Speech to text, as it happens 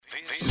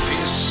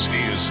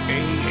is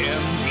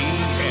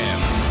AMEN,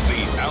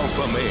 the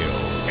Alpha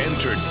Male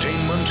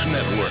Entertainment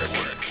Network.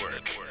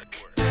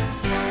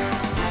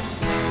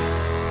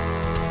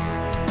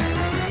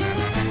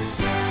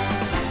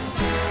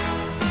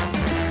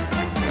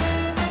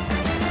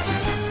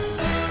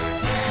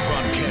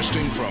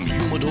 Broadcasting from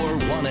Humidor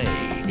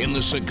 1A in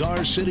the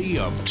cigar city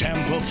of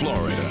Tampa,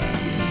 Florida,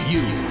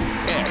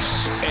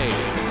 USA.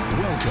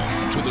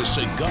 Welcome to the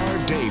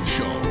Cigar Dave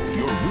Show,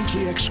 your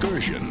weekly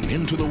excursion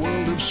into the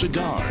world of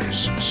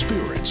cigars,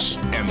 spirits,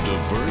 and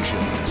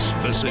diversions.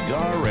 The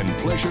cigar and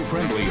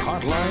pleasure-friendly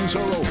hotlines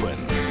are open.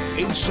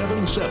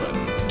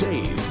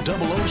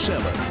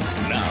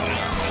 877-DAVE-007.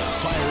 Now,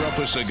 fire up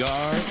a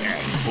cigar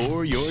and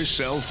pour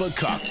yourself a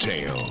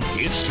cocktail.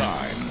 It's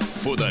time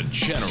for the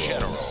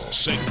General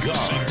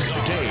Cigar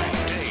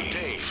Dave.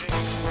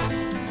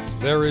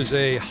 There is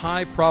a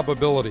high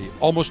probability,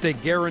 almost a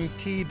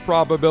guaranteed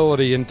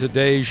probability in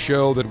today's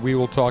show that we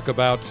will talk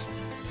about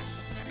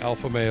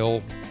alpha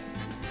male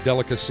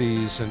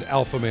delicacies and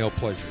alpha male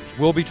pleasures.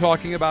 We'll be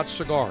talking about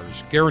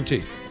cigars,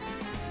 guaranteed.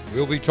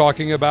 We'll be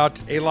talking about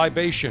a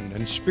libation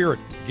and spirit,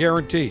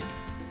 guaranteed.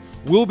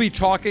 We'll be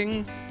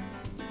talking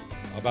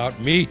about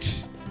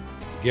meat,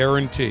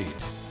 guaranteed.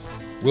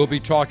 We'll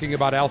be talking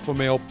about alpha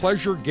male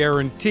pleasure,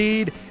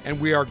 guaranteed, and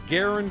we are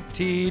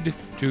guaranteed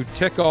to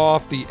tick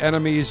off the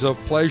enemies of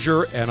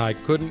pleasure, and I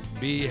couldn't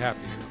be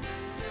happier.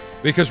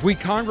 Because we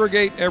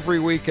congregate every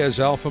week as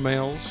alpha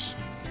males.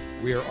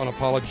 We are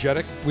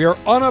unapologetic. We are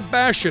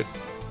unabashed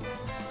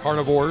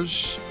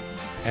carnivores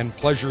and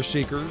pleasure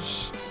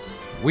seekers.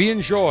 We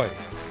enjoy,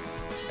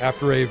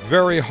 after a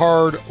very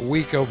hard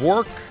week of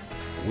work,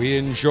 we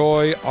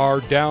enjoy our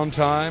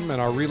downtime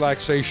and our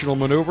relaxational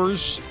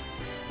maneuvers.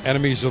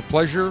 Enemies of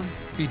pleasure,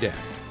 be damned.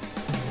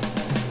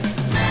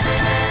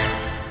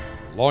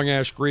 Long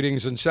Ash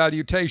greetings and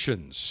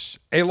salutations.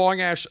 A Long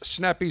Ash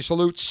snappy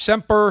salute,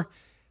 semper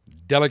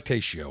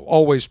delectatio.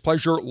 Always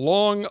pleasure.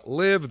 Long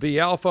live the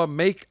alpha.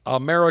 Make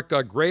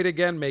America great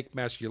again. Make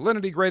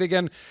masculinity great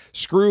again.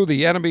 Screw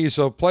the enemies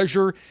of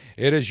pleasure.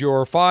 It is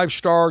your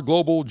 5-star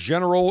global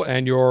general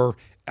and your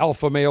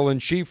alpha male in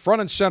chief, front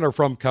and center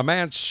from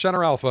Command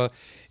Center Alpha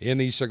in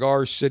the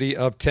cigar city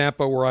of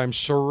Tampa, where I'm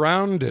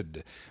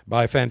surrounded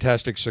by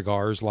fantastic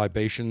cigars,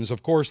 libations,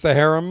 of course, the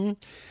harem.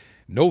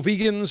 No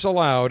vegans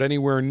allowed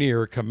anywhere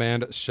near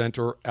Command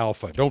Center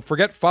Alpha. Don't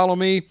forget, follow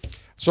me,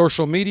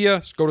 social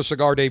media. Go to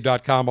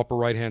cigardave.com, upper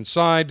right-hand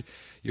side.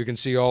 You can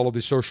see all of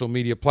the social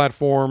media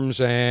platforms,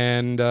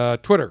 and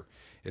Twitter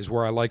is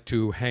where I like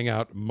to hang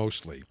out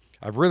mostly.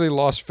 I've really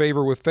lost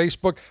favor with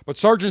Facebook, but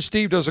Sergeant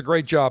Steve does a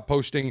great job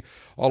posting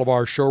all of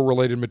our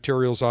show-related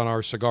materials on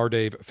our Cigar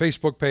Dave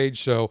Facebook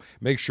page, so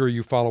make sure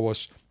you follow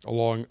us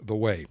along the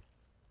way.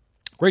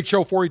 Great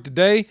show for you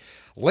today.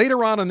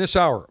 Later on in this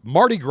hour,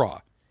 Mardi Gras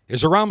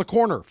is around the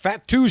corner.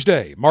 Fat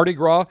Tuesday. Mardi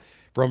Gras,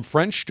 from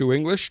French to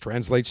English,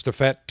 translates to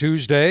Fat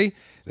Tuesday.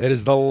 That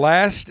is the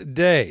last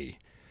day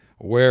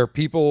where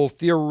people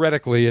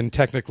theoretically and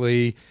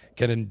technically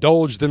can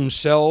indulge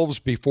themselves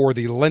before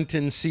the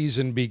Lenten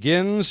season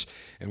begins.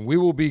 And we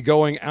will be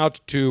going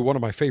out to one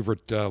of my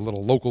favorite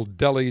little local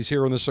delis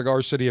here in the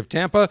cigar city of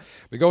Tampa.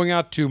 We're going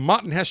out to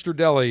Mott and Hester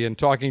Deli and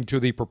talking to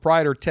the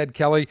proprietor, Ted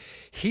Kelly.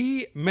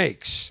 He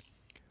makes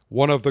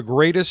one of the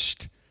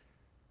greatest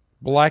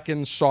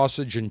blackened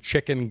sausage and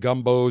chicken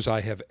gumbos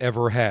I have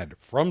ever had.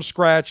 From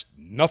scratch,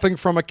 nothing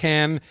from a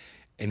can,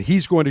 and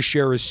he's going to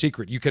share his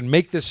secret. You can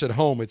make this at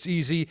home. It's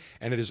easy,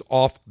 and it is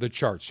off the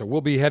charts. So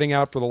we'll be heading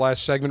out for the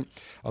last segment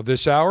of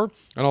this hour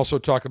and also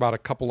talk about a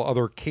couple of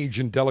other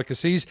Cajun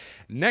delicacies.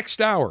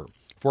 Next hour,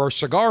 for our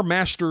Cigar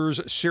Masters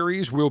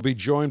series, we'll be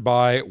joined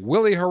by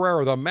Willie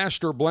Herrera, the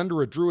master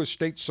blender at Drew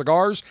Estate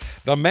Cigars,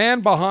 the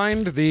man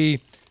behind the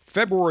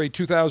February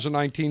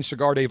 2019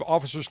 Cigar Dave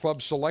Officers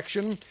Club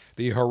selection,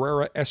 the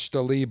Herrera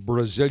Esteli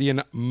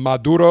Brazilian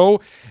Maduro.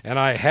 And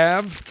I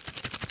have,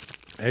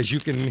 as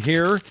you can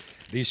hear,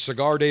 the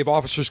Cigar Dave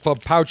Officers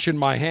Club pouch in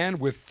my hand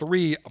with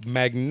 3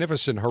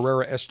 magnificent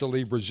Herrera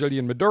Esteli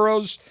Brazilian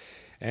Maduros.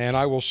 And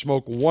I will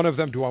smoke one of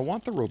them. Do I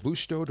want the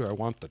Robusto? Do I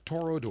want the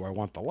Toro? Do I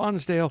want the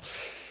Lonsdale?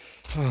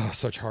 Oh,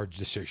 such hard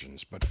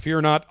decisions. But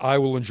fear not, I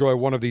will enjoy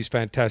one of these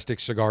fantastic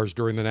cigars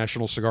during the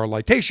National Cigar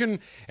Litation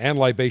and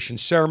Libation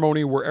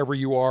Ceremony. Wherever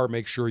you are,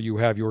 make sure you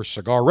have your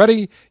cigar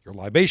ready, your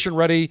libation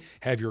ready,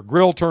 have your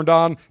grill turned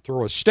on,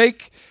 throw a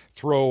steak,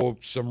 throw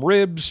some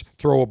ribs,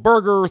 throw a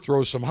burger,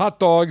 throw some hot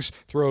dogs,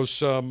 throw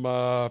some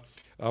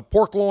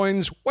pork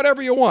loins,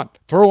 whatever you want.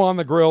 Throw on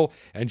the grill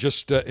and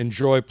just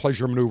enjoy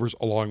pleasure maneuvers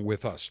along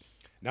with us.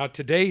 Now,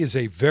 today is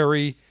a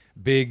very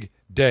big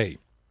day.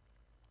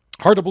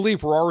 Hard to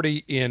believe we're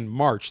already in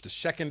March, the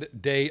second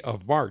day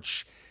of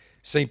March.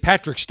 St.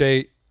 Patrick's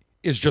Day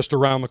is just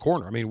around the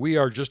corner. I mean, we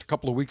are just a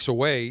couple of weeks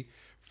away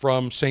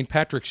from St.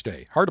 Patrick's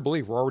Day. Hard to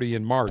believe we're already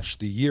in March.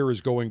 The year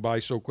is going by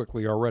so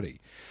quickly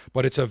already.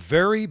 But it's a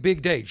very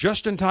big day,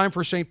 just in time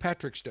for St.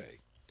 Patrick's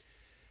Day.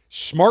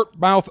 Smart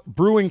Mouth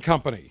Brewing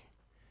Company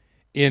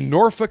in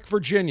Norfolk,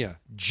 Virginia,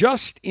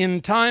 just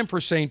in time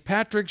for St.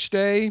 Patrick's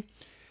Day,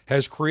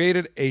 has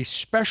created a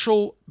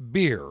special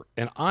beer,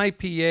 an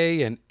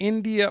IPA, an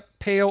India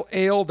Pale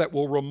Ale that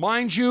will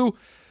remind you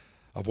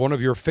of one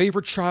of your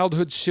favorite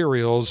childhood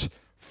cereals,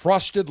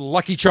 Frosted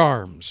Lucky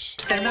Charms.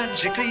 They're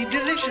magically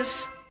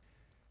delicious.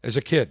 As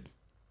a kid,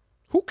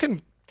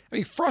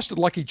 Frosted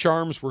Lucky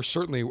Charms were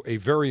certainly a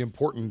very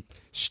important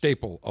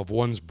staple of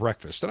one's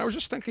breakfast. And I was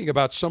just thinking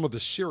about some of the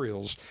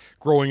cereals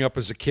growing up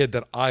as a kid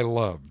that I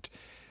loved.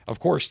 Of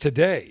course,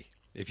 today,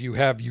 if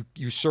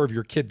you serve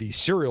your kid these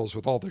cereals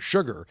with all the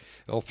sugar,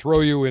 they'll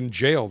throw you in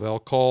jail. They'll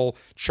call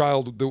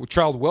the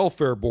Child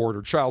Welfare Board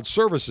or Child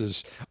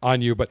Services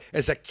on you. But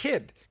as a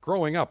kid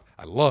growing up,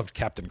 I loved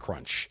Captain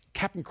Crunch.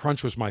 Captain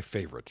Crunch was my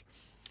favorite.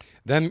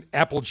 Then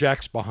Apple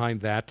Jacks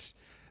behind that.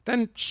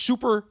 Then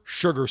Super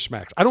Sugar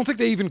Smacks. I don't think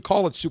they even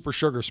call it Super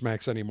Sugar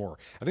Smacks anymore.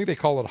 I think they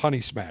call it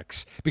Honey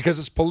Smacks because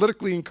it's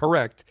politically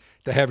incorrect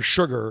to have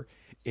sugar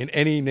in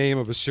any name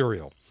of a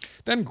cereal.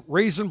 Then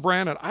Raisin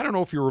Bran, and I don't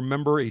know if you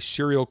remember a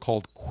cereal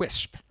called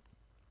Quisp,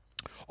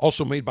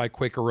 also made by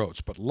Quaker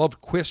Oats, but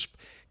loved Quisp,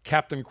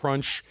 Captain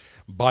Crunch.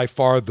 By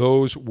far,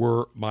 those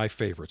were my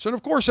favorites. And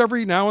of course,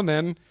 every now and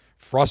then,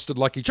 Frosted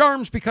Lucky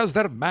Charms because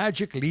they're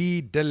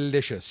magically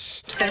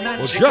delicious.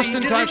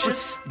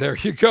 There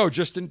you go,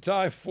 just in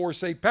time for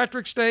St.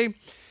 Patrick's Day.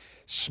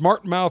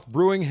 Smart Mouth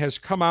Brewing has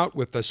come out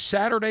with the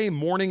Saturday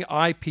Morning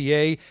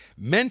IPA,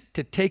 meant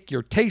to take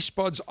your taste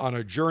buds on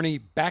a journey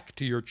back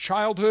to your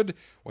childhood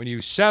when you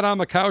sat on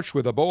the couch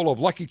with a bowl of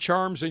Lucky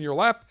Charms in your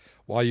lap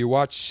while you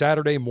watched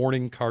Saturday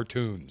morning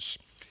cartoons.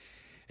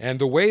 And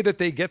the way that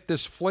they get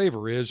this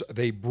flavor is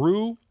they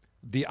brew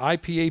the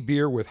IPA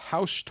beer with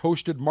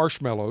house-toasted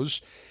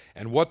marshmallows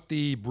and what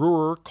the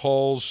brewer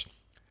calls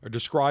or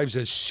describes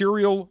as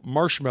cereal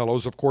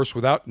marshmallows, of course,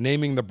 without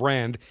naming the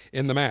brand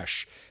in the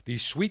mash. The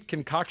sweet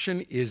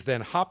concoction is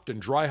then hopped and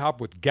dry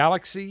hopped with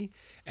Galaxy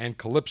and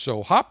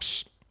Calypso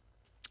hops.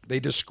 They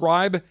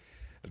describe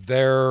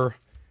their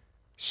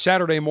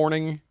Saturday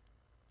morning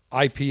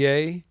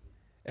IPA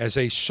as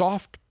a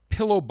soft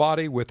pillow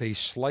body with a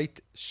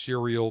slight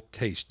cereal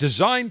taste,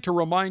 designed to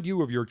remind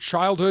you of your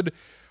childhood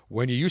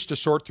when you used to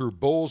sort through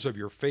bowls of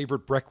your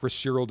favorite breakfast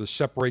cereal to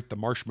separate the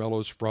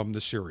marshmallows from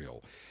the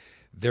cereal.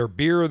 Their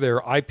beer, their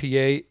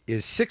IPA,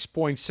 is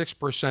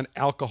 6.6%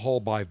 alcohol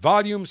by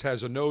volumes,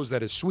 has a nose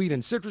that is sweet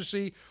and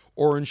citrusy,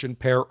 orange and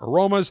pear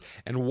aromas.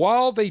 And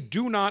while they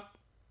do not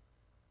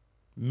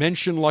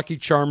mention Lucky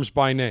Charms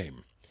by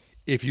name,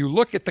 if you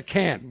look at the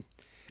can,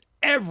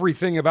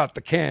 everything about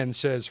the can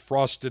says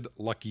Frosted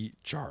Lucky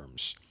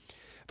Charms.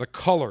 The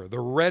color, the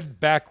red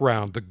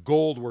background, the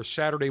gold where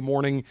Saturday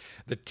morning,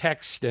 the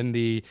text and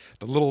the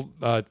little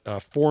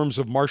forms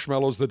of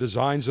marshmallows, the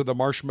designs of the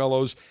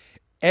marshmallows,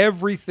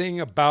 everything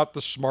about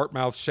the Smart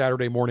Mouth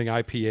Saturday Morning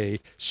IPA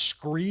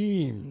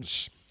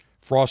screams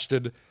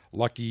Frosted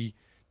Lucky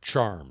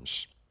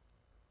Charms.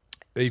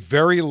 A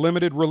very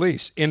limited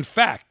release. In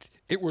fact,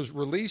 it was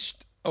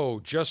released,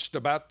 just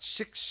about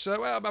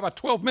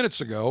 12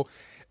 minutes ago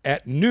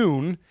at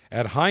noon,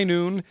 at high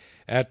noon,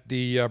 at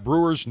the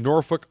Brewers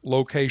Norfolk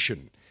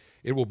location.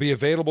 It will be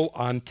available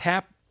on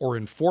tap or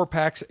in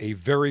 4-packs, a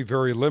very,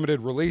 very limited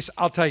release.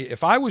 I'll tell you,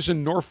 if I was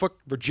in Norfolk,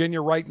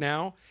 Virginia right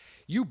now,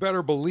 you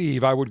better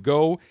believe I would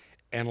go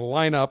and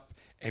line up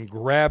and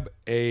grab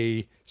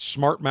a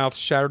Smart Mouth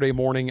Saturday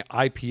Morning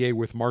IPA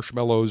with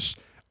marshmallows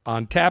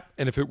on tap.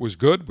 And if it was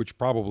good, which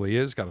probably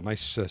is, got a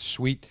nice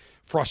sweet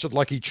Frosted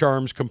Lucky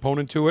Charms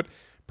component to it,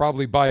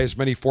 probably buy as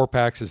many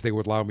 4-packs as they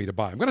would allow me to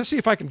buy. I'm going to see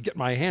if I can get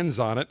my hands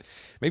on it.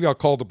 Maybe I'll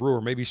call the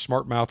brewer. Maybe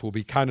Smart Mouth will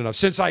be kind enough,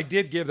 since I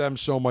did give them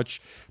so much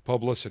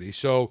publicity.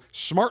 So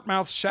Smart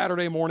Mouth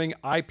Saturday Morning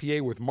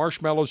IPA with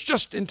marshmallows,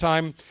 just in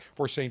time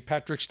for St.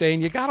 Patrick's Day.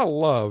 And you got to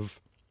love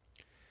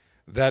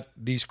that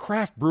these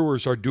craft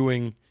brewers are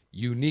doing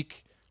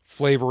unique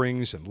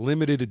flavorings and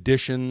limited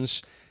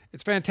editions.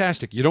 It's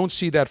fantastic. You don't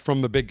see that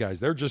from the big guys.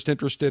 They're just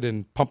interested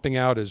in pumping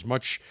out as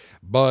much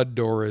Bud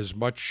or as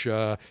much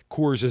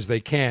Coors as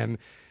they can.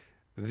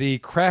 The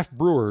craft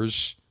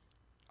brewers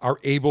are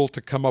able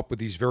to come up with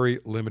these very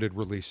limited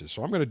releases.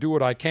 So I'm going to do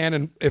what I can.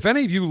 And if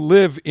any of you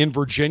live in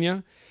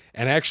Virginia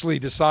and actually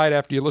decide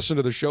after you listen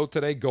to the show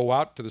today, go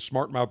out to the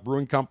Smart Mouth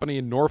Brewing Company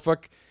in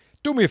Norfolk,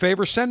 do me a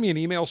favor, send me an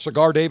email,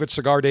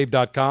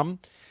 cigardave@cigardave.com.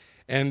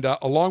 And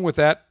along with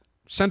that,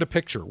 send a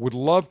picture. Would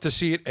love to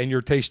see it and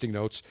your tasting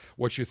notes,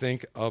 what you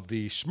think of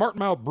the Smart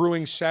Mouth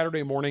Brewing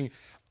Saturday Morning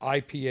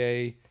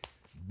IPA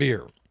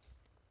beer.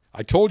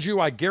 I told you,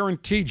 I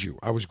guaranteed you,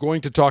 I was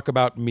going to talk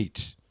about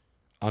meat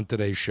on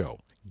today's show.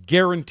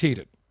 Guaranteed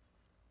it.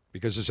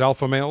 Because as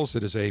alpha males,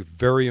 it is a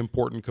very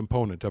important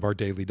component of our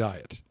daily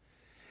diet.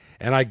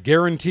 And I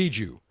guaranteed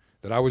you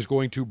that I was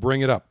going to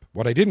bring it up.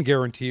 What I didn't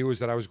guarantee you is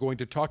that I was going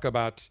to talk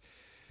about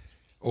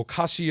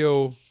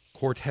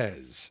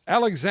Ocasio-Cortez.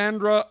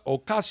 Alexandra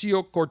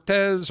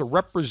Ocasio-Cortez, a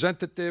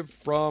representative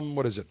from,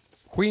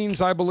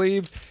 Queens, I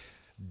believe.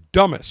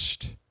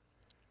 Dumbest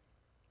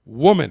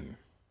woman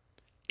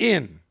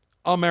in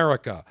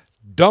America.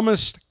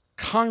 Dumbest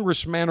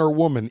congressman or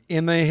woman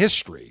in the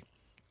history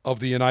of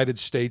the United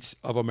States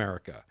of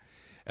America.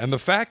 And the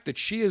fact that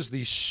she is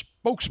the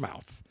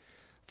spokesmouth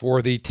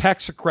for the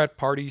Taxocrat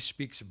Party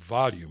speaks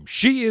volumes.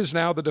 She is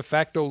now the de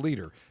facto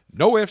leader.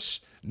 No ifs,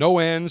 no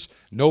ands,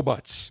 no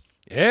buts.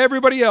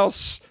 Everybody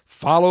else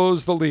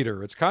follows the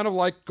leader. It's kind of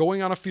like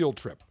going on a field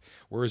trip,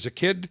 where as a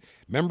kid,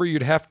 remember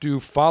you'd have to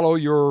follow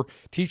your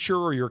teacher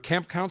or your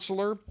camp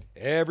counselor?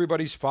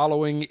 Everybody's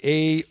following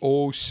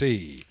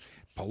AOC.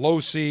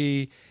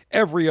 Pelosi,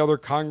 every other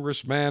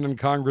congressman and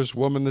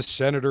congresswoman, the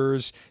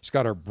senators. It's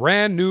got a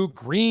brand new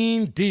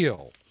Green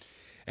Deal.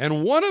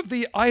 And one of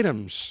the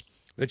items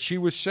that she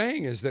was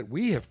saying is that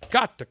we have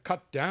got to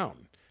cut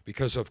down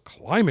because of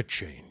climate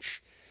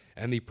change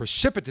and the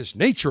precipitous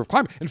nature of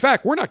climate. In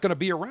fact, we're not going to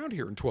be around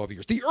here in 12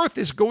 years. The Earth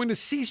is going to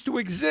cease to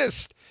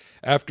exist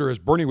after, as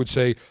Bernie would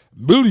say,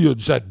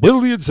 millions and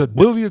billions and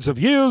billions of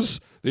years,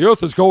 the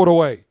Earth is going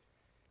away.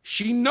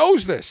 She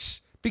knows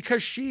this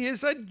because she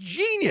is a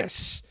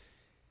genius.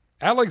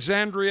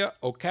 Alexandria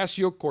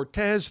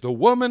Ocasio-Cortez, the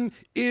woman,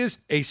 is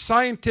a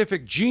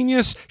scientific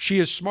genius. She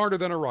is smarter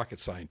than a rocket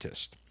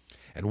scientist.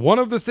 And one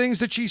of the things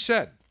that she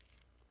said,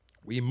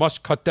 we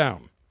must cut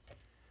down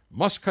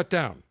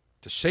to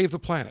save the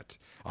planet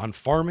on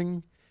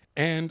farming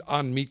and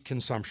on meat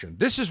consumption.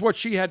 This is what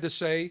she had to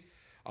say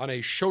on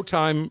a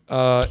Showtime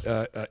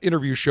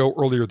interview show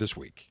earlier this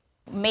week.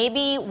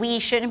 Maybe we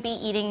shouldn't be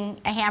eating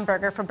a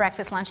hamburger for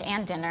breakfast, lunch,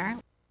 and dinner.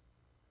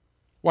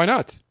 Why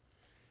not?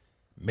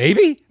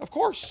 Maybe, of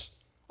course.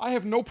 I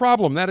have no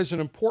problem. That is an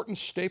important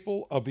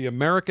staple of the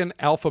American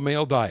alpha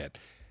male diet.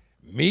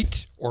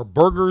 Meat or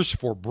burgers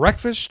for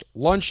breakfast,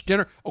 lunch,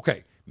 dinner.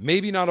 Okay,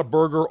 maybe not a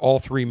burger all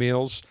 3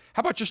 meals. How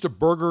about just a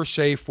burger,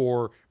 say,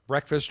 for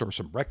breakfast or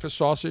some breakfast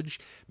sausage?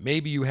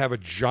 Maybe you have a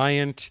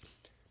giant,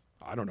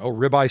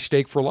 ribeye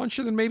steak for lunch,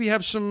 and then maybe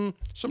have some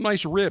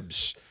nice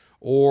ribs.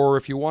 Or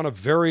if you want to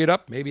vary it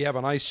up, maybe have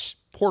a nice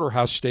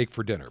porterhouse steak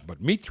for dinner.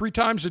 But meat 3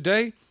 times a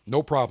day,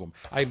 no problem.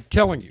 I'm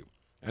telling you,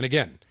 and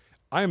again,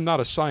 I am not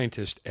a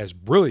scientist as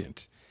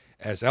brilliant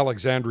as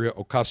Alexandria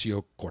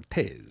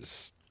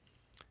Ocasio-Cortez.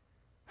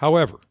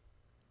 However,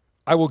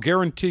 I will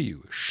guarantee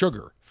you,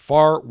 sugar,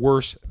 far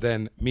worse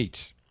than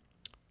meat.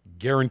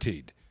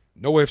 Guaranteed.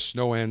 No ifs,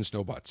 no ands,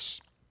 no buts.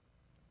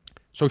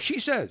 So she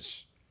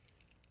says,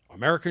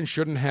 Americans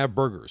shouldn't have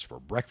burgers for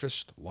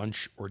breakfast,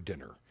 lunch, or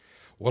dinner.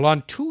 Well,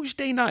 on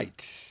Tuesday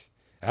night,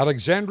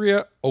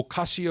 Alexandria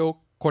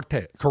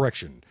Ocasio-Cortez,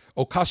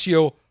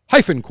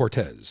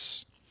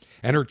 Ocasio-Cortez,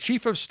 and her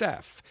chief of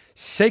staff,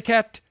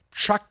 Sekat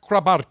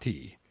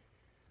Chakrabarti,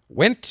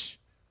 went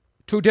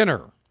to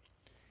dinner.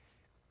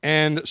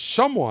 And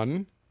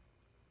someone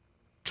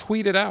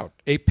tweeted out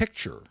a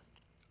picture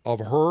of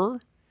her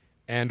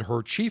and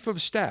her chief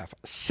of staff,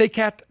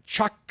 Sekat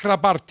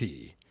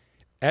Chakrabarti,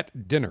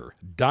 at dinner,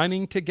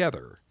 dining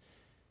together.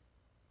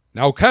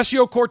 Now,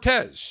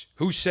 Ocasio-Cortez,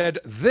 who said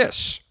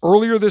this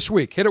earlier this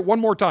week, hit it one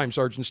more time,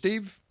 Sergeant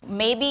Steve.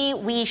 Maybe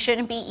we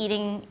shouldn't be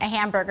eating a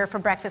hamburger for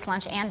breakfast,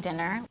 lunch, and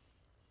dinner.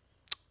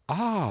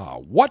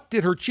 What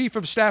did her chief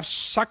of staff,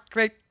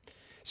 Sekat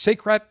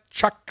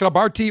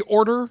Chakrabarti,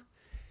 order?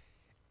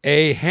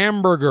 A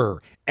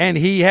hamburger. And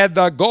he had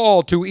the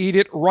gall to eat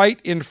it right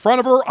in front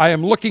of her. I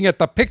am looking at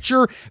the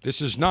picture.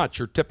 This is not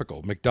your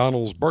typical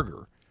McDonald's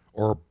burger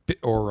or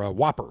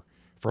Whopper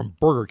from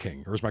Burger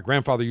King, or as my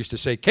grandfather used to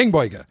say, King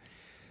Boyga.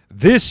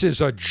 This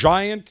is a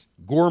giant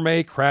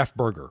gourmet craft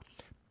burger,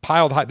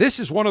 piled high. This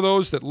is one of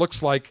those that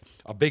looks like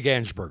a Big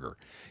Ange burger.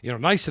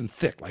 Nice and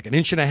thick, like 1.5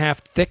 inches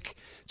thick.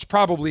 It's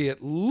probably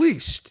at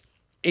least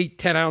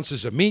 8-10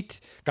 ounces of meat.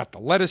 Got the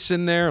lettuce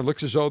in there. It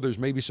looks as though there's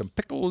maybe some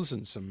pickles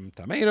and some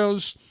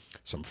tomatoes,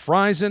 some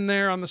fries in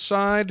there on the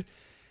side.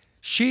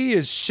 She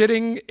is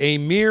sitting a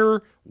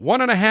mere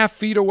 1.5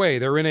 feet away.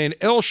 They're in an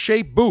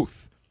L-shaped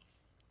booth.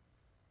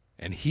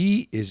 And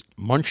he is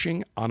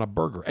munching on a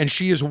burger. And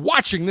she is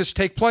watching this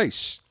take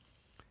place.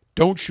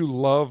 Don't you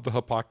love the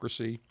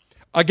hypocrisy?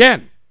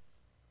 Again,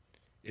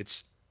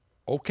 it's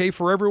okay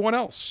for everyone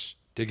else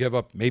to give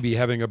up maybe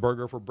having a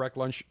burger for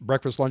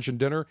breakfast, lunch, and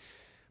dinner,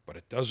 but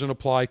it doesn't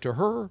apply to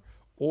her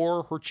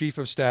or her chief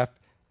of staff,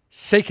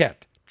 Sekat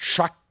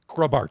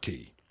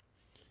Chakrabarti.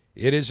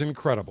 It is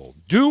incredible.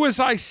 Do as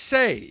I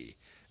say,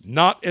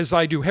 not as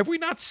I do. Have we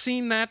not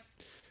seen that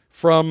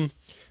from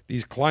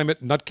these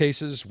climate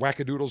nutcases,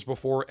 wackadoodles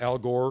before? Al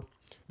Gore?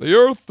 The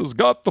earth has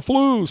got the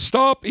flu.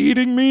 Stop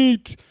eating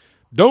meat.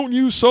 Don't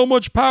use so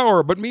much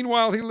power. But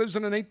meanwhile, he lives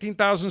in an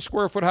 18,000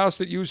 square foot house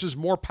that uses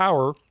more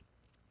power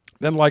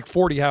than like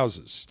 40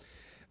 houses.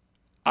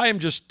 I am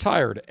just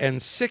tired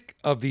and sick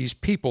of these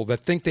people that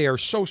think they are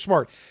so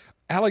smart.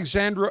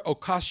 Alexandria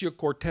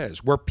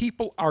Ocasio-Cortez, where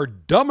people are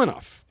dumb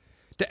enough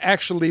to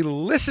actually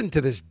listen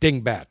to this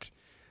dingbat,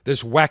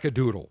 this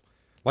wackadoodle,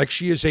 like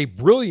she is a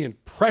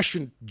brilliant,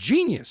 prescient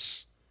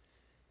genius.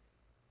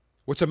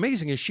 What's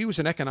amazing is she was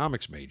an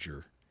economics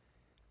major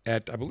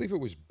at, I believe it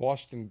was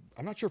Boston.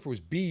 I'm not sure if it was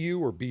BU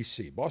or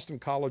BC, Boston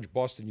College,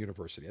 Boston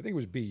University. I think it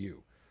was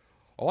BU.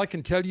 All I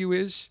can tell you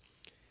is,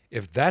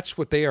 if that's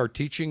what they are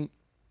teaching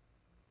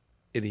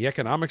in the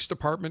economics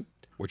department,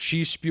 what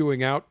she's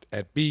spewing out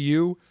at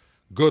BU,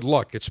 good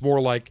luck. It's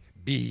more like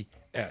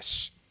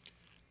BS.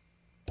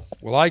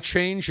 Will I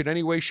change in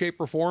any way, shape,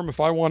 or form if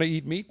I want to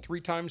eat meat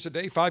 3 times a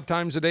day, 5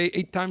 times a day,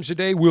 8 times a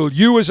day? Will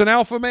you as an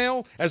alpha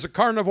male, as a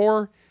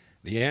carnivore?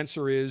 The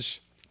answer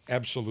is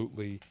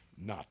absolutely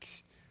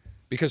not.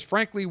 Because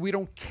frankly, we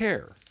don't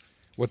care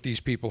what these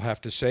people have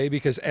to say,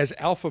 because as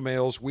alpha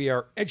males, we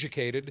are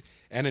educated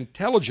and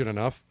intelligent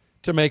enough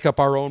to make up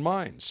our own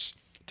minds,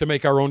 to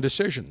make our own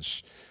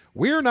decisions.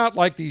 We're not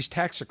like these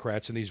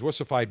taxocrats and these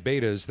wussified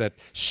betas that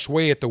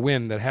sway at the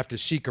wind, that have to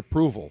seek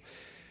approval.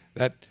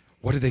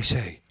 What did they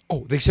say?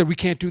 Oh, they said we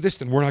can't do this,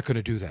 then we're not going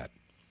to do that.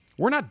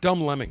 We're not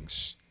dumb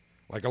lemmings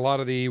like a lot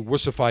of the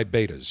wussified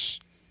betas.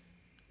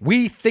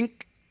 We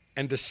think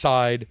and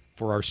decide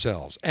for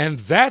ourselves. And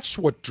that's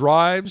what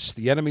drives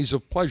the enemies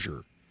of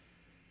pleasure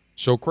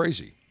so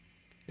crazy,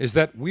 is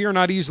that we are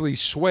not easily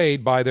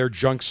swayed by their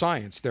junk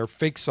science, their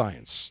fake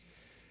science.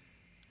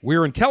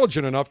 We're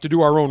intelligent enough to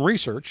do our own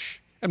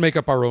research and make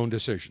up our own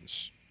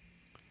decisions.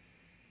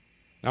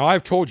 Now,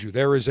 I've told you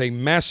there is a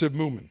massive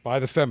movement by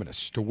the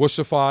feminists to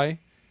wussify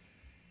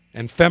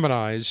and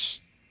feminize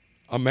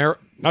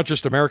not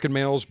just American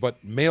males,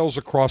 but males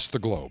across the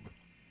globe.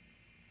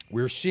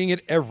 We're seeing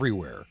it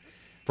everywhere.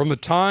 From the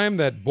time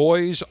that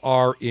boys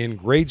are in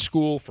grade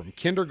school, from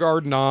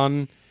kindergarten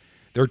on,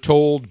 they're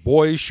told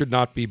boys should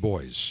not be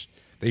boys.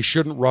 They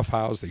shouldn't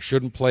roughhouse. They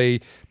shouldn't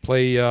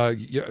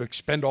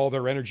expend all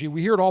their energy.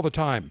 We hear it all the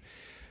time.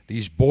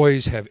 These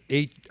boys have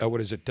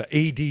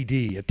ADD,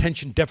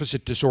 attention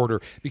deficit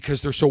disorder,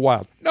 because they're so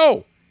wild.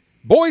 No,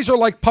 boys are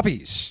like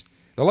puppies.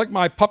 They're like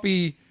my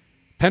puppy,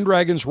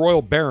 Pendragon's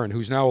Royal Baron,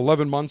 who's now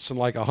 11 months and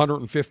like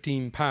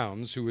 115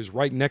 pounds, who is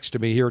right next to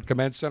me here at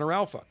Command Center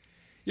Alpha.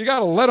 You got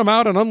to let him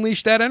out and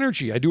unleash that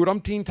energy. I do it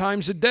umpteen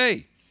times a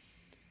day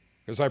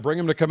because I bring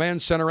him to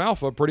Command Center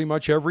Alpha pretty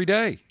much every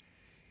day.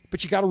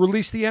 But you got to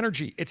release the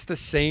energy. It's the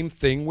same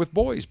thing with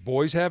boys.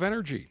 Boys have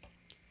energy.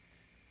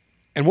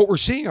 And what we're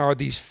seeing are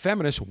these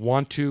feminists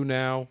want to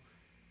now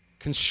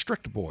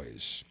constrict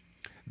boys.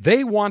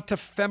 They want to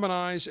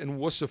feminize and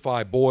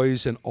wussify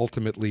boys and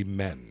ultimately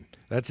men.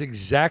 That's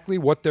exactly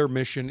what their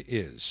mission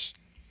is.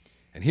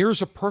 And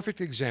here's a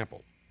perfect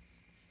example.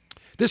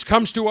 This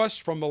comes to us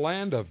from the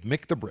land of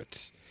Mick the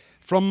Brit,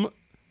 from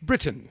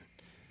Britain,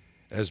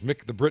 as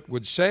Mick the Brit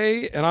would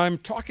say, and I'm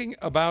talking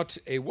about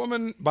a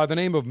woman by the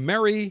name of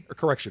Marie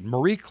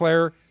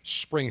Claire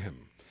Springham.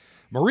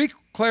 Marie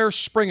Claire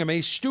Springham,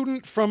 a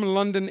student from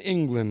London,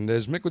 England,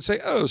 as Mick would say,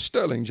 oh,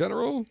 Sterling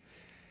General,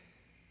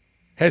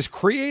 has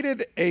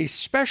created a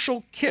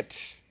special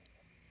kit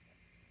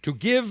to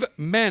give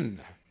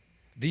men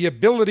the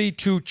ability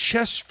to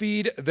chest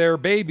feed their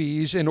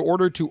babies in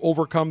order to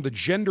overcome the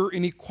gender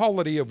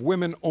inequality of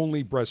women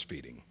only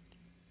breastfeeding.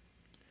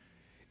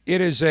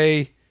 It is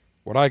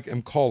what I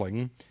am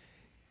calling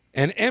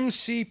an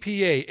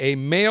MCPA, a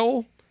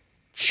male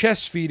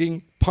chest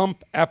feeding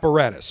pump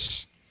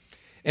apparatus.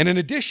 And in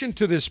addition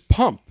to this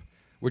pump,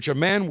 which a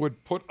man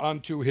would put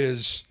onto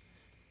his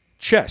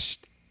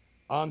chest,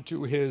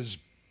 onto his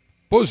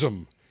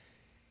bosom,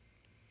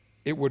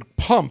 it would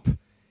pump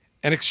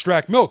and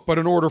extract milk. But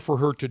in order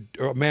for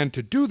a man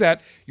to do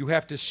that, you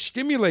have to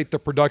stimulate the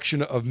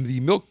production of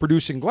the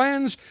milk-producing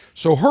glands.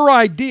 So her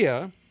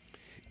idea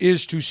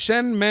is to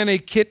send men a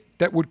kit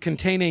that would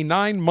contain a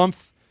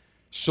 9-month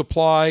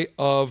supply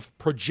of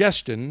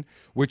progestin,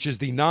 which is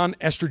the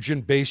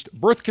non-estrogen-based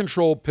birth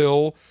control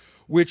pill,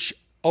 which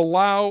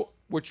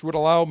would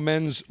allow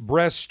men's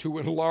breasts to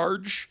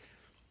enlarge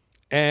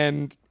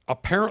and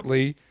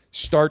apparently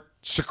start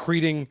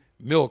secreting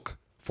milk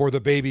for the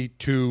baby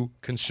to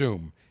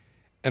consume.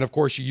 And of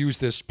course, you use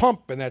this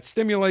pump and that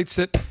stimulates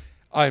it.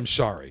 I'm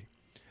sorry.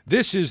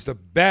 This is the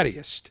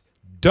battiest,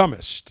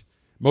 dumbest,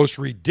 most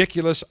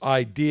ridiculous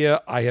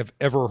idea I have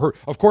ever heard.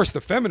 Of course,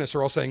 the feminists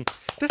are all saying,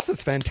 this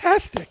is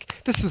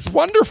fantastic. This is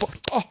wonderful.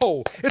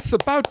 Oh, it's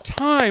about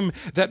time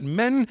that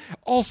men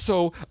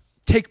also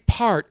take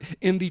part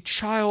in the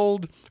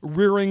child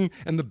rearing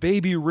and the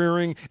baby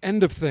rearing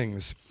end of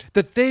things,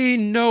 that they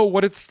know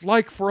what it's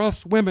like for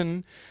us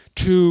women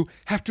to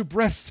have to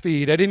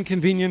breastfeed at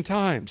inconvenient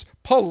times.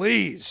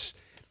 Please.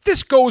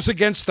 This goes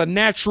against the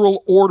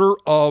natural order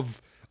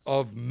of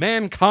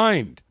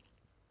mankind.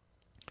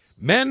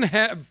 Men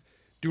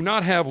do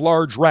not have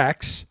large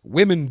racks.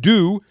 Women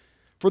do,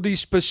 for the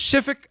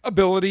specific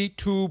ability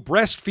to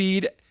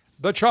breastfeed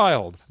the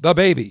child, the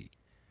baby.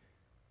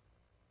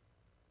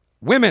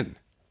 Women,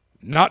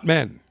 not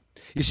men.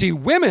 You see,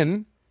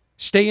 women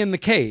stay in the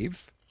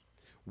cave.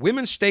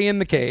 Women stay in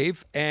the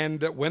cave,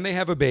 and when they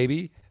have a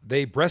baby,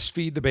 they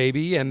breastfeed the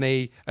baby, and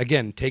they,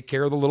 again, take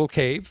care of the little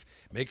cave,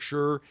 make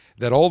sure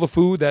that all the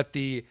food that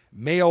the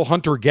male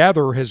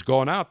hunter-gatherer has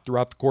gone out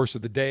throughout the course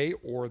of the day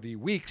or the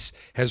weeks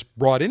has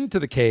brought into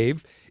the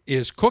cave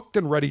is cooked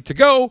and ready to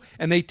go,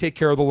 and they take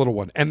care of the little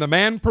one. And the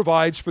man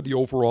provides for the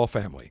overall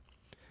family.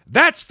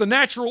 That's the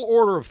natural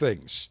order of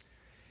things.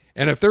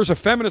 And if there's a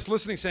feminist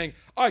listening saying,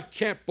 I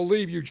can't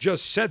believe you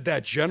just said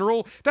that,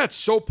 General, that's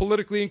so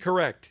politically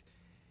incorrect.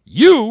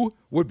 You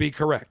would be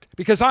correct,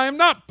 because I am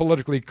not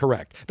politically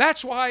correct.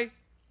 That's why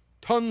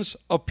tons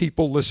of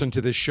people listen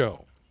to this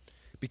show,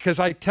 because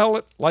I tell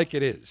it like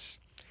it is.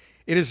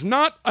 It is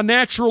not a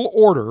natural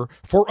order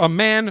for a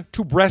man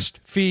to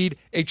breastfeed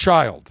a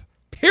child.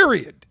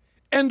 Period.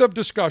 End of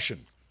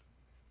discussion.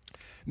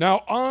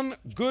 Now, on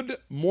Good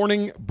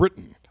Morning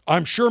Britain,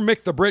 I'm sure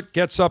Mick the Brit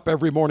gets up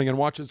every morning and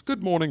watches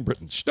Good Morning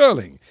Britain.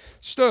 Sterling.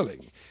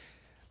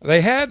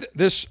 They had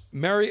this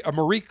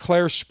Marie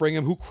Claire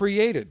Springham who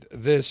created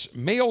this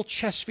male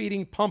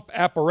chest-feeding pump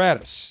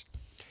apparatus.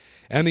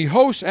 And the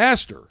host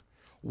asked her,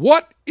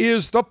 what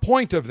is the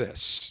point of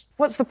this?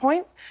 What's the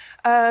point?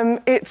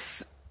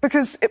 It's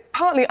because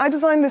partly I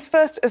designed this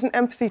first as an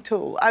empathy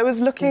tool. I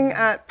was looking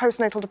at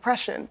postnatal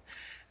depression,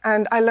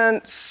 and I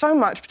learned so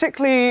much,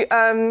 particularly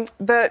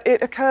that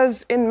it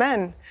occurs in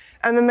men.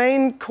 And the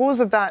main cause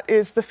of that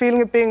is the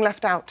feeling of being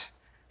left out.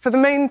 For the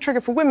main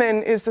trigger for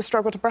women is the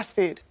struggle to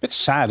breastfeed. A bit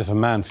sad if a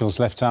man feels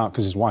left out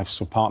because his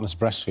wife's or partner's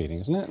breastfeeding,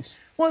 isn't it?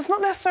 Well, it's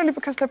not necessarily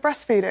because they're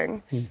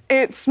breastfeeding.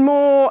 It's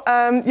more,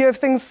 you have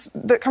things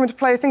that come into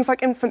play, things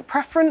like infant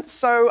preference.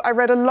 So I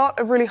read a lot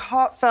of really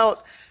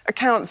heartfelt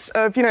accounts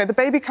of, the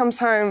baby comes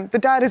home, the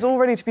dad is all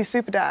ready to be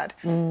super dad,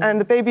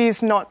 and the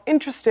baby's not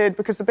interested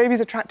because the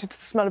baby's attracted to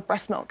the smell of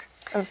breast milk.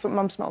 That's what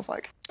mum smells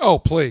like. Oh,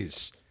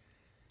 please.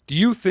 Do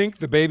you think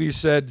the baby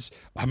says,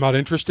 I'm not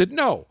interested?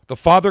 No. The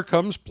father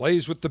comes,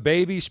 plays with the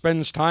baby,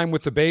 spends time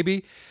with the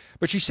baby.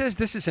 But she says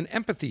this is an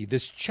empathy.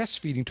 This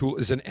chest feeding tool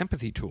is an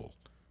empathy tool.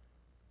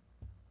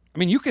 I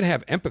mean, you can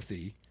have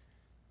empathy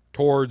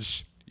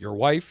towards your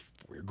wife,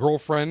 or your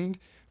girlfriend,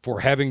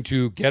 for having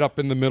to get up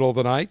in the middle of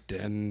the night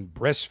and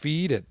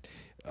breastfeed at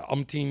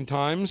umpteen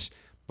times.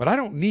 But I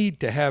don't need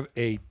to have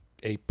a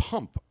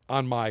pump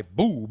on my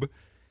boob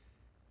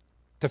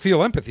to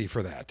feel empathy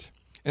for that.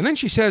 And then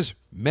she says,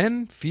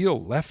 men feel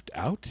left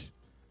out?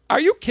 Are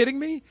you kidding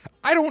me?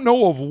 I don't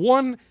know of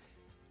one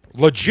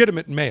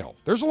legitimate male.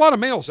 There's a lot of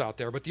males out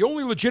there, but the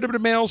only legitimate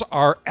males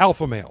are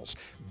alpha males.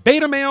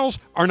 Beta males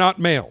are not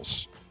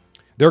males.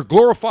 They're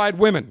glorified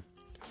women.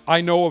 I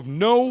know of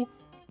no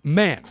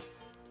man,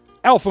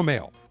 alpha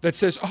male, that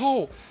says,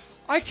 oh,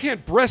 I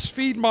can't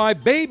breastfeed my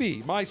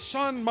baby, my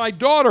son, my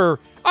daughter.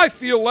 I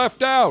feel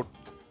left out.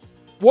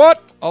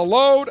 What a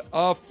load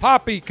of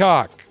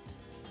poppycock.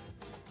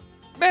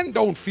 Men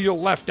don't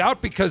feel left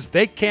out because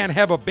they can't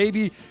have a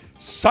baby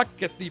suck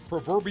at the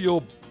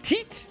proverbial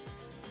teat.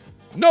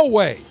 No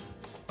way.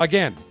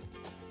 Again,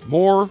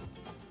 more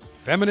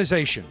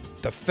feminization.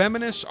 The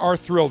feminists are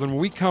thrilled. And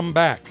when we come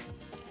back,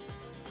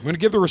 I'm going to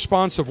give the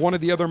response of one of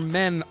the other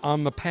men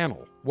on the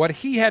panel. What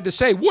he had to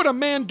say. Would a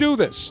man do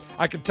this?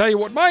 I can tell you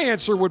what my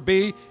answer would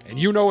be, and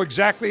you know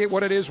exactly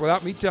what it is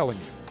without me telling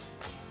you.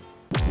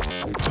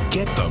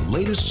 Get the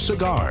latest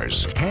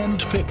cigars,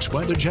 hand-picked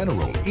by the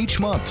General each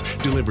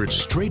month, delivered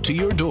straight to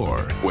your door.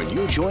 When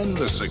you join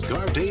the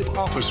Cigar Dave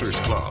Officers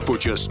Club for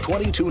just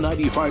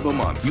 $22.95 a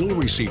month, you'll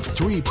receive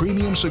 3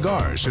 premium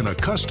cigars in a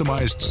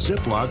customized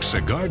Ziploc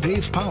Cigar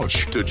Dave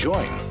pouch. To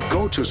join,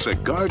 go to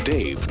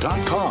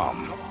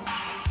CigarDave.com.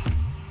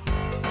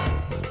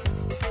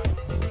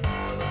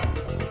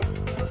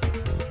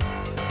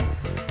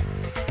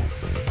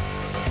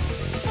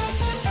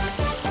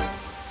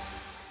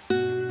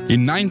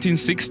 In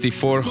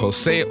 1964,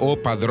 Jose O.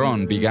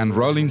 Padron began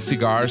rolling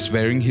cigars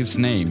bearing his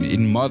name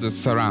in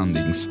modest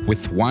surroundings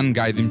with one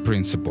guiding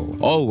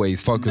principle: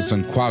 always focus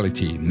on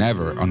quality,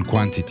 never on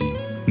quantity.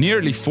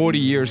 Nearly 40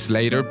 years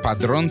later,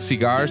 Padron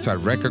cigars are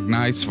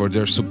recognized for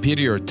their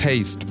superior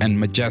taste and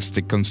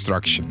majestic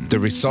construction, the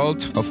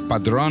result of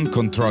Padron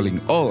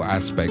controlling all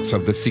aspects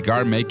of the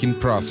cigar-making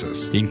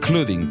process,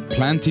 including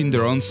planting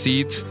their own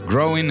seeds,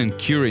 growing and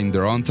curing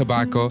their own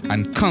tobacco,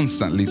 and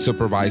constantly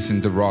supervising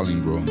the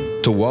rolling room.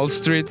 To Wall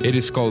Street, it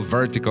is called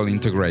vertical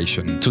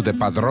integration. To the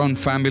Padron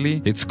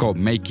family, it's called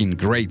making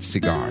great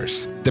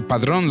cigars. The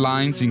Padron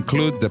lines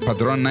include the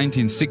Padron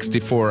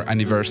 1964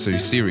 Anniversary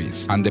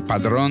Series and the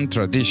Padron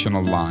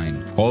Traditional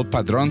line. All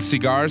Padron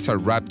cigars are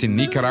wrapped in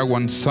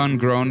Nicaraguan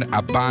sun-grown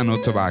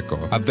Habano tobacco,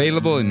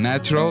 available in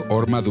natural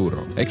or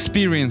Maduro.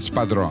 Experience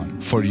Padron.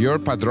 For your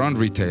Padron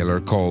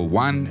retailer, call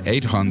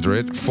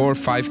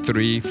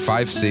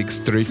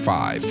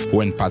 1-800-453-5635.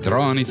 When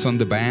Padron is on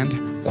the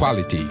band,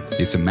 quality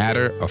is a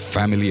matter of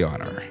family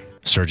honor.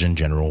 Surgeon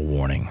General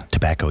warning: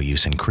 tobacco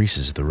use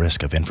increases the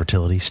risk of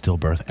infertility,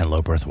 stillbirth, and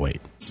low birth weight.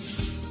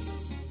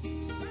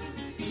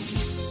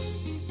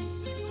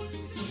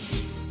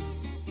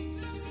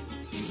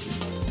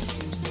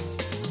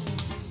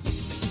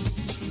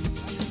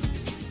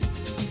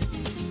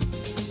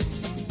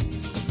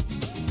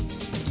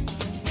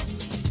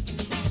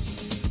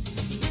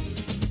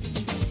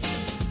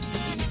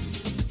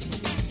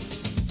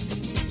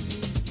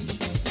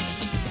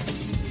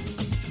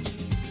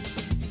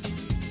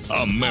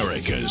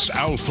 America's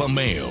alpha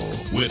male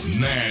with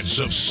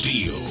nads of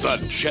steel. The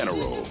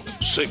General,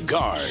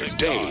 Cigar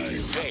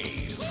Dave.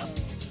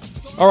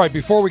 All right,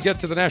 before we get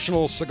to the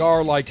National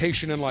Cigar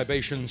Litation and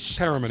Libation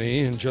Ceremony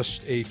in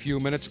just a few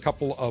minutes,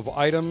 couple of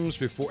items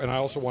before, and I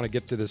also want to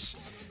get to this,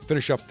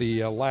 finish up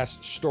the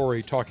last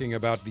story talking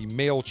about the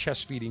male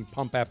chest feeding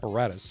pump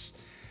apparatus.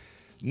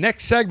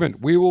 Next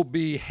segment, we will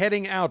be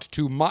heading out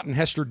to Mott and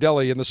Hester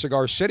Deli in the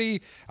Cigar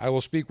City. I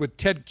will speak with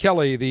Ted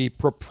Kelly, the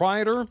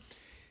proprietor,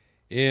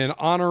 in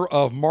honor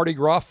of Mardi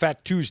Gras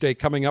Fat Tuesday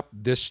coming up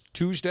this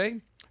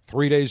Tuesday.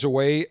 3 days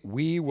away,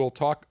 we will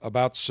talk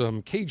about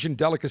some Cajun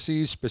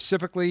delicacies,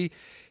 specifically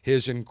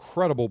his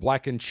incredible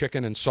blackened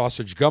chicken and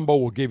sausage gumbo.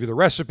 We'll give you the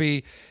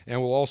recipe,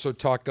 and we'll also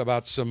talk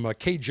about some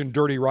Cajun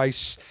dirty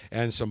rice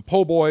and some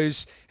po'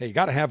 boys. Hey, you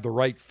got to have the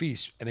right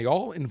feast, and they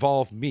all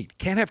involve meat.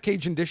 Can't have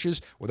Cajun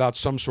dishes without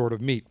some sort of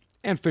meat,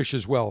 and fish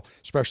as well,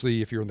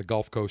 especially if you're in the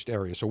Gulf Coast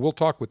area. So we'll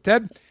talk with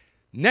Ted.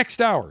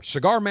 Next hour,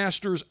 Cigar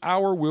Masters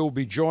Hour, we'll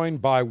be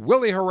joined by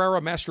Willie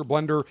Herrera, Master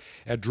Blender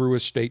at Drew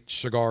Estate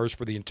Cigars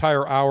for the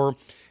entire hour.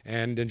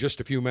 And in just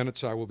a few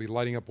minutes, I will be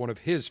lighting up one of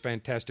his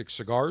fantastic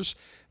cigars.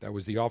 That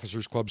was the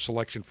Officers Club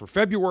selection for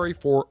February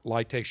for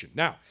lightation.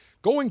 Now,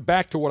 going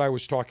back to what I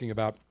was talking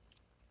about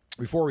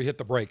before we hit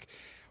the break,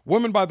 a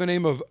woman by the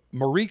name of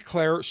Marie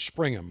Claire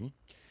Springham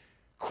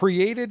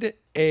created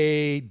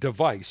a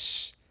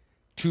device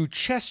to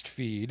chest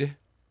feed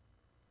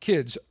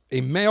kids,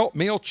 a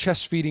male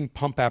chest feeding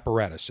pump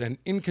apparatus. And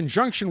in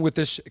conjunction with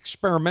this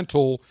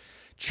experimental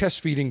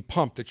chest feeding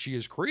pump that she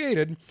has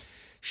created,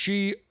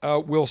 she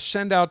will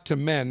send out to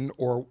men,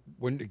 or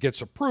when it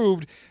gets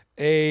approved,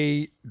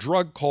 a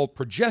drug called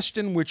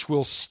progestin, which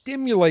will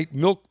stimulate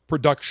milk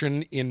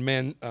production in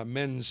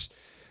men's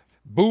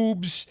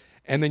boobs.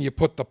 And then you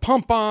put the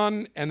pump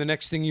on, and the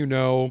next thing you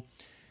know,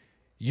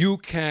 you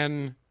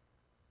can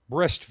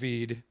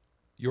breastfeed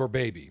your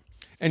baby.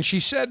 And she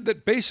said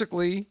that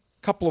basically,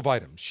 couple of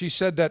items. She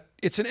said that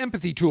it's an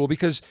empathy tool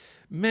because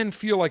men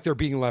feel like they're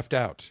being left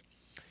out,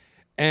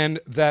 and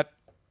that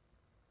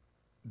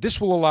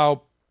this will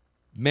allow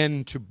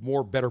men to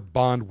better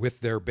bond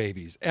with their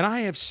babies. And I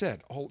have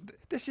said,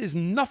 this is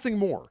nothing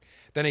more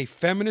than a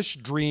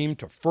feminist dream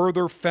to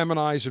further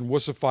feminize and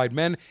wussified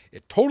men.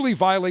 It totally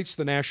violates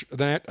the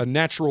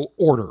natural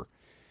order.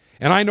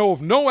 And I know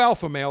of no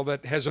alpha male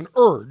that has an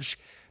urge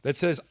that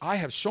says, I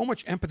have so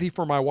much empathy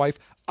for my wife,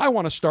 I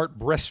want to start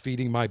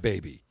breastfeeding my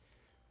baby.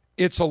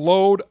 It's a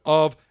load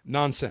of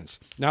nonsense.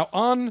 Now,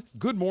 on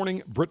Good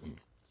Morning Britain,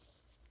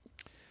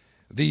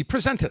 the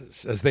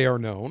presenters, as they are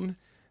known,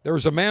 there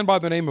was a man by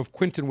the name of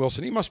Quentin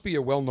Wilson. He must be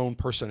a well-known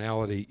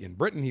personality in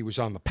Britain. He was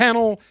on the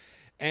panel,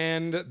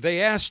 and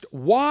they asked,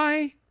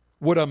 why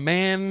would a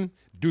man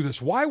do this?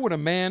 Why would a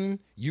man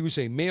use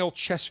a male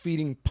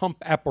chest-feeding pump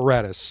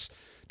apparatus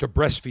to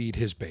breastfeed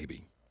his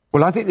baby?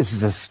 Well, I think this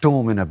is a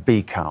storm in a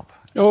B cup.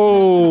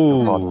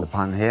 Oh! Pardon the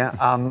pun here.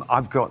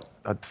 I've got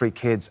 3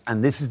 kids,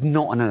 and this is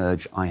not an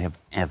urge I have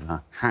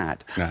ever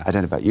had. No. I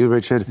don't know about you,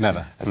 Richard.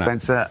 Never.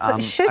 Spencer.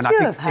 But should you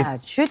have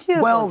had? Should you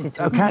have wanted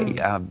to? Okay,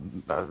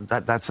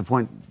 that's the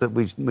point that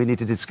we need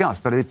to discuss.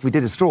 But if we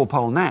did a straw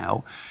poll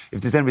now,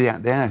 if there's anybody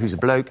out there who's a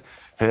bloke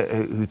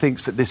who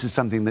thinks that this is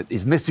something that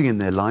is missing in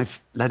their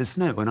life, let us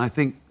know. And I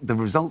think the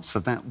results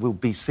of that will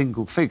be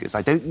single figures.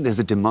 I don't think there's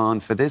a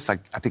demand for this. I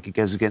think it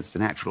goes against the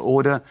natural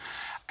order.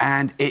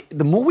 And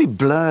the more we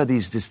blur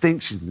these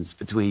distinctions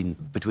between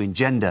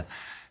gender,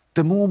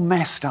 the more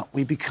messed up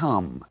we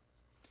become.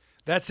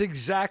 That's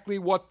exactly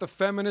what the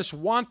feminists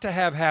want to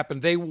have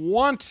happen. They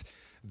want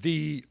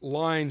the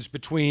lines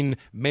between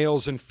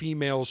males and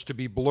females to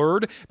be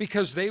blurred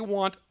because they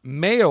want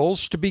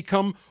males to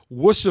become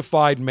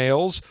wussified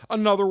males.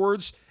 In other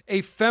words,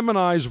 a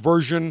feminized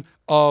version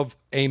of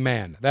a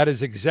man. That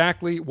is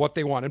exactly what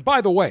they want. And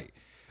by the way,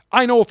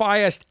 I know if I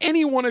asked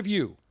any one of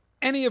you,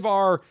 any of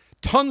our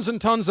tons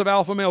and tons of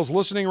alpha males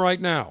listening right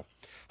now,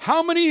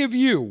 how many of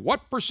you,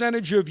 what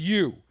percentage of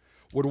you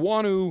would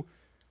want to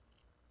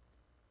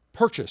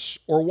purchase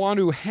or want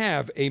to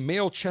have a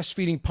male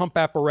chest-feeding pump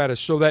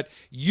apparatus so that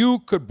you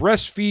could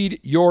breastfeed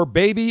your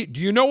baby? Do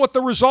you know what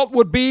the result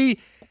would be?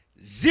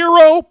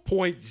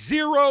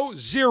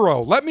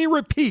 0.00. Let me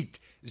repeat,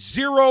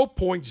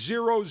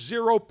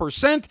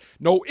 0.00%.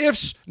 No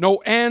ifs,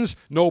 no ands,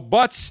 no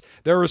buts.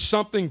 There is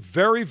something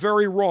very,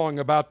 very wrong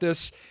about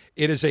this.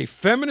 It is a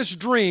feminist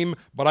dream,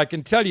 but I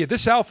can tell you,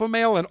 this alpha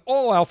male and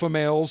all alpha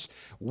males,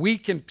 we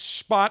can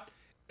spot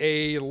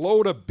a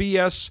load of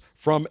BS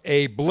from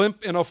a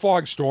blimp in a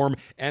fog storm,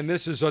 and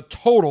this is a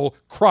total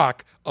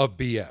crock of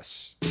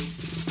BS.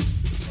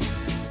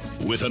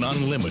 With an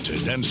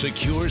unlimited and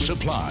secure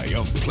supply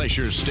of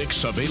pleasure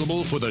sticks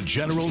available for the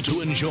general to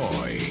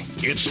enjoy,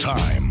 it's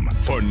time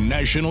for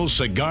National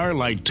Cigar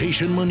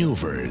Lightation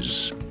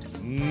Maneuvers.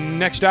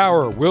 Next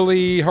hour,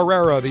 Willie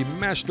Herrera, the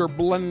master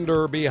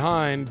blender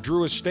behind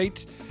Drew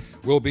Estate,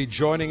 will be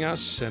joining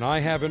us, and I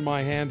have in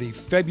my hand the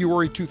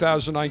February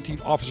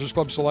 2019 Officers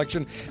Club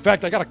selection. In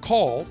fact, I got a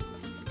call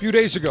a few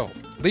days ago.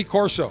 Lee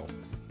Corso,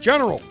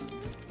 General,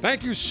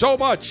 thank you so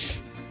much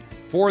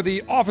for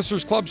the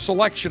Officers Club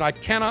selection. I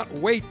cannot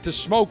wait to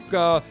smoke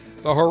the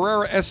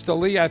Herrera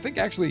Esteli. I think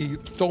actually he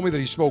told me that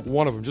he smoked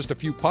one of them, just a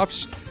few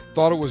puffs.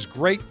 Thought it was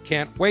great,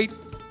 can't wait.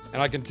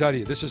 And I can tell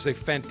you, this is a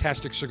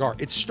fantastic cigar.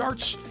 It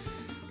starts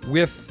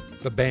with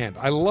the band.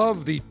 I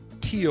love the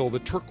teal, the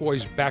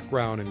turquoise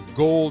background and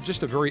gold,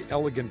 just a very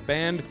elegant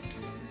band.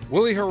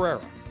 Willie Herrera,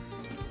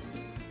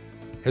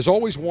 has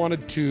always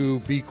wanted to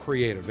be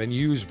creative and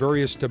use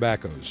various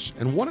tobaccos.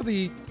 And one of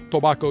the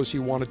tobaccos he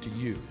wanted to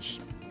use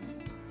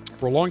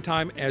for a long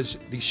time as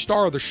the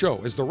star of the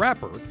show, as the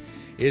wrapper,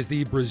 is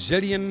the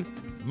Brazilian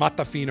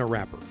Mata Fina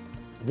wrapper.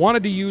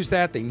 Wanted to use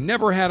that. They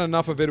never had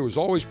enough of it. It was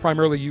always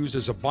primarily used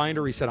as a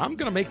binder. He said, I'm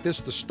going to make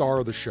this the star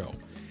of the show.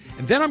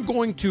 And then I'm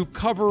going to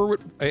cover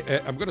it,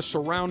 I'm going to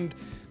surround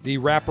the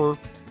wrapper.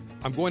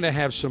 I'm going to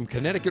have some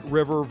Connecticut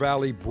River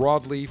Valley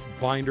broadleaf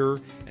binder,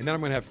 and then I'm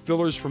going to have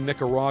fillers from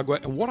Nicaragua.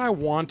 And what I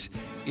want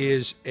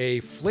is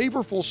a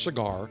flavorful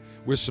cigar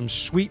with some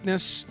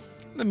sweetness,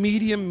 the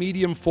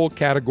medium full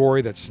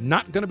category that's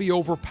not going to be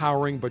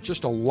overpowering, but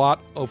just a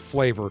lot of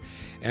flavor.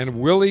 And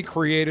Willie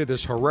created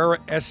this Herrera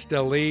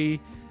Esteli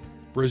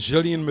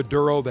Brazilian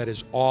Maduro that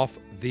is off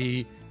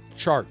the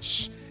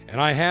charts.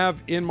 And I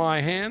have in my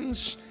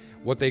hands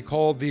what they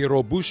call the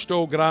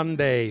Robusto Grande,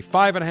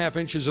 5.5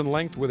 inches in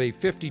length with a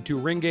 52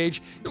 ring gauge.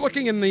 You're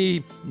looking in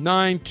the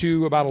 $9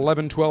 to about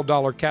 $11,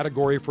 $12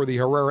 category for the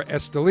Herrera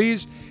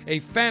Estelis, a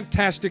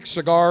fantastic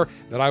cigar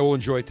that I will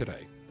enjoy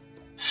today.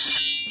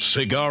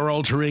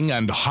 Cigar-altering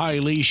and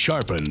highly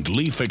sharpened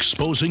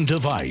leaf-exposing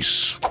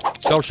device.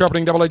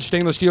 Self-sharpening double-edged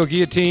stainless steel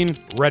guillotine,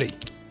 ready.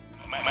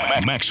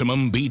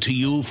 Maximum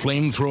BTU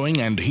flame-throwing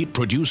and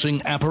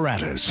heat-producing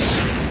apparatus.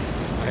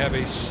 I have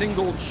a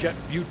single jet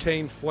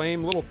butane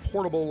flame, little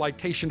portable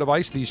lightation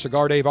device the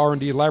Cigar Dave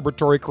R&D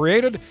laboratory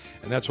created,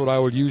 and that's what I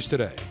will use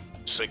today.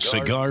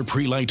 Cigar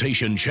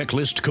pre-lightation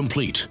checklist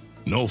complete.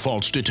 No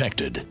faults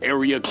detected.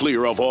 Area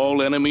clear of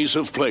all enemies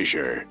of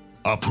pleasure.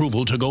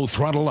 Approval to go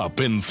throttle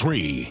up in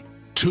 3,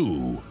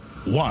 2,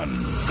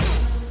 1.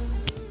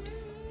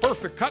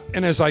 Perfect cut.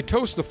 And as I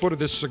toast the foot of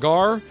this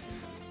cigar,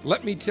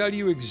 let me tell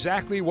you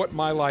exactly what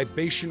my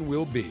libation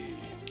will be.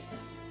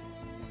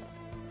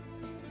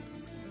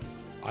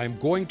 I'm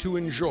going to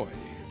enjoy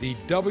the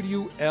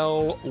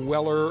W.L.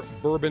 Weller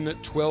Bourbon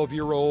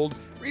 12-year-old,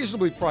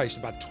 reasonably priced,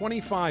 about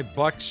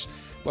 $25,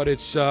 but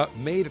it's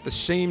made at the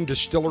same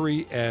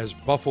distillery as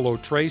Buffalo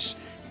Trace.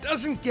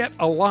 Doesn't get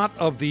a lot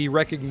of the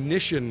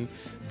recognition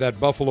that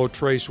Buffalo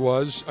Trace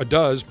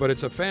does, but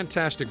it's a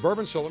fantastic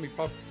bourbon. So let me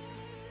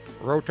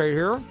rotate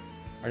here.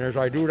 And as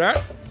I do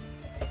that,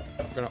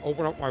 I'm going to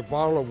open up my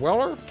bottle of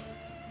Weller.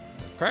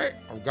 Okay,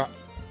 I've got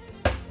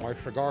my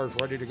cigars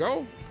ready to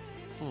go.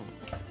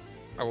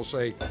 I will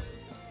say,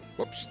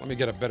 whoops, let me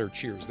get a better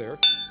cheers there.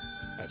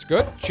 That's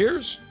good.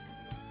 Cheers.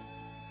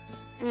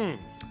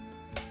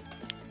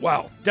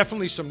 Wow,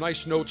 definitely some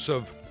nice notes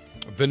of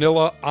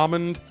vanilla,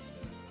 almond.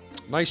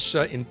 Nice,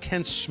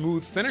 intense,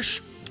 smooth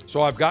finish.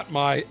 So I've got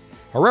my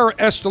Herrera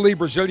Esteli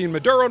Brazilian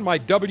Maduro and my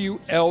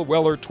W.L.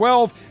 Weller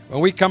 12. When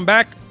we come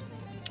back,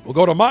 we'll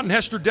go to Mott and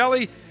Hester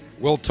Deli.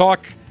 We'll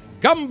talk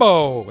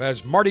gumbo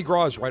as Mardi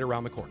Gras is right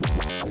around the corner.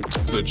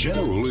 The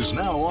General is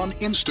now on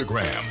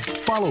Instagram.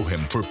 Follow him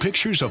for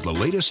pictures of the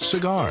latest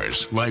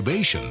cigars,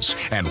 libations,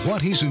 and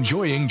what he's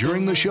enjoying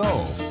during the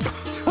show.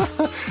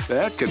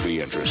 That could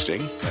be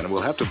interesting, and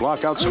we'll have to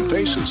block out some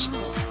faces.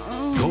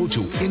 Go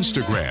to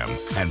Instagram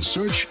and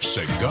search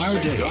Cigar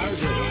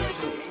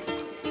Dave.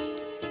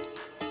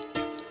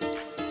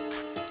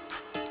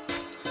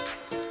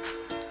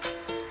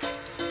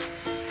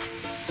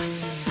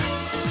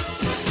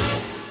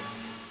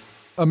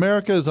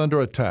 America is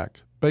under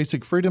attack.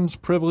 Basic freedoms,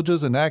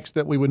 privileges, and acts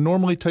that we would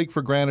normally take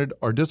for granted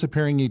are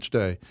disappearing each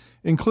day,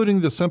 including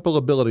the simple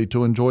ability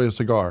to enjoy a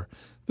cigar.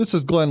 This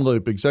is Glenn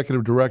Loop,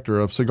 Executive Director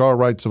of Cigar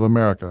Rights of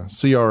America,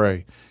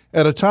 CRA.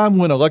 At a time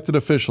when elected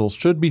officials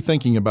should be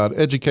thinking about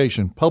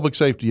education, public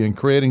safety, and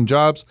creating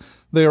jobs,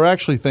 they are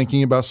actually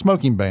thinking about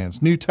smoking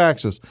bans, new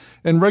taxes,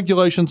 and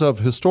regulations of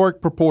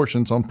historic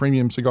proportions on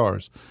premium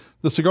cigars.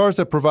 The cigars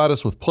that provide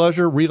us with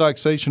pleasure,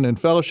 relaxation, and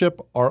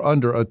fellowship are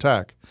under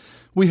attack.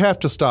 We have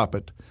to stop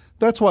it.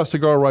 That's why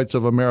Cigar Rights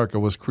of America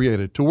was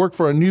created, to work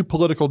for a new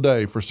political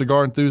day for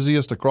cigar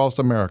enthusiasts across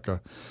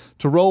America,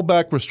 to roll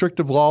back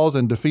restrictive laws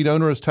and defeat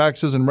onerous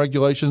taxes and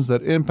regulations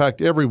that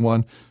impact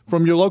everyone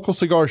from your local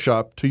cigar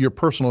shop to your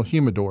personal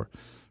humidor.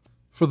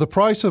 For the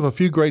price of a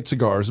few great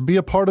cigars, be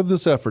a part of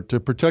this effort to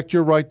protect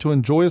your right to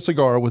enjoy a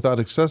cigar without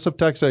excessive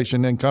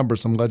taxation and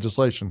cumbersome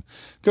legislation.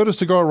 Go to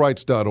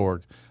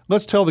cigarrights.org.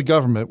 Let's tell the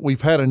government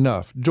we've had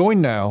enough. Join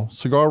now,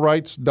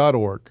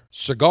 cigarrights.org.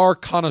 Cigar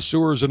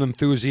connoisseurs and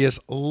enthusiasts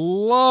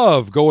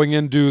love going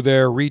into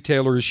their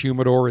retailer's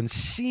humidor and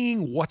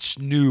seeing what's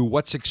new,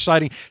 what's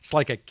exciting. It's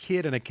like a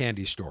kid in a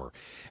candy store.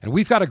 And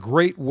we've got a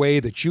great way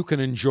that you can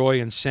enjoy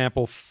and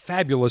sample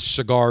fabulous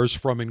cigars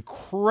from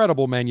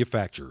incredible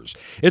manufacturers.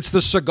 It's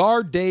the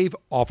Cigar Dave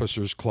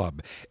Officers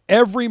Club.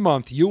 Every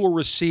month you will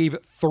receive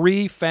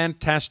 3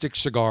 fantastic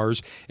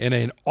cigars in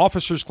an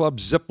Officers Club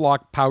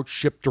Ziploc pouch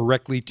shipped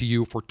directly to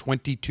you for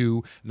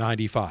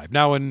 $22.95.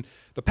 Now, in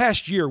the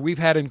past year, we've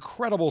had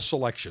incredible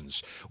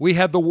selections. We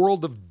had the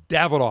World of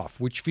Davidoff,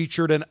 which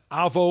featured an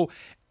Avo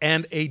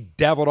and a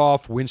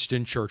Davidoff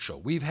Winston Churchill.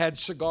 We've had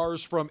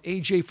cigars from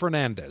A.J.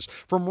 Fernandez,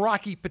 from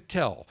Rocky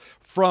Patel,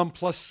 from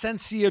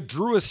Plasencia,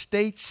 Drew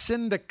Estate,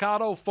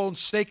 Sindicato,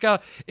 Fonseca.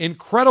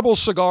 Incredible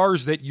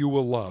cigars that you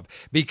will love.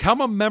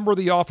 Become a member of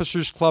the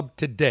Officers Club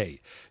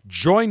today.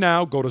 Join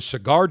now. Go to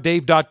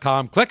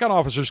CigarDave.com. Click on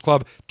Officers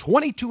Club.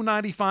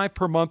 $22.95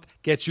 per month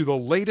gets you the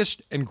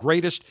latest and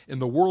greatest in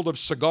the world of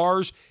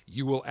cigars.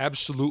 You will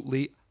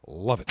absolutely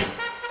love it.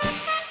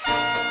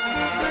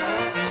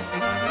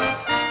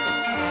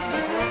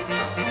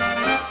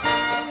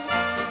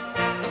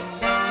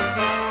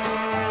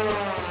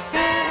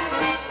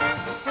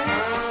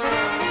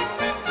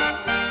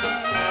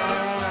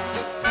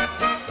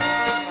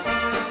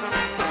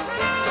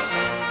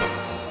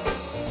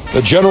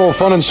 The general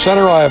front and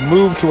center, I have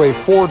moved to a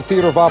Ford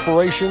Theater of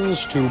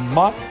Operations to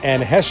Mott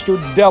and Hester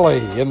Deli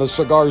in the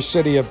cigar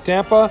city of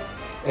Tampa,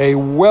 a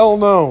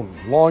well-known,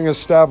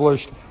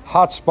 long-established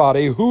hotspot,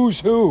 a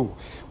who's who,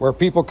 where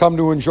people come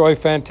to enjoy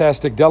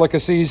fantastic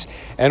delicacies,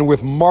 and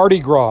with Mardi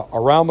Gras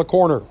around the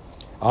corner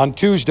on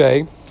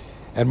Tuesday.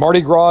 And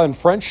Mardi Gras in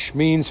French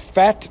means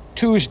Fat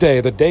Tuesday,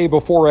 the day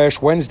before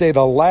Ash Wednesday,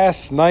 the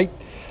last night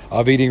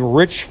of eating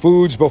rich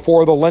foods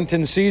before the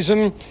Lenten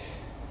season.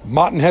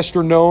 Mott and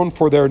Hester, known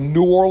for their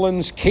New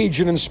Orleans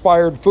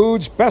Cajun-inspired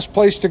foods. Best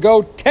place to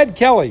go, Ted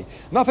Kelly.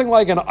 Nothing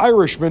like an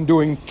Irishman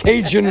doing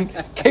Cajun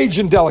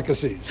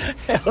delicacies.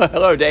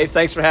 Hello, Dave.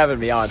 Thanks for having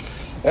me on.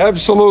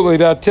 Absolutely.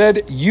 Now,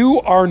 Ted, you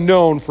are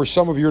known for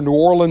some of your New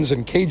Orleans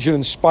and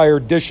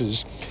Cajun-inspired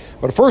dishes.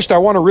 But first, I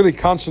want to really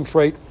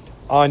concentrate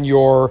on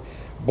your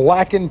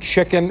blackened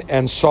chicken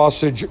and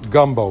sausage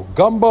gumbo.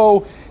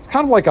 Gumbo,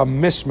 kind of like a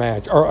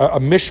mismatch or a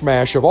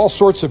mishmash of all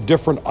sorts of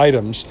different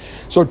items.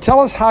 So tell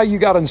us how you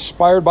got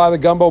inspired by the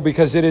gumbo,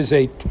 because it is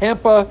a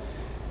Tampa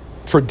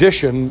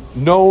tradition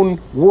known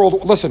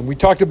world. Listen, we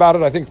talked about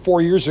it, I think,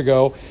 4 years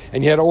ago,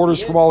 and you had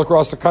orders from all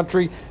across the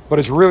country, but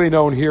it's really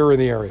known here in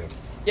the area.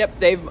 Yep,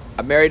 Dave,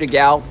 I married a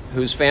gal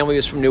whose family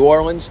is from New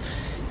Orleans,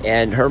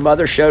 and her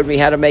mother showed me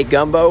how to make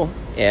gumbo.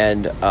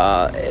 And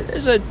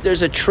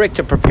there's a trick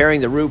to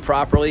preparing the roux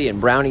properly and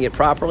browning it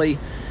properly.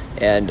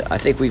 And I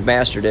think we've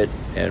mastered it,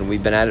 and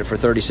we've been at it for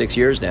 36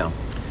 years now.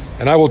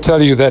 And I will tell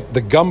you that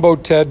the gumbo,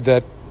 Ted,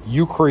 that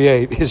you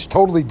create is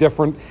totally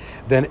different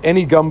than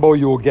any gumbo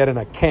you will get in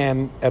a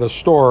can at a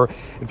store.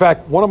 In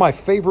fact, one of my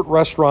favorite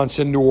restaurants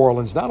in New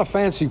Orleans, not a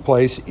fancy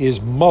place,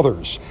 is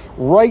Mother's,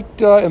 right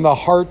in the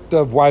heart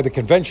of the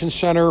Convention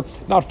Center,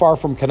 not far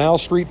from Canal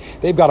Street.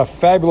 They've got a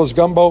fabulous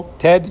gumbo.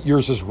 Ted,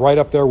 yours is right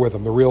up there with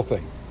them, the real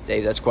thing.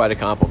 Dave, that's quite a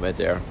compliment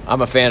there.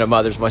 I'm a fan of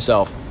Mother's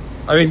myself.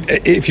 I mean,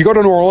 if you go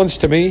to New Orleans,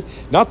 to me,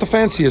 not the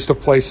fanciest of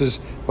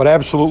places, but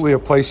absolutely a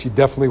place you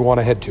definitely want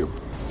to head to.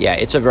 Yeah,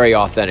 it's a very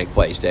authentic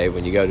place, Dave.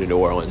 When you go to New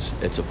Orleans,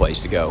 it's a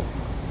place to go.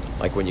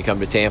 Like when you come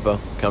to Tampa,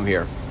 come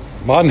here.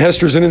 Mott and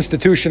Hester's an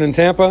institution in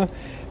Tampa,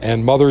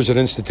 and Mother's an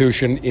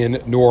institution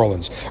in New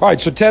Orleans. All right,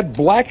 so Ted,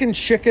 blackened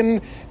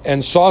chicken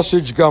and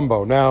sausage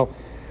gumbo. Now,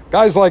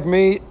 guys like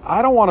me,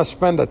 I don't want to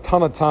spend a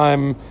ton of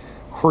time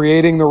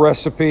creating the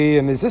recipe,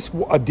 and is this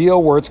a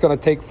deal where it's going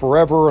to take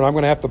forever and I'm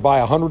going to have to buy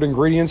 100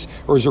 ingredients,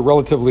 or is it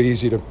relatively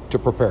easy to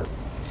prepare?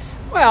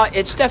 Well,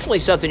 it's definitely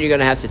something you're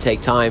going to have to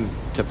take time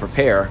to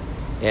prepare,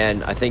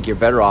 and I think you're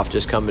better off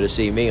just coming to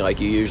see me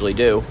like you usually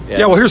do.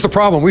 Yeah, well, here's the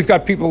problem. We've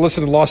got people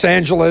listening in Los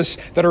Angeles,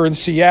 that are in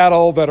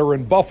Seattle, that are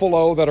in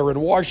Buffalo, that are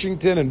in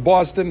Washington and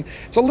Boston.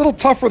 It's a little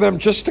tough for them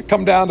just to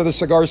come down to the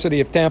cigar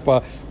city of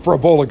Tampa for a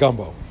bowl of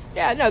gumbo.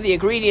 Yeah, no, the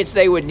ingredients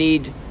they would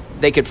need,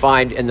 they could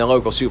find in the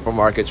local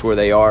supermarkets where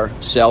they are.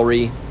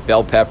 Celery,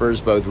 bell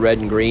peppers, both red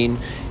and green,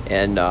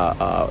 and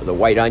the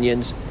white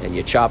onions. And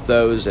you chop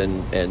those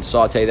and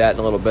saute that in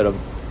a little bit of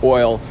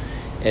oil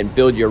and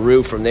build your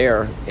roux from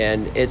there.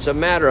 And it's a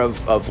matter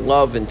of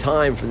love and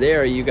time from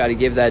there. You got to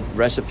give that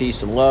recipe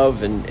some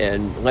love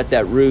and let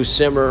that roux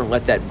simmer,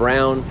 let that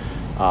brown.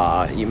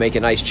 You make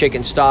a nice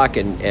chicken stock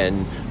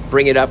and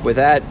bring it up with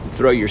that.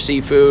 Throw your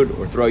seafood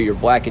or throw your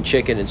blackened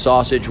chicken and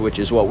sausage, which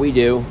is what we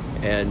do,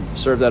 and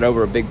serve that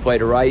over a big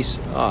plate of rice.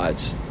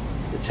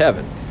 It's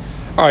heaven.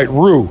 All right,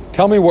 roux.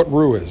 Tell me what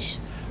roux is.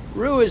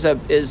 Roux is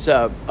it's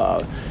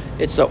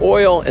the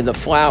oil and the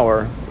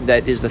flour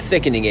that is the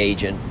thickening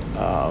agent,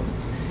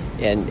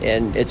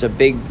 and it's a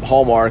big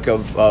hallmark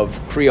of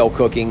Creole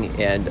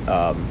cooking, and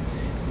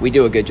we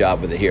do a good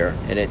job with it here.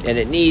 And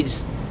it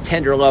needs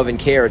tender love and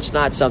care. It's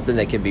not something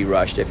that can be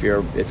rushed. If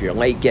you're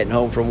late getting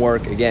home from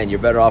work, again, you're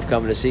better off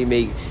coming to see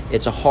me.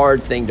 It's a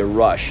hard thing to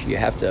rush. You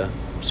have to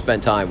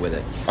spend time with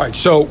it. All right,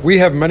 so we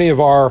have many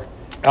of our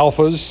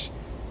alphas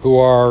who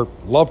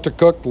love to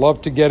cook,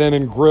 love to get in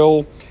and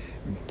grill,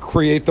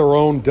 create their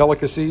own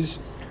delicacies.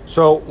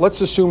 So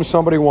let's assume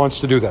somebody wants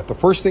to do that. The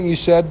first thing you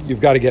said,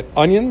 you've got to get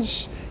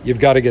onions, you've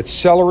got to get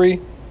celery.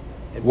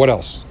 What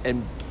else?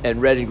 And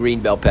red and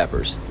green bell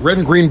peppers. Red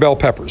and green bell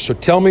peppers. So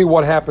tell me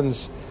what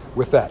happens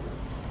with that.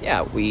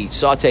 Yeah, we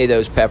saute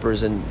those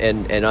peppers and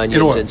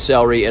onions and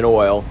celery in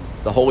oil.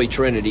 The Holy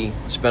Trinity.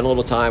 Spend a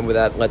little time with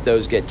that. Let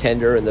those get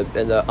tender, and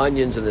the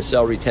onions and the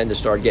celery tend to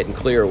start getting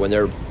clear when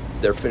they're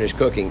they're finished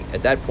cooking.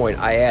 At that point,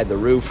 I add the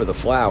roux for the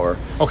flour.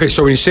 Okay,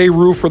 so when you say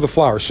roux for the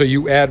flour, so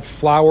you add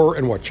flour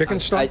and what, chicken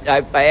stock?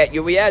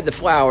 We add the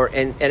flour,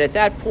 and at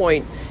that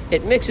point,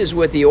 it mixes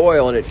with the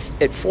oil, and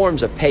it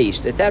forms a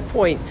paste. At that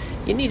point,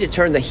 you need to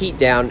turn the heat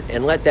down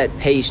and let that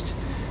paste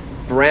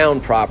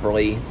brown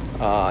properly,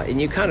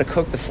 and you kind of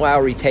cook the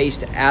floury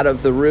taste out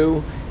of the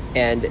roux,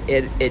 and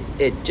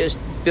it just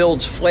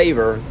builds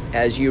flavor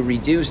as you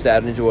reduce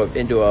that into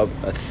a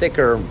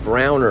thicker,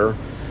 browner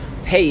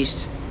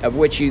paste, of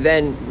which you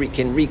then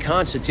can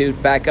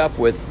reconstitute back up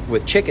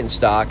with chicken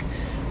stock,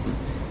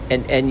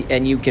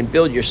 and you can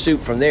build your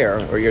soup from there,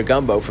 or your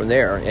gumbo from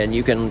there, and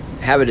you can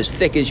have it as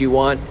thick as you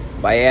want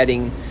by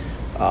adding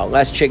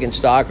less chicken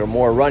stock, or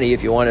more runny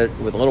if you want it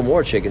with a little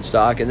more chicken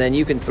stock, and then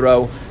you can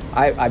throw.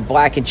 I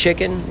blacken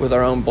chicken with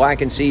our own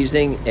blackened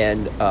seasoning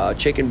and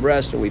chicken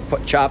breast, and we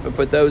chop and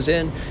put those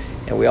in.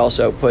 And we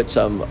also put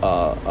some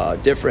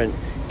different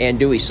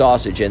andouille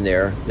sausage in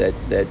there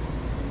that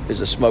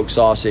is a smoked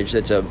sausage.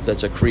 That's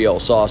a Creole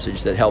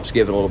sausage that helps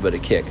give it a little bit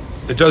of kick.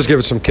 It does give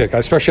it some kick,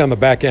 especially on the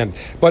back end.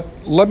 But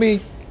let me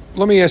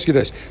ask you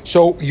this.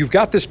 So you've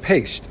got this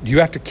paste. Do you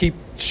have to keep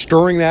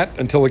stirring that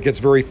until it gets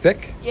very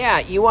thick? Yeah,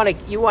 you want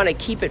to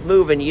keep it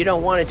moving. You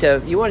don't want it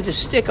to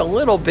stick a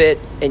little bit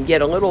and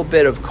get a little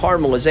bit of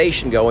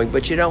caramelization going,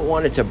 but you don't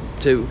want it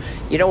to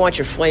you don't want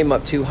your flame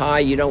up too high.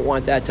 You don't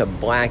want that to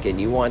blacken.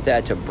 You want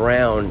that to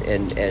brown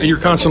and you're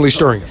constantly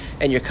stirring it.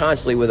 And you're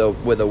constantly with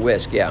a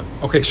whisk, yeah.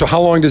 Okay, so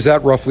how long does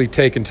that roughly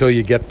take until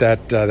you get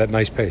that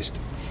nice paste?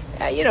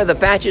 The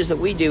batches that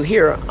we do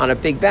here on a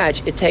big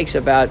batch, it takes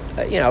about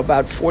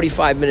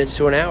 45 minutes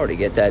to an hour to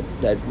get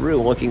that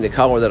roux looking the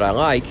color that I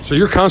like. So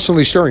you're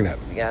constantly stirring that?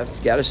 You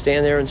got to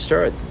stand there and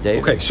stir it,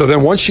 Dave. Okay, so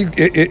then once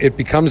it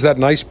becomes that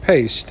nice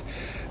paste,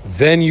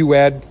 then you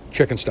add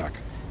chicken stock.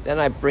 Then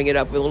I bring it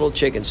up with a little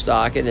chicken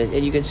stock,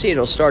 and you can see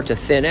it'll start to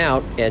thin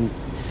out, and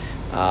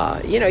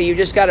you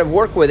just got to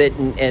work with it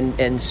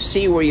and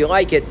see where you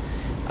like it.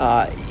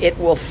 It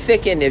will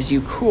thicken as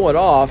you cool it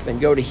off and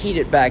go to heat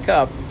it back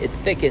up. It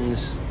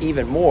thickens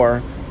even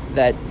more.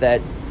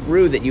 That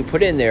roux that you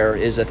put in there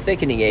is a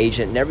thickening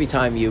agent, and every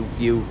time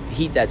you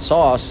heat that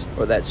sauce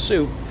or that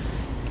soup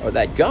or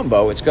that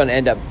gumbo, it's going to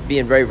end up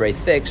being very, very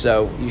thick.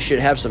 So you should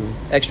have some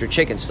extra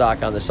chicken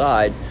stock on the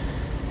side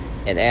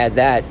and add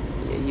that.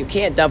 You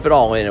can't dump it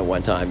all in at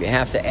one time. You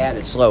have to add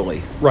it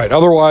slowly. Right.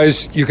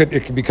 Otherwise,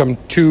 it can become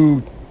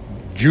too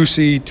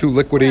juicy, too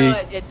liquidy.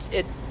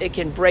 Well, it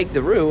can break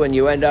the roux, and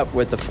you end up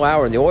with the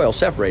flour and the oil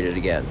separated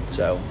again.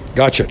 So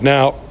gotcha.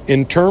 Now,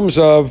 in terms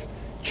of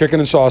chicken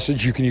and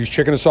sausage, you can use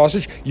chicken and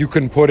sausage. You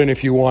can put in,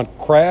 if you want,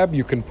 crab.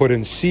 You can put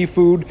in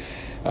seafood.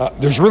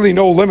 There's really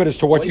no limit as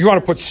to what you want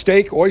to put.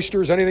 Steak,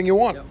 oysters, anything you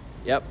want.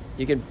 Yep.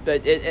 You can.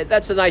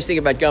 That's the nice thing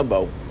about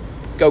gumbo.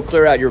 Go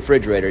clear out your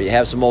refrigerator. You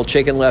have some old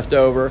chicken left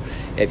over.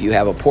 If you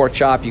have a pork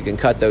chop, you can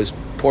cut those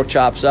pork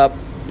chops up,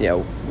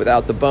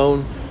 without the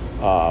bone.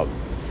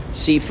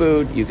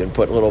 Seafood, you can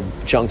put little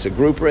chunks of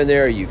grouper in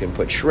there. You can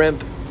put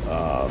shrimp.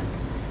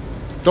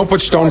 Don't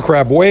put stone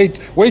crab. Way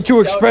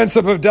too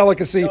expensive of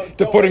delicacy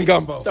to put in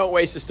gumbo. Don't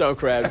waste the stone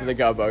crabs in the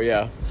gumbo.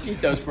 Yeah,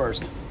 eat those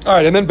first. All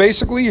right, and then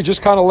basically you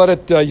just kind of let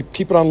it. You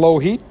keep it on low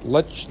heat.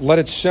 Let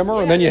it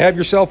simmer, and then you have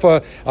yourself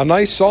a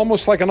nice,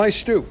 almost like a nice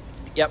stew.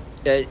 Yep.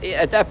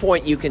 At that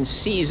point, you can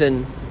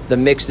season the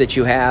mix that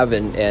you have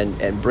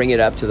and bring it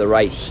up to the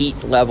right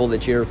heat level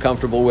that you're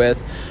comfortable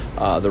with,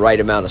 the right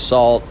amount of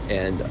salt,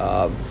 and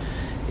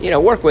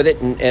work with it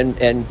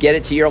and get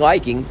it to your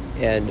liking.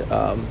 And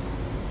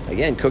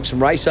again, cook some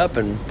rice up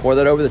and pour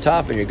that over the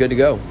top, and you're good to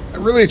go.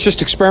 Really, it's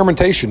just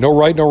experimentation. No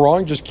right, no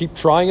wrong. Just keep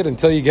trying it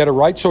until you get it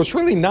right. So it's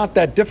really not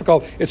that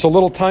difficult. It's a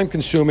little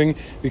time-consuming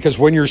because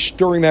when you're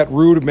stirring that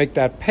roux to make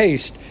that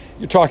paste,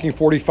 you're talking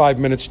 45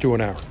 minutes to an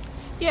hour.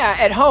 Yeah,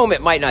 at home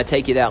it might not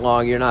take you that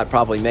long. You're not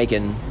probably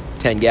making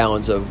 10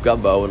 gallons of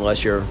gumbo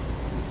unless you're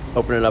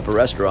opening up a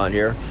restaurant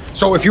here.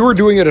 So if you were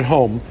doing it at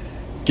home,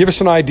 give us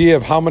an idea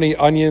of how many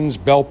onions,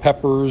 bell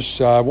peppers,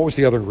 what was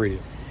the other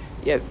ingredient?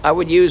 Yeah, I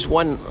would use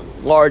one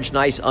large,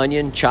 nice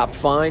onion chopped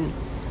fine,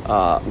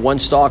 one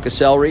stalk of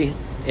celery,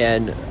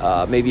 and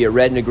maybe a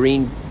red and a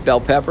green bell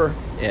pepper.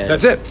 And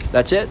that's it?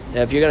 That's it.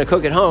 If you're going to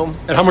cook at home.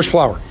 And how much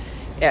flour?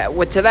 Yeah,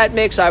 to that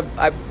mix,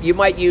 you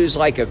might use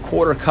like a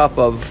quarter cup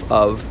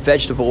of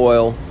vegetable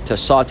oil to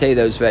saute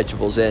those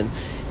vegetables in.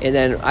 And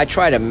then I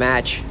try to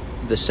match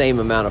the same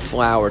amount of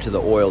flour to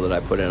the oil that I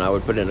put in. I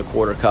would put in a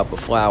quarter cup of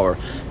flour,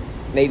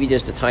 maybe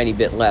just a tiny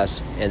bit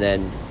less. And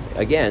then,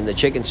 again, the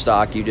chicken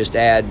stock, you just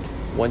add,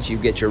 once you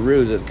get your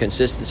roux, the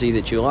consistency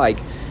that you like,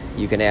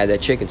 you can add that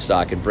chicken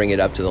stock and bring it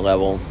up to the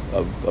level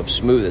of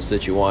smoothness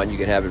that you want. You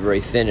can have it very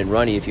thin and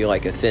runny if you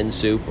like a thin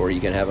soup, or you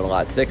can have it a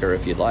lot thicker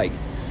if you'd like.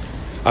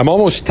 I'm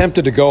almost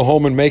tempted to go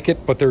home and make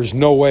it, but there's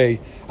no way.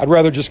 I'd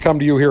rather just come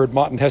to you here at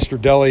Mott and Hester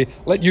Deli,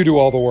 let you do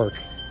all the work.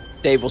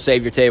 Dave will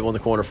save your table in the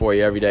corner for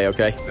you every day,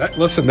 okay?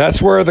 Listen, that's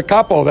where the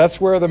capo,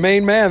 that's where the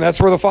main man, that's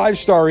where the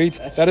five-star eats.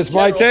 That is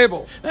my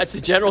table. That's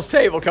the general's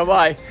table. Come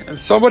by. And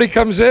somebody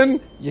comes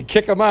in, you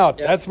kick them out.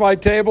 Yep. That's my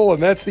table,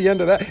 and that's the end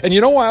of that. And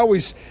I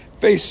always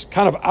face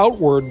kind of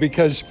outward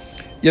because,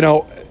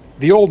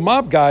 the old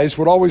mob guys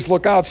would always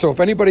look out. So if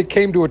anybody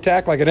came to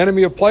attack like an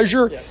enemy of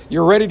pleasure,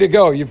 you're ready to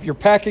go. If you're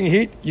packing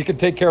heat, you can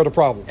take care of the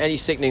problem. Any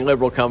sickening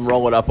liberal come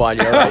rolling up on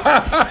you,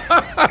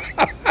 right?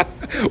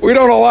 We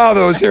don't allow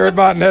those here at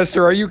Mott and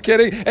Hester. Are you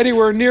kidding?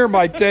 Anywhere near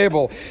my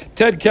table.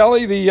 Ted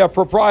Kelly, the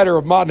proprietor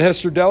of Mott and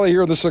Hester Deli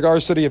here in the cigar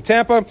city of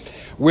Tampa,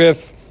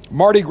 with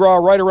Mardi Gras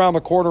right around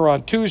the corner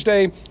on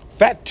Tuesday.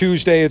 Fat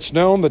Tuesday, it's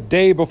known, the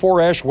day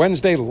before Ash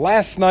Wednesday,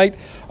 last night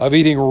of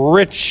eating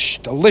rich,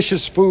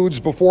 delicious foods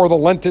before the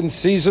Lenten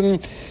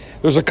season.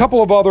 There's a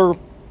couple of other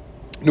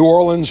New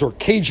Orleans or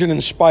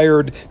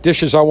Cajun-inspired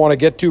dishes I want to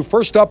get to.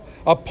 First up,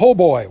 a po'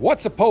 boy.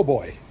 What's a po'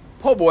 boy?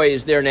 Po' boy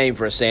is their name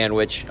for a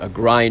sandwich, a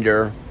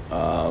grinder.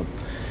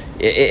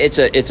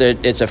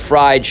 It's a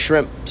fried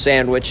shrimp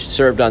sandwich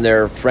served on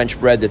their French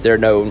bread that they're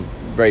known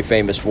very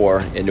famous for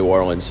in New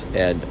Orleans,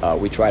 and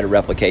we try to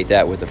replicate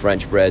that with the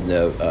French bread and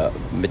the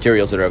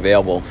materials that are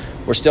available.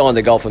 We're still in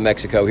the Gulf of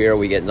Mexico here.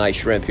 We get nice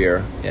shrimp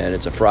here, and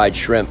it's a fried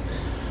shrimp.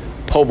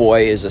 Po'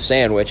 boy is a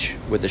sandwich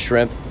with the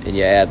shrimp, and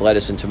you add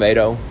lettuce and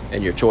tomato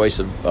and your choice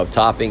of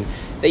topping.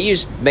 They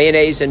use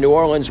mayonnaise in New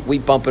Orleans. We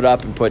bump it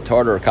up and put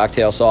tartar or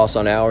cocktail sauce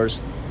on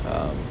ours.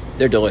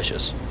 They're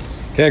delicious.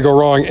 Can't go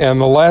wrong. And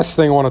the last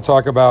thing I want to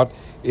talk about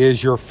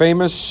is your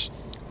famous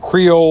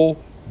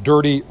Creole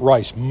dirty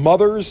rice.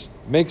 Mother's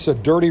makes a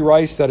dirty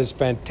rice that is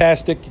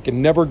fantastic. You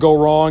can never go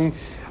wrong.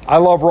 I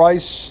love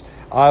rice.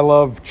 I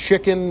love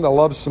chicken. I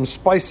love some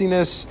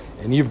spiciness.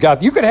 And you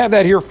could have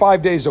that here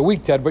 5 days a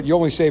week, Ted, but you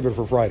only save it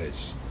for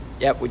Fridays.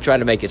 Yep, we try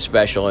to make it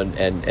special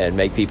and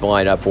make people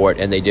line up for it,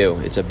 and they do.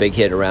 It's a big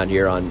hit around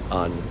here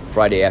on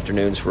Friday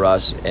afternoons for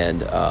us,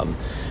 and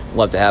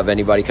love to have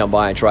anybody come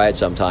by and try it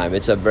sometime.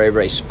 It's a very,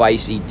 very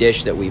spicy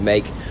dish that we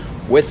make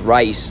with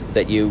rice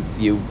that you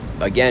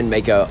again,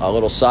 make a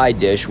little side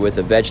dish with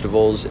the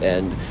vegetables,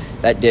 and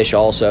that dish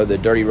also, the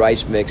dirty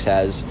rice mix,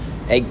 has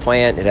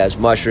eggplant, it has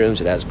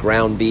mushrooms, it has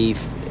ground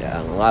beef,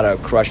 a lot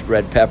of crushed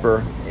red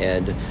pepper,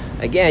 and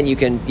again, you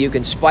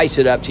can spice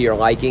it up to your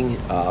liking.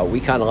 We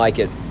kind of like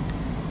it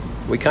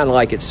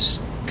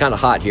kind of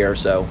hot here,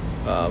 so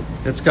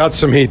it's got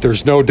some heat,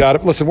 there's no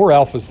doubt. Listen, we're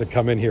alphas that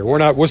come in here. We're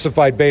not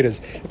wussified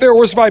betas. If they were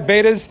wussified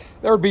betas,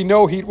 there would be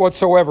no heat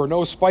whatsoever,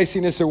 no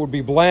spiciness. It would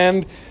be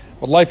bland,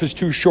 but life is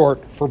too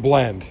short for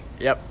bland.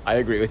 Yep, I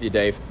agree with you,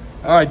 Dave.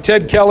 All right,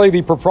 Ted Kelly,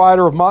 the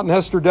proprietor of Mott and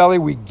Hester Deli.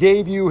 We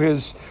gave you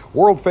his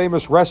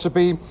world-famous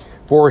recipe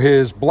for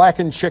his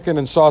blackened chicken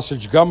and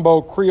sausage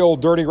gumbo, Creole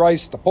dirty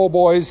rice, the po'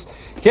 boys.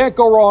 Can't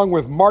go wrong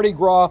with Mardi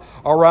Gras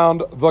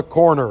around the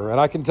corner. And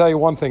I can tell you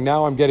one thing,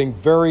 now I'm getting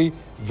very,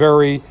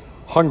 very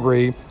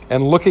hungry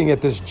and looking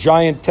at this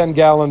giant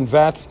 10-gallon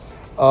vat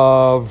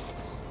of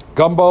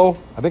gumbo.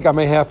 I think I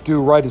may have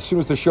to, right as soon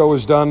as the show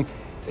is done,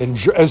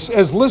 as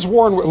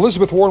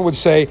Elizabeth Warren would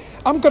say,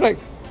 I'm going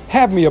to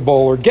have me a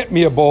bowl or get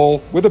me a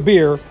bowl with a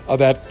beer of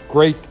that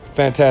great,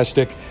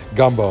 fantastic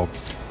gumbo.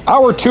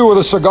 Hour 2 of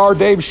the Cigar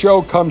Dave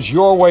Show comes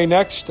your way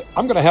next.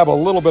 I'm going to have a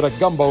little bit of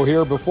gumbo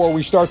here before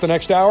we start the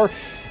next hour.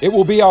 It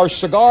will be our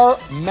Cigar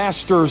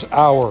Masters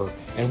Hour,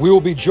 and we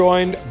will be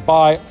joined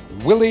by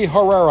Willie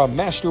Herrera,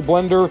 master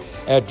blender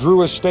at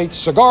Drew Estate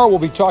Cigar. We'll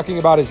be talking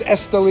about his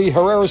Esteli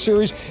Herrera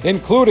series,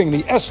 including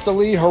the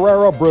Esteli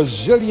Herrera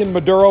Brazilian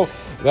Maduro.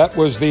 That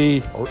was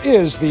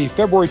is the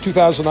February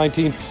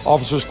 2019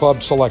 Officers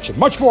Club selection.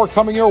 Much more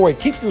coming your way.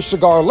 Keep your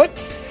cigar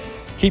lit.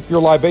 Keep your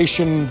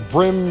libation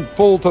brim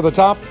full to the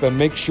top, and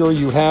make sure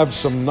you have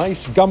some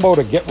nice gumbo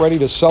to get ready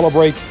to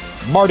celebrate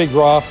Mardi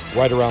Gras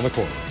right around the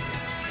corner.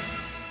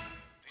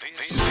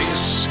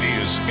 This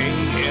is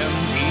AMEN,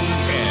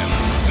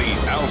 the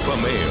Alpha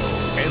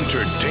Male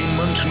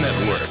Entertainment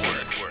Network.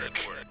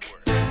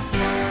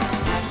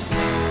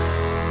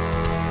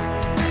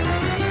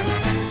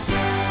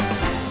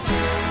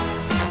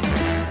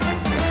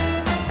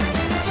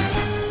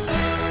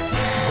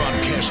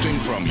 Broadcasting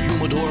from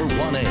Humidor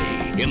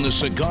 1A in the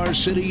cigar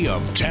city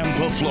of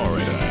Tampa,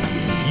 Florida,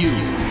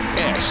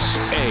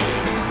 USA.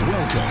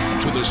 Welcome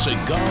to the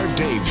Cigar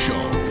Dave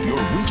Show,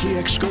 your weekly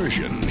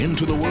excursion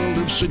into the world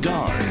of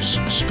cigars,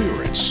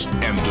 spirits,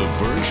 and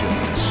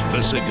diversions.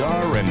 The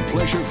cigar and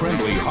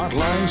pleasure-friendly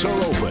hotlines are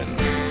open.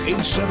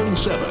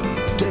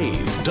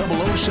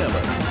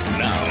 877-DAVE-007.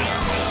 Now,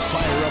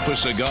 fire up a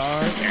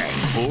cigar and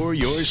pour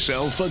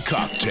yourself a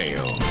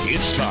cocktail.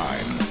 It's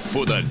time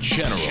for the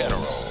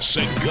General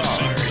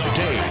Cigar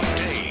Dave.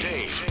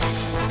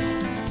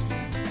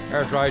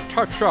 As I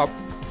touch up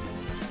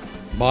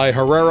my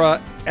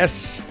Herrera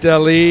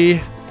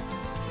Esteli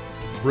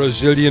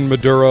Brazilian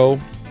Maduro,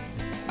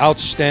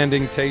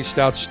 outstanding taste,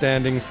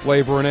 outstanding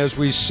flavor, and as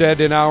we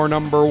said in hour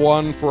number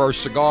 1 for our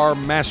Cigar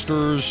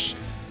Masters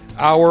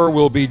Hour,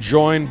 we'll be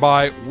joined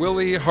by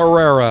Willie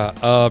Herrera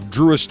of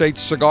Drew Estate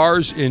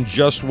Cigars in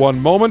just one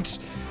moment.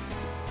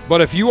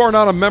 But if you are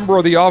not a member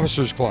of the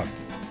Officers Club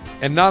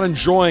and not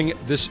enjoying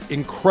this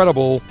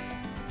incredible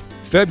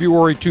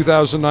February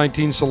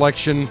 2019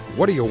 selection,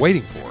 what are you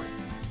waiting for?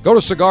 Go to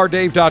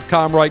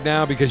CigarDave.com right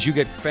now because you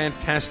get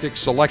fantastic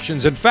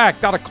selections. In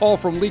fact, got a call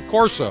from Lee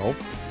Corso,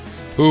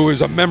 who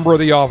is a member of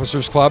the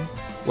Officers Club.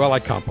 Well, I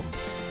comp him.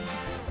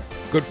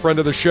 good friend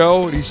of the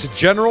show. He's a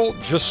general,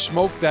 just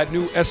smoked that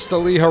new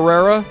Esteli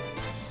Herrera.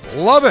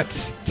 Love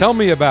it. Tell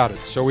me about it.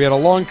 So we had a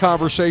long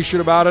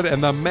conversation about it,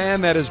 and the man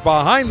that is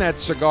behind that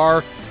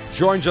cigar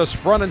joins us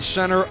front and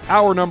center.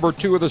 Hour number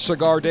 2 of the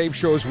Cigar Dave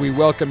Show as we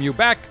welcome you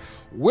back.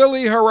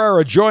 Willie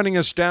Herrera joining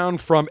us down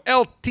from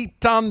El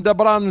Titan de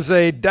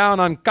Bronce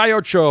down on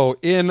Cayocho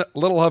in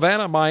Little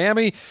Havana,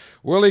 Miami.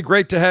 Willie,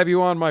 great to have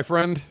you on, my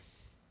friend.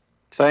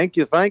 Thank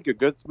you.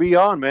 Good to be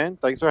on, man.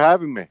 Thanks for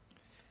having me.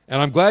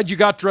 And I'm glad you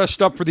got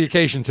dressed up for the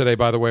occasion today,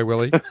 by the way,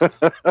 Willie.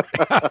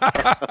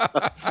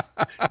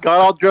 Got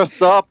all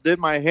dressed up, did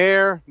my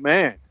hair,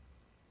 man.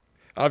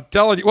 I'm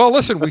telling you. Well,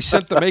 listen, we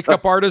sent the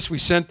makeup artist, we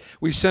sent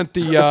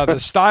the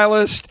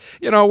stylist.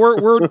 You know,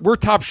 we're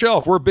top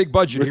shelf. We're big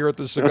budget here at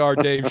the Cigar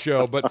Dave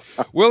Show. But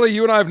Willie,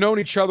 you and I have known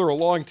each other a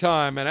long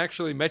time, and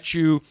actually met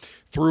you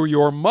through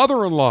your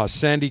mother-in-law,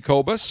 Sandy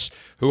Cobus,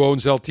 who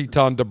owns El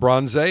Titan de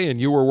Bronce,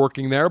 and you were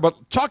working there.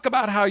 But talk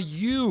about how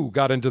you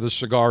got into the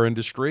cigar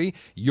industry,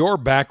 your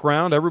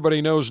background.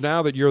 Everybody knows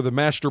now that you're the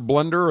master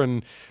blender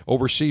and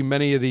oversee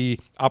many of the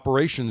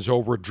operations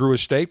over at Drew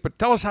Estate. But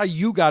tell us how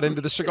you got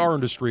into the cigar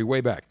industry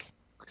way back.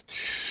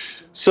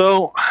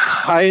 So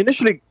I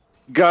initially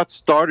got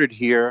started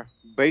here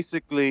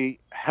basically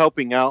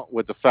helping out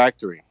with the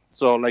factory.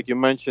 So like you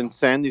mentioned,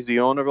 Sandy's the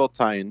owner of El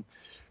Titan.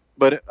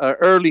 But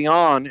early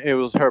on, it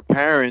was her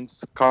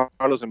parents,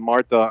 Carlos and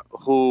Marta,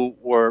 who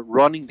were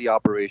running the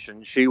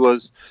operation. She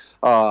was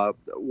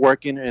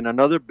working in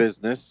another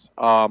business.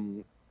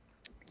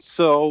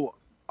 So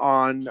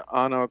on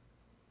a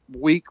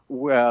week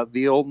where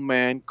the old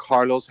man,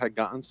 Carlos, had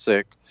gotten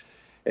sick,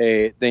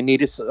 they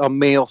needed a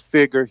male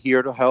figure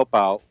here to help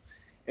out.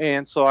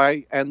 And so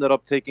I ended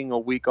up taking a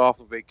week off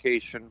of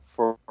vacation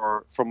from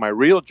my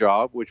real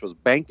job, which was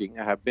banking.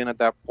 I had been at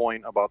that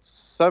point about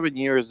 7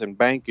 years in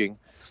banking.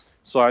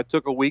 So I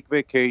took a week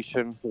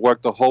vacation,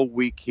 worked a whole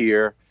week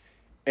here,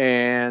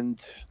 and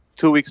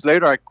 2 weeks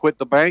later I quit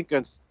the bank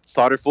and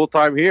started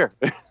full-time here.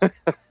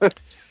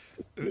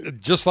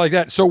 Just like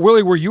that. So,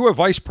 Willie, were you a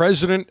vice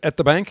president at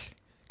the bank?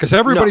 Because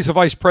everybody's a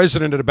vice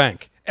president at a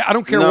bank. I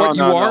don't care what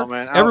you are.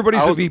 Man.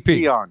 Everybody's a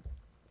VP. Peon.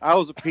 I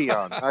was a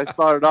peon. I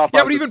started off.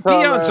 Yeah, but even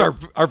peons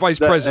are vice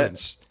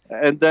presidents.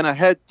 And then a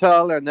head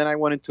teller, and then I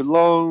went into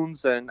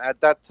loans. And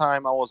at that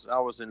time, I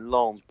was in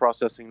loans,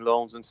 processing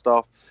loans and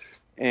stuff.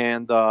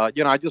 And,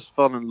 I just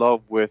fell in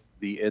love with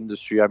the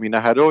industry. I mean, I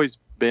had always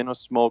been a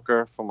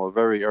smoker from a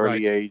very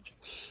early age.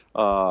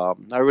 I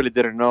really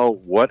didn't know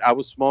what I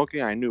was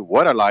smoking. I knew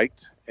what I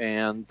liked.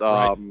 And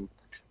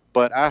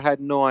but I had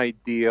no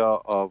idea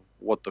of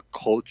what the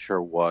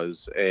culture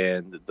was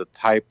and the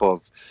type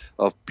of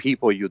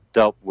people you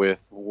dealt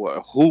with,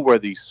 who were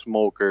these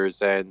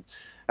smokers. And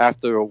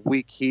after a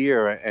week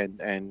here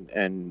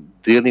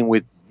and dealing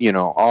with,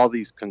 all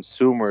these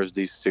consumers,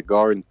 these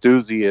cigar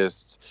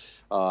enthusiasts,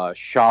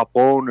 shop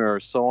owner,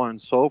 so on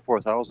and so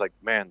forth, I was like,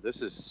 man,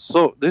 this is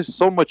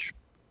so much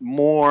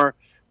more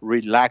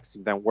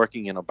relaxing than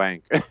working in a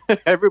bank.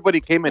 Everybody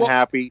came in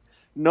happy.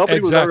 Nobody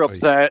was ever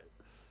upset.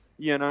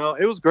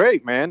 It was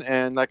great, man.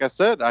 And like I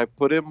said,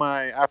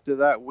 after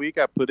that week,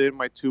 I put in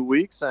my 2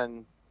 weeks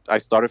and I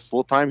started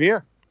full time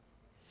here.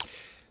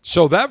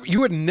 So that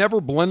you had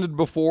never blended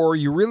before.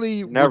 You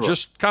really were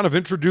just kind of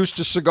introduced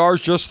to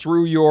cigars just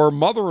through your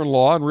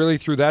mother-in-law and really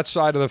through that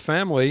side of the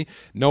family,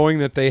 knowing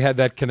that they had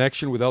that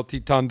connection with El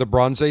Titan de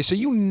Bronce. So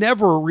you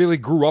never really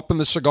grew up in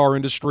the cigar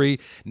industry,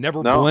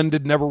 never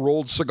blended, never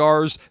rolled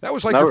cigars. That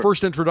was like your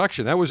first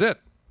introduction. That was it.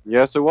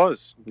 Yes, it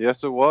was.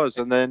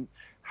 And then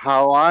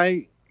how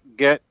I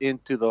get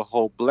into the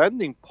whole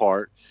blending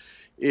part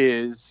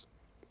is,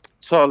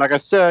 so like I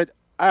said,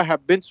 I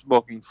have been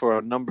smoking for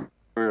a number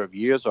of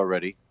years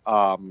already.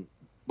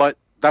 But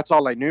that's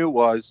all I knew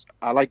was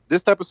I like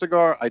this type of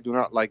cigar. I do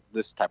not like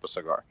this type of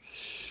cigar.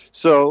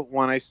 So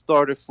when I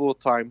started full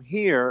time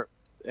here,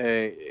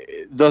 they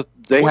what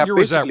have year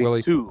was that,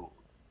 Willie? Two.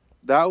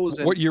 That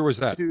was what year was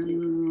that? That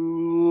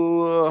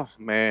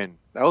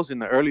was in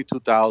the early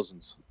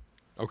 2000s.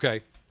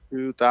 Okay.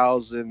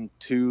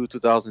 2002,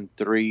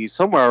 2003,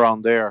 somewhere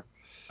around there.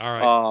 All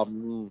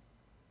right.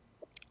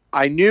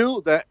 I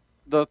knew that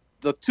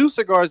the two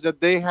cigars that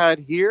they had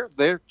here,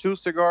 their two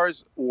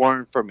cigars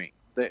weren't for me.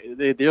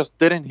 They just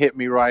didn't hit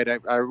me right.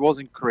 I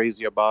wasn't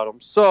crazy about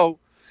them. So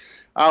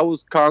I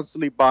was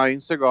constantly buying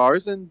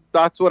cigars, and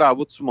that's what I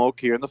would smoke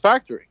here in the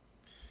factory.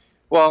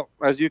 Well,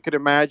 as you can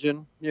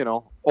imagine,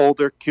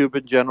 older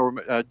Cuban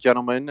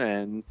gentlemen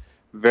and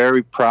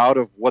very proud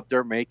of what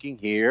they're making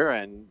here.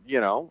 And,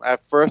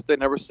 at first they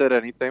never said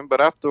anything, but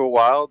after a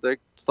while they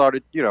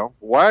started,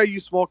 why are you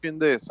smoking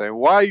this? And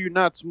why are you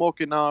not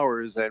smoking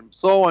ours? And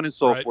so on and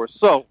so forth.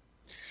 So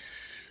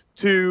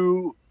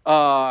to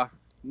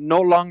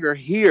no longer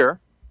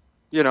hear,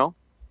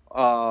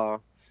 I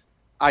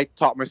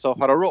taught myself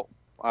how to roll.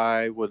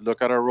 I would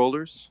look at our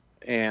rollers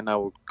and I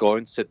would go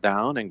and sit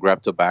down and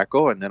grab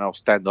tobacco, and then I'll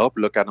stand up,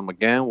 look at them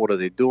again. What are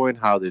they doing?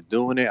 How they're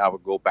doing it? I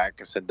would go back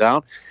and sit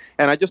down,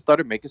 and I just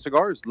started making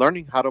cigars,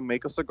 learning how to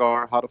make a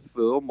cigar, how to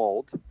fill a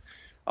mold,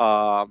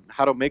 how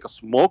to make a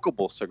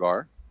smokable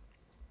cigar.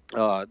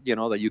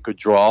 that you could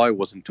draw. It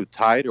wasn't too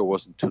tight or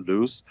wasn't too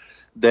loose.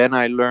 Then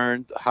I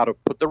learned how to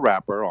put the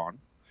wrapper on.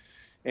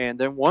 And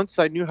then once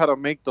I knew how to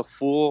make the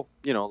full,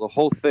 the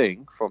whole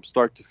thing from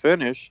start to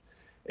finish,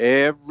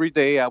 every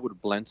day I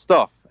would blend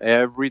stuff.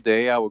 Every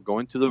day I would go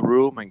into the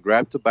room and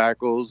grab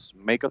tobaccos,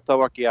 make a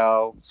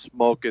tabaquiao,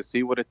 smoke it,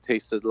 see what it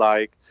tasted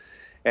like,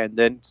 and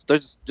then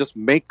just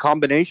make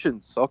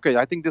combinations. Okay,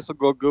 I think this will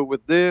go good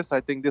with this.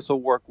 I think this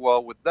will work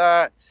well with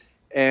that.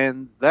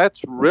 And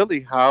that's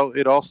really how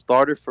it all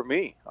started for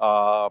me.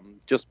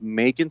 Just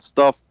making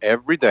stuff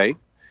every day.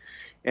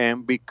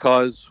 And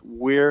because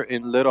we're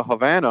in Little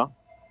Havana,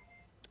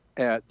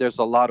 there's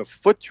a lot of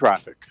foot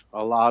traffic.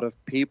 A lot of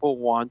people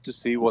want to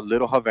see what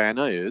Little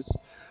Havana is.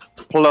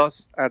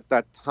 Plus, at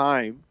that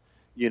time,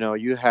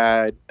 you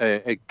had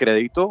a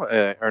Credito,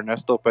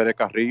 Ernesto Pérez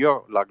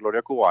Carrillo, La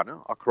Gloria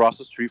Cubana, across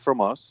the street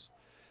from us.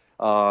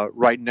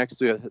 Right next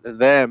to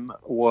them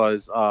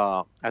was,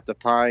 at the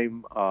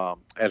time, El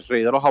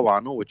Rey de los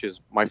Habanos, which is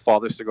my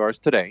father's cigars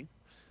today.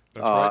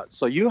 That's right.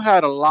 So you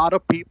had a lot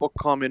of people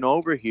coming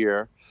over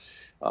here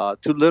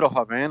to Little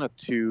Havana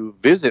to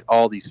visit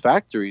all these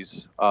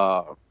factories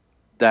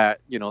that,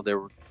 they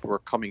were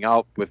coming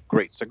out with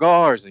great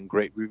cigars and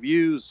great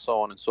reviews,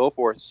 so on and so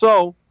forth.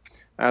 So,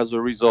 as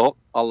a result,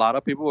 a lot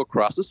of people would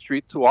cross the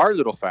street to our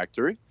little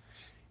factory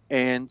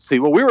and see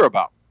what we were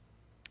about.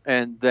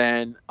 And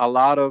then a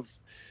lot of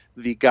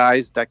the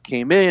guys that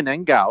came in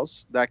and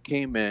gals that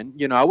came in,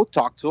 I would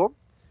talk to them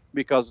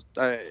because,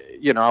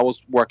 I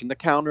was working the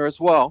counter as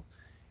well.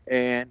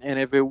 And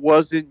if it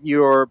wasn't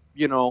your,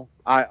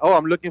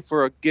 I'm looking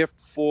for a gift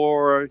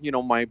for,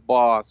 my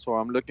boss, or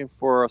I'm looking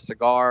for a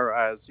cigar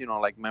as,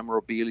 like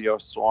memorabilia,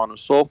 so on and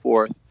so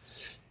forth,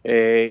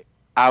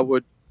 I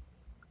would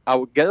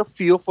get a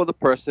feel for the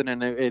person.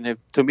 And if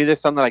to me they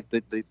sounded like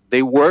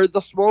they were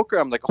the smoker,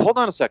 I'm like, hold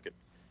on a second.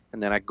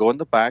 And then I go in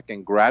the back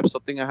and grab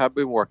something I have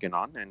been working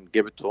on and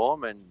give it to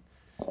them and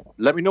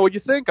let me know what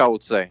you think, I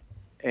would say.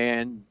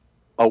 And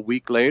a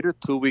week later,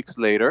 2 weeks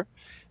later,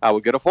 I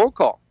would get a phone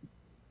call.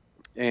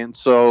 And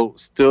so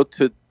still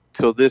to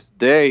this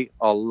day,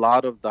 a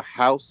lot of the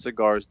house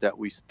cigars that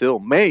we still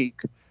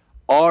make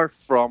are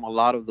from a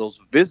lot of those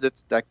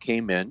visits that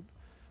came in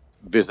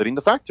visiting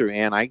the factory.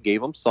 And I gave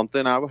them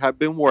something I have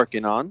been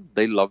working on.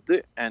 They loved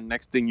it. And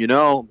next thing you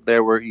know, they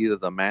were either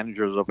the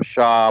managers of a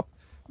shop,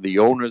 the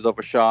owners of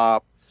a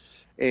shop,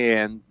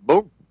 and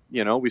boom,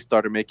 we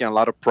started making a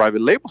lot of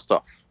private label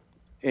stuff.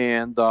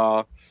 And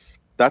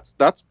that's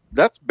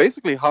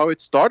basically how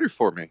it started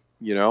for me.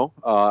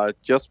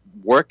 Just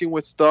working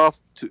with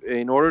stuff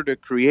in order to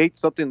create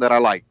something that I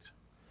liked.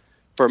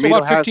 For me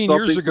about to have 15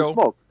 years something to ago.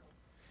 smoke.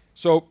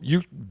 So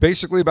you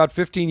basically about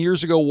 15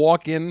 years ago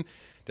walk in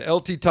to El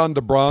Titan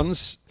de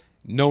Bronze,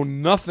 know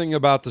nothing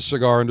about the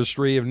cigar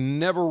industry, have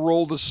never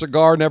rolled a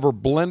cigar, never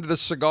blended a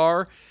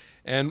cigar,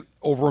 and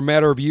over a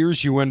matter of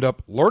years you end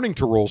up learning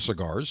to roll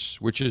cigars,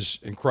 which is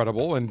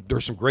incredible. And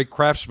there's some great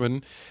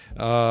craftsmen,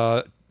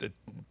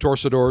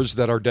 torcedores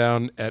that are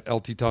down at El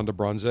Titan de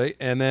Bronze,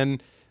 and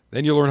then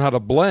you learn how to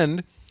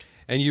blend,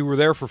 and you were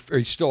there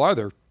you still are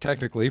there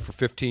technically for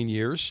 15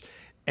 years.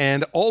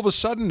 And all of a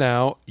sudden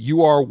now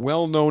you are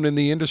well known in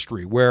the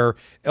industry, where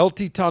El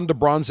Titan de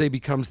Bronze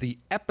becomes the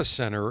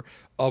epicenter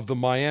of the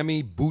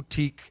Miami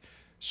boutique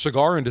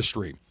cigar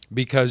industry,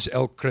 because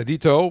El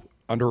Credito,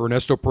 under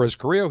Ernesto Pérez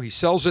Carrillo, he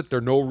sells it. They're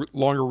no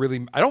longer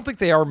really, I don't think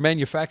they are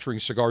manufacturing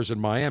cigars in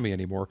Miami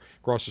anymore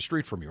across the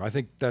street from you. I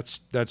think that's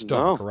done,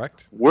 No.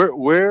 correct?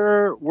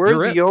 We're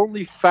You're the it.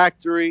 only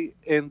factory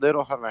in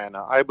Little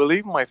Havana. I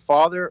believe my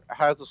father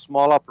has a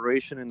small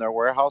operation in their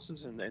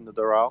warehouses in the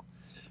Doral.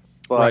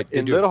 But Right, they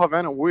in do. Little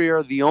Havana, we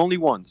are the only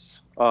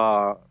ones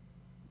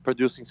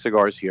producing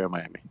cigars here in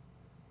Miami,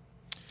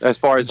 as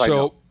far as I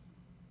know.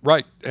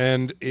 Right,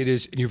 and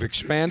you've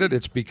expanded.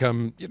 It's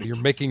become, you're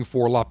making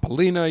for La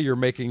Palina, you're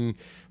making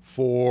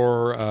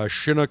for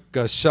Chinook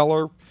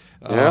Cellar.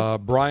 Yeah.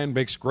 Brian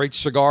makes great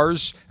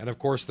cigars, and of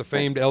course the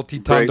famed El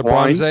Titan Great de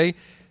Bronze. wine.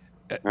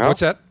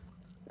 What's that?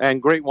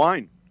 And great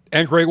wine.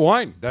 And great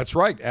wine. That's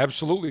right.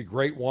 Absolutely.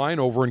 Great wine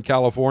over in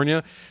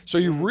California. So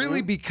you've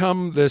really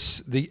become the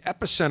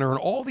epicenter, and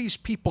all these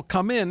people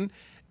come in,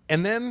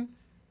 and then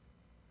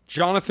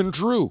Jonathan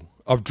Drew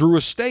of Drew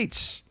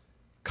Estates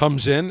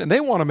comes in, and they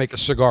want to make a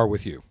cigar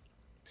with you.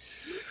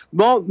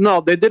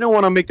 No, they didn't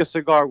want to make a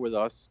cigar with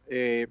us.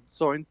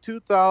 So in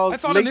 2000, I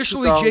thought late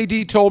initially 2000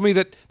 JD told me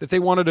that they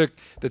wanted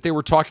that they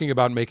were talking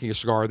about making a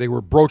cigar. They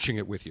were broaching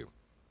it with you.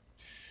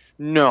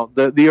 No,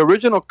 the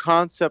original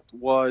concept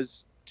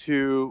was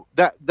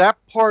that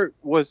part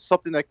was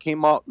something that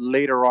came out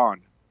later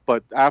on,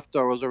 but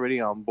after I was already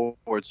on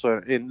board.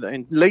 So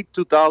in late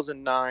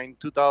 2009,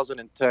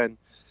 2010,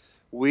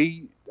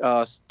 we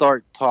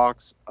start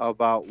talks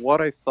about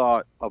what I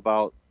thought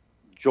about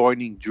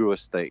joining Drew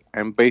Estate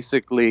and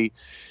basically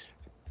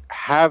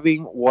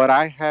having what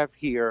I have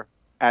here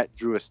at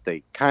Drew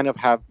Estate. Kind of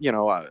have,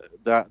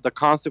 the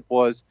concept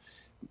was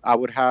I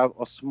would have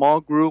a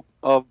small group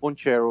of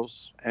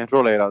boncheros and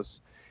roleras.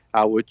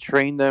 I would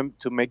train them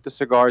to make the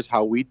cigars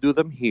how we do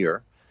them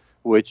here.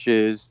 which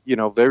is,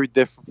 very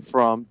different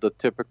from the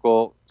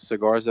typical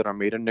cigars that are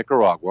made in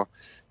Nicaragua.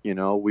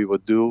 We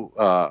would do,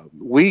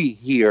 we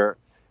here,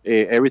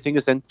 everything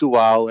is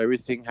entubado,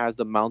 everything has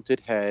the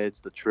mounted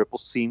heads, the triple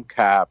seam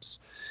caps,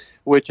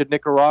 which in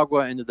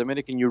Nicaragua and the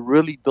Dominican, you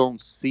really don't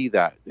see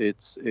that.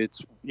 It's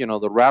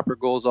the wrapper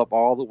goes up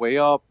all the way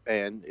up,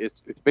 and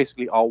it's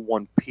basically all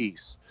one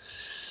piece.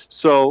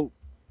 So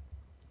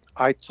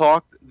I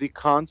talked the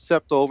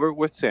concept over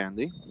with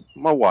Sandy,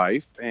 my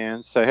wife,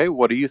 and say, hey,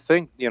 what do you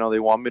think? They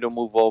want me to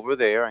move over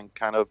there and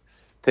kind of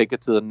take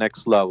it to the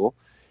next level.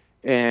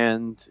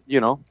 And,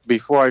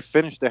 before I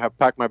finished, they had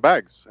packed my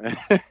bags.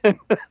 And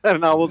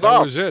I was off.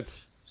 That was it.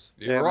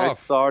 You're off.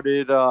 I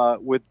started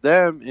with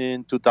them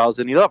in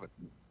 2011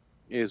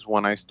 is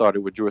when I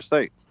started with Drew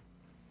Estate.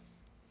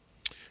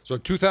 So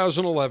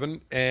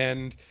 2011,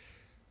 and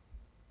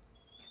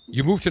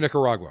you moved to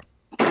Nicaragua.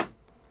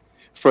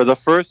 For the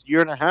first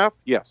year and a half,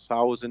 yes. I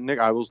was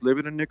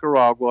living in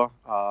Nicaragua.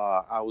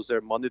 I was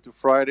there Monday through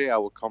Friday. I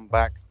would come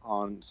back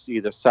on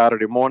either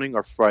Saturday morning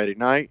or Friday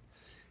night,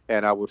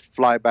 and I would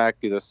fly back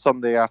either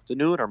Sunday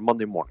afternoon or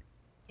Monday morning.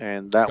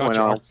 And that went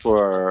on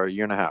for a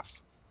year and a half.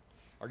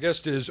 Our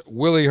guest is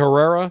Willie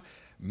Herrera,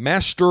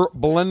 Master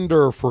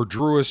Blender for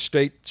Drew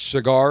Estate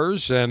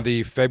Cigars, and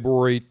the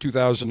February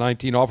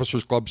 2019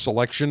 Officers Club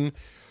selection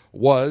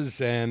was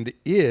and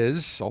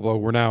is, although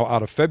we're now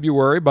out of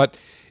February, but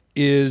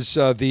is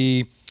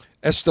the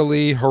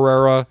Esteli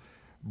Herrera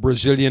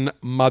Brazilian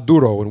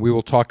Maduro, and we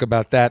will talk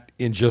about that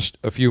in just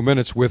a few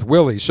minutes with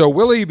Willie. So,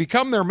 Willie, you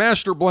become their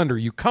master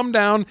blender. You come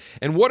down,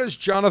 and what does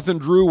Jonathan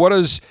Drew, what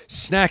does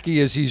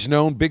Snacky, as he's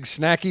known, Big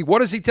Snacky, what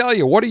does he tell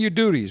you? What are your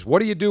duties? What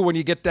do you do when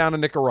you get down to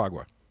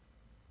Nicaragua?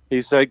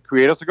 He said,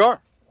 create a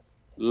cigar.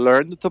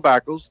 Learn the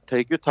tobaccos.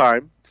 Take your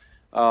time.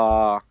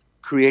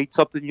 Create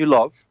something you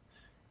love,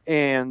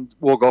 and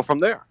we'll go from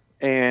there.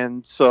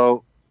 And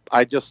so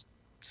I just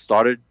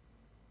started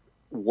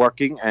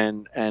working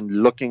and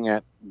looking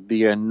at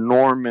the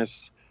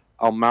enormous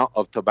amount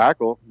of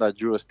tobacco that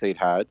Drew Estate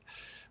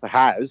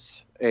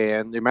has.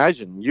 And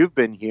imagine, you've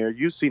been here,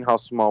 you've seen how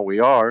small we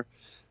are.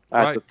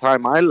 At the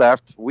time I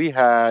left, we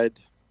had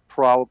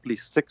probably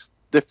 6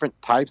 different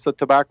types of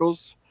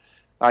tobaccos.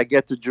 I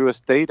get to Drew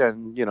Estate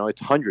and,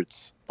 it's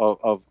hundreds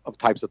of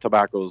types of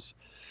tobaccos.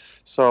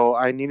 So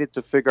I needed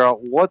to figure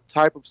out what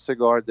type of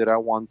cigar did I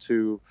want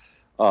to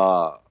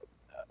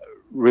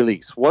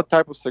release, what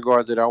type of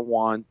cigar did I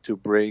want to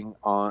bring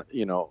on,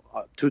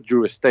 to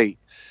Drew Estate,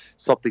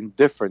 something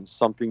different,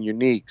 something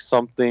unique,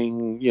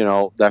 something,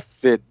 that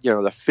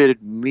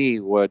fitted me,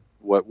 what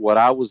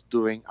I was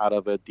doing out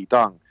of a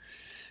Titan.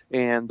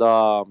 And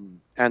the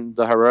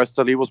Herrera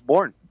Esteli was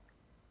born.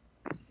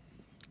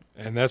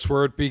 And that's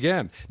where it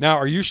began. Now,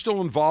 are you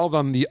still involved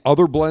on the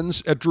other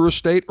blends at Drew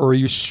Estate, or are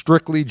you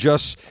strictly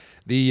just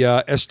the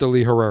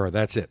Esteli Herrera?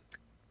 That's it.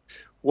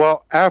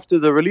 Well, after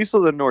the release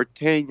of the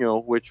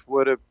Norteño, which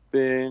would have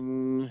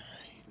been,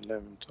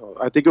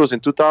 I think it was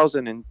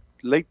in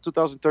late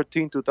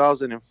 2013,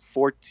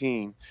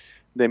 2014,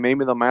 they made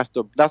me the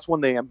master. That's when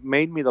they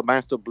made me the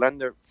master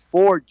blender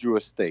for Drew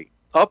Estate.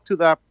 Up to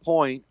that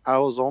point, I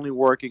was only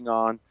working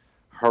on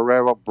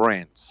Herrera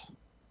brands.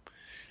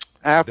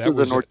 After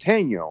the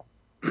Norteño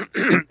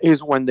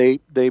is when they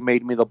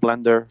made me the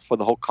blender for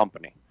the whole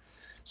company.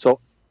 So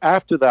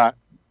after that,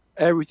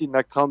 everything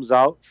that comes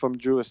out from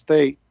Drew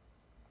Estate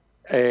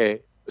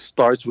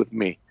starts with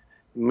me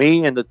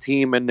and the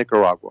team in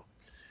Nicaragua.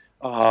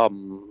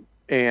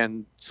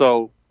 And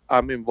so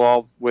I'm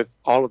involved with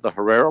all of the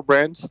Herrera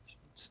brands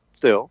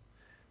still,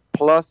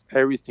 plus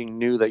everything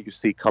new that you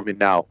see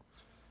coming out.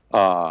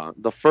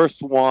 The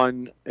first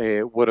one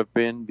would have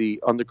been the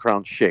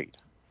Undercrown Shade.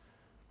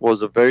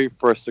 Was the very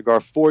first cigar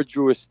for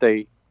Drew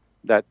Estate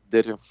that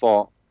didn't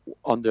fall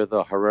under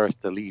the Herrera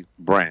Esteli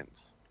brand.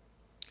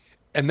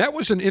 And that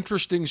was an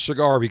interesting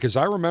cigar because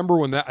I remember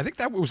when I think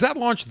that was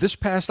launched this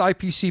past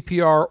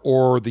IPCPR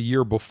or the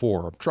year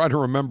before. I'm trying to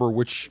remember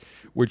which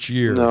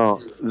year. No,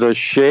 the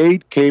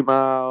Shade came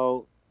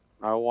out,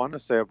 I want to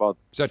say about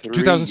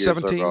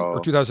 2017 or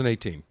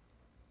 2018?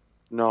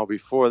 No,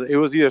 before. It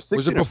was either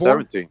 16 or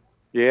 17.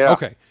 Yeah.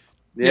 Okay.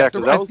 Yeah,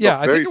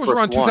 I think it was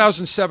around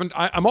 2007.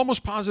 I'm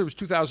almost positive it was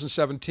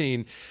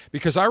 2017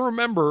 because I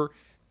remember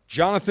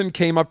Jonathan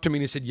came up to me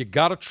and he said, you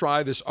got to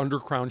try this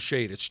Undercrown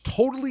Shade. It's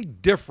totally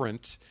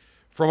different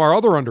from our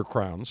other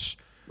Undercrowns.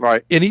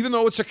 Right. And even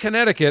though it's a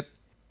Connecticut,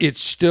 it's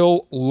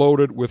still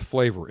loaded with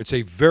flavor. It's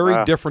a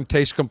very different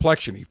taste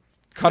complexion. He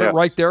cut it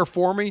right there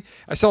for me.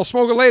 I said, I'll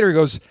smoke it later. He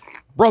goes,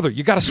 brother,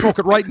 you got to smoke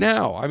it right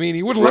now. I mean,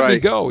 he wouldn't let me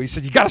go. He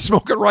said, you got to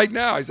smoke it right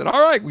now. I said, all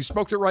right, we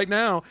smoked it right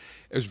now.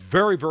 It was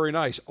very, very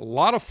nice. A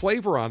lot of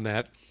flavor on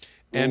that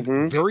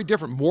and very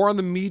different. More on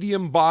the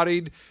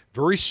medium-bodied,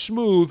 very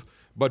smooth,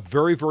 but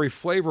very, very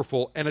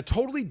flavorful, and a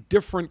totally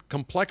different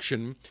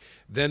complexion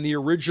than the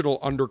original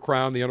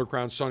Undercrown, the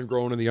Undercrown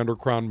Sun-Grown, and the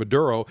Undercrown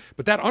Maduro.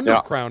 But that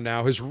Undercrown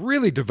now has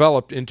really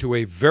developed into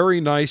a very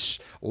nice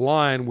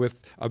line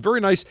with a very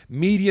nice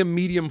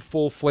medium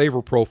full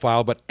flavor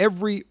profile. But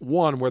every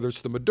one, whether it's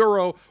the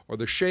Maduro or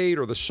the Shade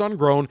or the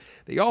Sun-Grown,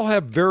 they all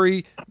have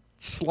very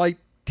slight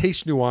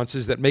taste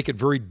nuances that make it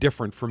very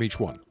different from each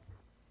one.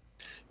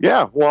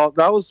 Yeah, well,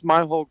 that was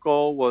my whole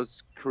goal,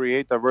 was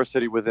create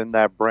diversity within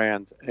that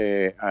brand.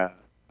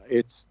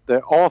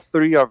 All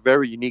three are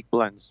very unique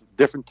blends,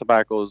 different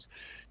tobaccos,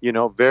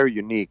 very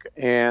unique.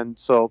 And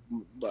so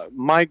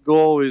my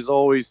goal is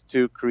always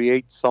to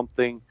create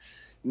something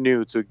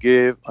new, to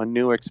give a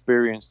new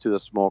experience to the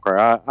smoker.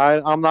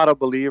 I'm not a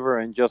believer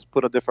in just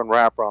put a different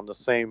wrapper on the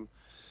same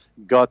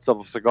guts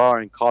of a cigar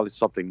and call it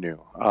something new.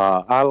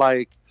 I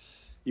like,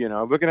 if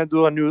we're going to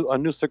do a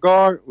new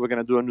cigar, we're going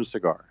to do a new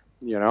cigar.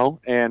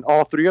 And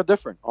all three are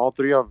different. All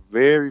three are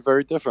very,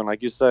 very different.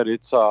 Like you said,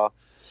 it's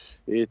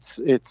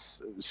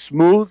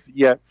smooth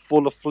yet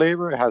full of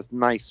flavor. It has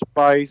nice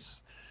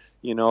spice.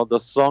 The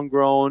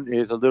sun-grown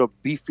is a little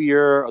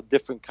beefier, a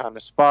different kind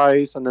of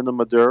spice. And then the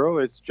Maduro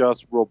is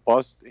just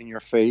robust in your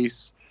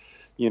face,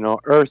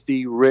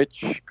 earthy,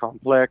 rich,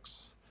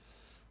 complex.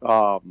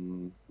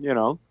 And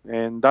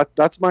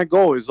that's my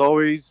goal, is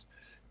always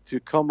to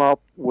come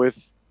up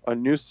with a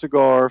new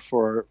cigar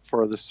for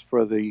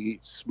the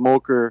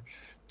smoker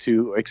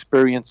to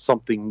experience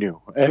something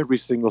new every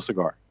single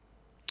cigar.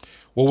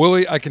 Well,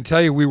 Willie, I can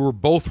tell you we were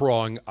both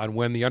wrong on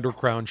when the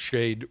Undercrown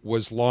Shade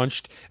was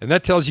launched, and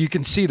that tells you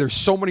can see there's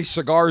so many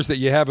cigars that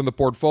you have in the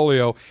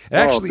portfolio.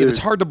 Actually, it's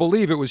hard to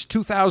believe it was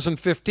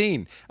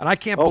 2015, and I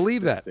can't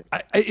believe that.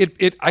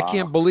 I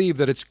can't believe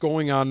that it's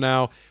going on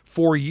now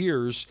 4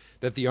 years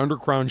that the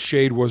Undercrown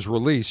Shade was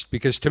released,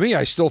 because to me,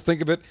 I still think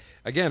of it,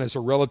 again, as a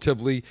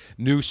relatively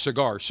new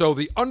cigar. So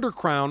the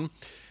Undercrown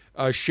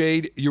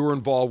Shade you were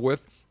involved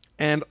with,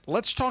 and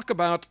let's talk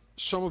about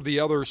some of the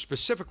other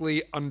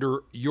specifically under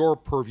your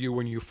purview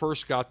when you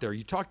first got there.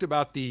 You talked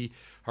about the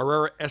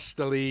Herrera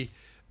Esteli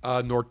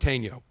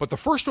Norteño, but the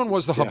first one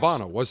was the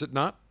Habano, was it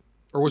not?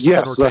 Or was it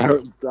the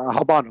Norteño? The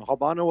Habano.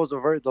 Habano was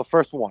the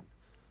first one.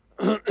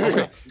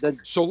 Okay,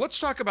 so let's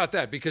talk about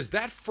that, because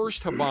that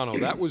first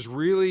Habano, that was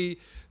really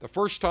the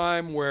first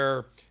time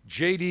where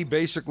JD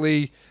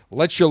basically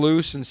let you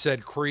loose and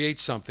said, create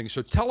something.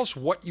 So tell us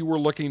what you were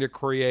looking to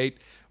create,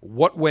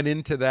 what went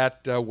into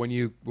that when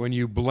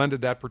you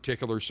blended that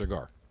particular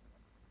cigar.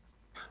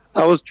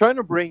 I was trying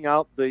to bring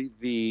out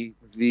the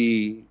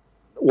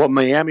what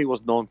Miami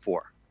was known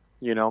for.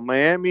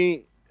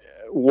 Miami,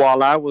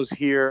 while I was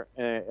here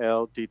at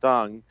El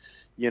Titan,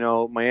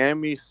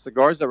 Miami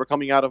cigars that were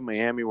coming out of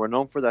Miami were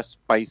known for that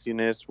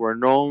spiciness, were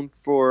known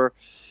for,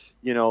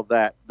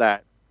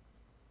 that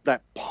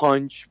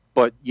punch,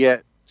 but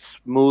yet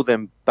smooth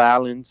and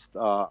balanced.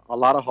 A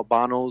lot of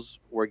Habanos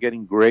were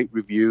getting great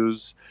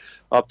reviews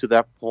up to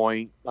that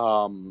point.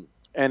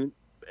 And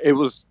it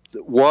was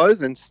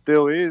and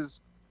still is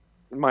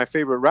my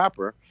favorite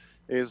wrapper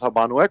is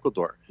Habano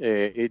Ecuador.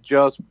 It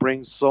just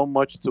brings so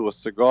much to a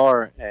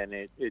cigar, and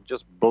it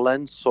just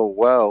blends so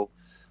well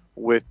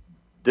with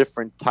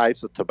different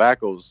types of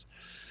tobaccos.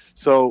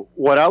 So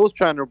what I was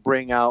trying to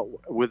bring out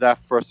with that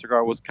first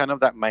cigar was kind of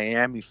that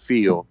Miami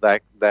feel,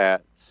 that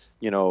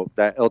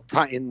El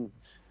Titan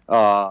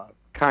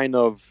kind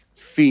of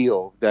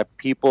feel that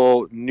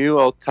people knew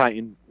El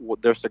Titan,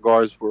 what their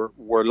cigars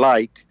were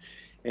like.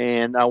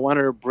 And I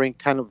wanted to bring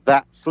kind of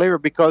that flavor,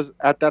 because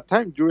at that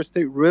time, Drew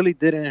Estate really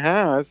didn't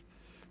have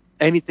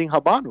anything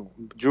Habano.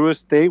 Drew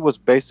Estate was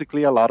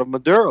basically a lot of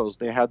Maduros.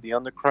 They had the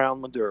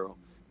Undercrown Maduro.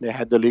 They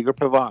had the Liga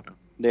Privada.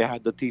 They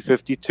had the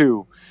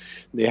T52.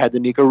 They had the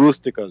Nica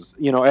Rusticas.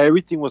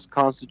 Everything was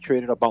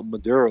concentrated about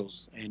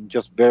Maduros and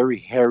just very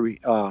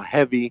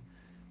heavy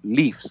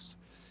leaves.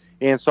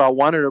 And so I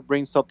wanted to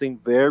bring something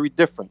very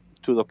different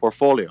to the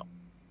portfolio.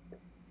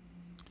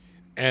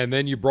 And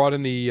then you brought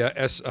in the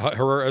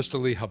Herrera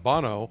Esteli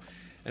Habano.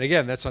 And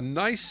again, that's a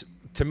nice,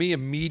 to me, a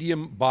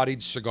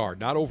medium-bodied cigar,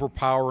 not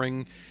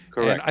overpowering.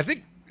 Correct. And I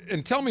think,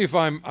 and tell me if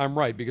I'm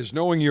right, because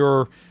knowing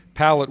your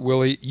palate,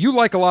 Willie, you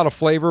like a lot of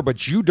flavor,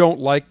 but you don't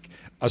like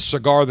a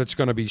cigar that's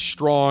going to be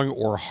strong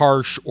or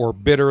harsh or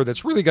bitter,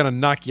 that's really going to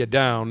knock you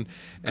down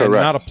and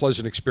Correct. not a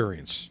pleasant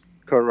experience.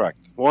 Correct.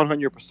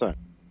 100%.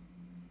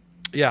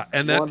 Yeah,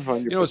 and that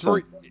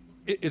 100%.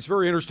 It's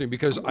very interesting,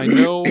 because I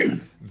know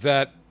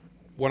that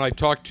when I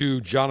talked to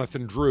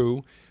Jonathan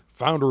Drew,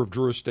 founder of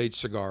Drew Estate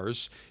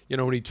Cigars,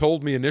 when he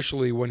told me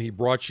initially when he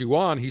brought you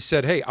on, he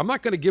said, hey, I'm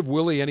not going to give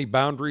Willie any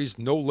boundaries,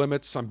 no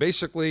limits. I'm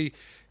basically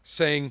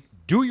saying,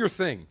 do your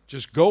thing.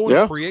 Just go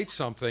and create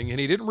something. And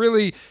he didn't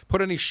really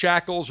put any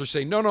shackles or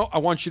say, no, I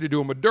want you to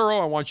do a Maduro.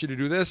 I want you to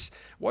do this. It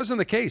wasn't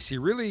the case. He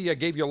really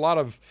gave you a lot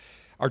of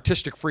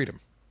artistic freedom.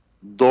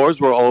 Doors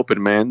were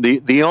open, man.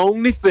 The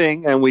only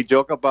thing, and we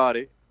joke about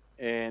it,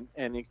 and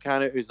it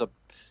kind of is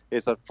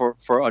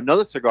for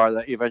another cigar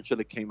that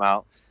eventually came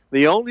out.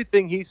 The only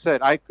thing he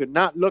said I could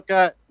not look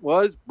at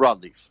was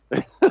broadleaf.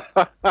 That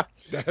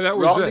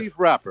was broadleaf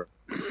wrapper.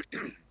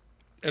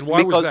 And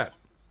why was that?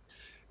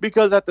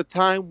 Because at the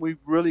time we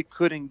really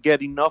couldn't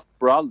get enough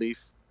broadleaf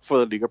for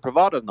the Liga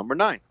Privada number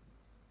 9.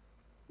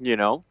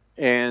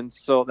 And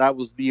so that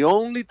was the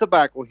only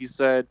tobacco. He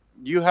said,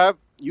 you have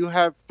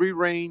free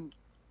reign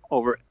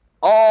over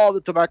all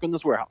the tobacco in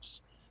this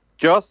warehouse.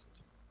 Just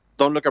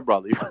don't look at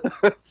broadleaf.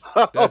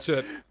 So, that's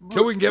it.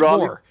 Till we can get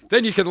more.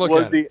 Then you can look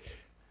at it.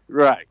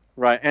 Right.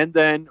 And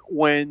then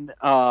when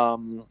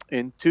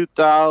in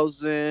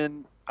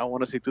 2000, I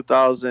want to say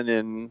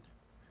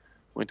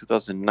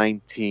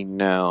 2019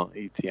 now,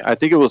 18. I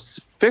think it was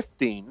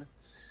 15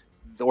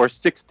 or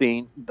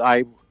 16.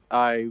 I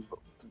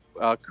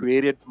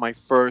created my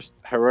first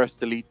Herrera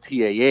Esteli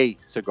TAA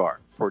cigar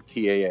for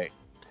TAA.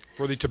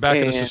 For the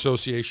Tobacconists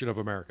Association of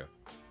America.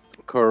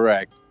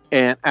 Correct.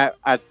 And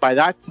by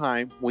that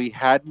time, we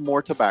had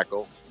more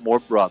tobacco, more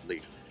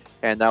broadleaf.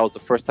 And that was the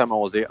first time I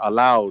was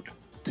allowed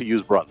to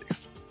use broadleaf.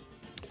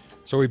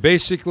 So he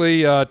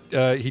basically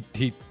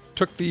he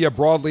took the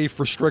broadleaf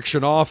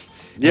restriction off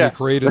and he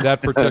created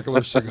that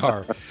particular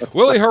cigar.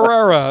 Willie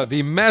Herrera,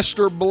 the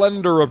master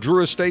blender of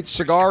Drew Estate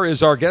Cigar,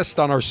 is our guest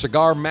on our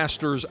Cigar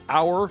Masters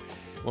Hour.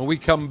 When we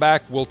come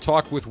back, we'll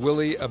talk with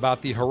Willie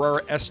about the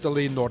Herrera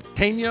Esteli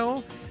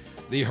Norteño,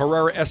 the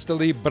Herrera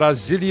Esteli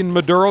Brazilian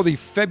Maduro, the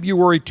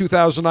February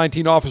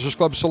 2019 Officers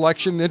Club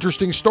selection.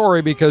 Interesting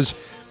story because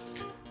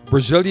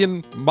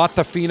Brazilian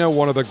Mata Fina,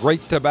 one of the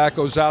great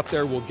tobaccos out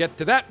there. We'll get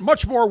to that.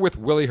 Much more with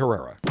Willie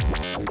Herrera.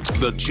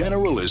 The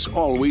General is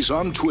always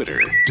on Twitter,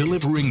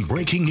 delivering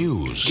breaking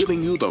news,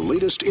 giving you the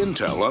latest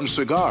intel on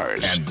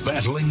cigars, and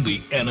battling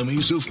the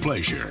enemies of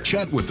pleasure.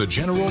 Chat with the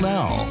General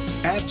now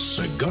at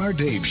Cigar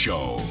Dave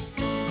Show.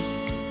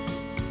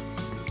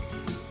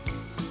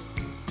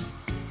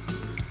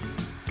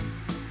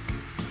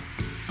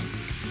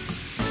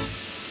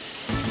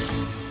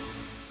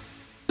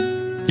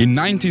 In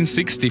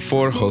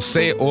 1964,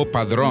 Jose O.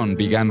 Padron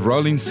began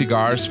rolling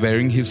cigars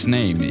bearing his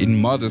name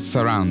in modest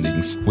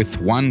surroundings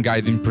with one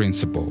guiding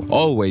principle: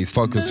 always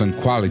focus on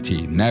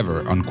quality,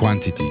 never on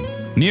quantity.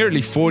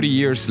 Nearly 40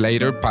 years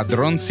later,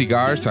 Padron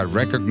cigars are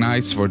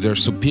recognized for their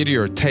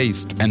superior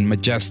taste and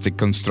majestic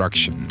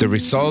construction, the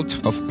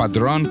result of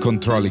Padron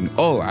controlling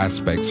all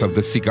aspects of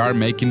the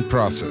cigar-making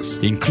process,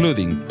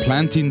 including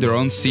planting their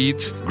own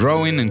seeds,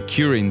 growing and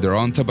curing their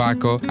own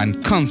tobacco,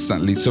 and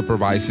constantly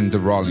supervising the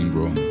rolling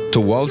room. To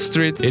Wall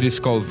Street, it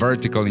is called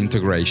vertical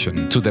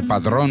integration. To the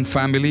Padron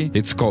family,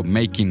 it's called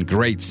making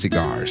great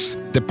cigars.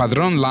 The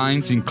Padron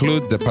lines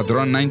include the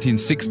Padron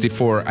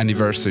 1964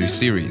 Anniversary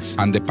Series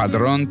and the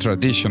Padron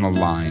Traditional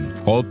line.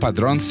 All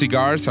Padron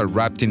cigars are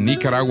wrapped in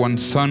Nicaraguan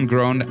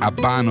sun-grown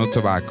Habano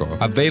tobacco,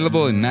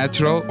 available in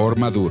natural or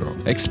Maduro.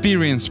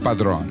 Experience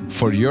Padron.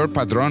 For your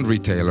Padron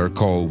retailer,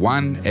 call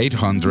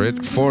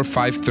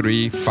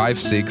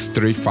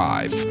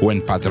 1-800-453-5635.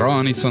 When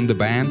Padron is on the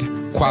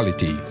band,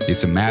 quality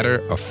is a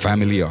matter of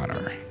family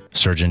honor.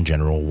 Surgeon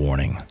General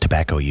warning: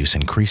 tobacco use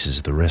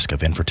increases the risk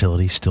of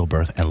infertility,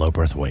 stillbirth, and low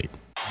birth weight.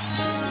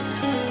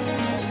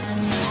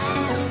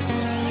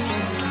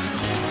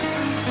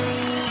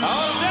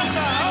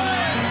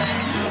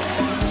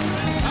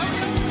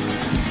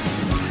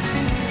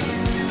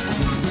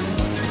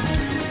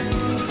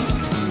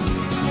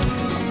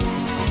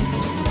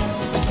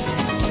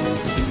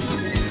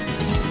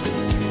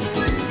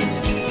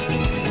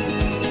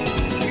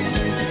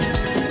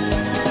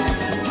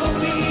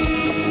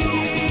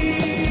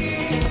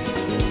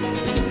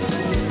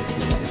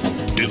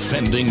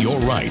 Defending your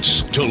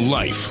rights to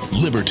life,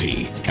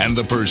 liberty, and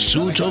the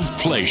pursuit of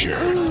pleasure.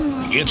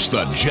 It's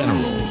the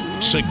General,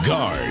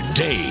 Cigar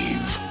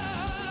Dave.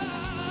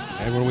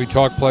 And when we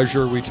talk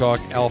pleasure, we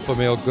talk alpha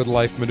male good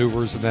life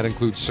maneuvers, and that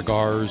includes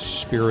cigars,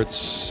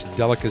 spirits,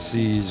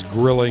 delicacies,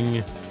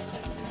 grilling,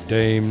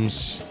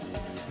 dames.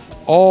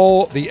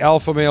 All the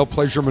alpha male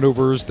pleasure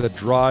maneuvers that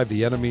drive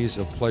the enemies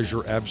of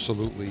pleasure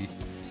absolutely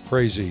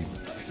crazy.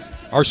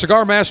 Our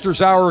Cigar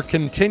Masters Hour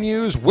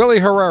continues. Willie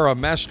Herrera,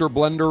 master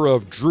blender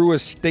of Drew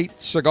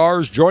Estate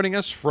Cigars, joining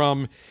us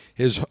from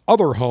his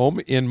other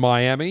home in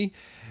Miami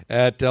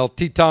at El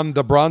Titan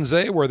de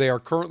Bronce, where they are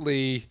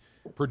currently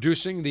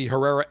producing the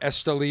Herrera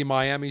Esteli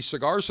Miami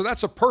cigars. So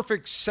that's a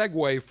perfect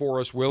segue for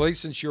us, Willie,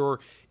 since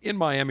you're in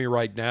Miami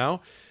right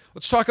now.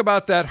 Let's talk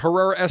about that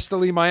Herrera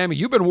Esteli Miami.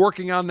 You've been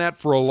working on that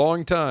for a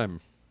long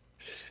time.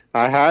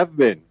 I have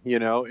been.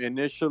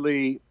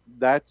 Initially,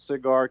 that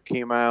cigar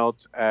came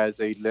out as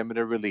a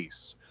limited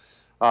release.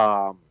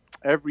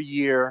 Every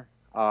year,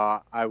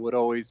 I would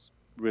always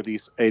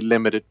release a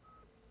limited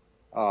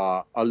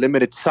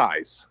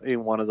size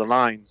in one of the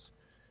lines.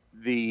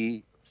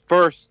 The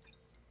first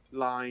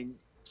line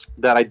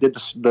that I did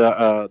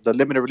the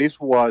limited release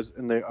was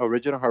in the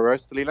original Herrera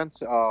Esteli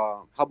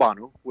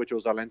Habano, which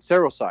was a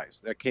Lancero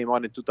size that came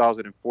out in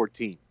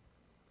 2014.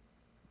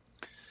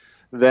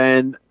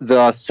 Then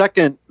the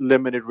second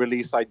limited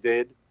release I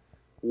did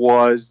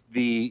was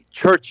the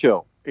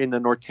Churchill in the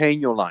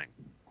Norteño line.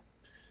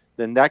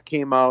 Then that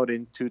came out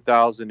in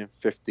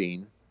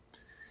 2015.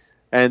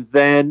 And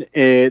then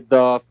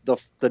the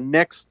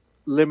next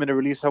limited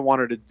release I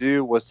wanted to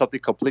do was something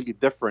completely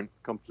different,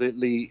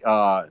 completely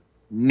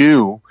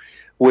new,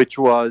 which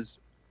was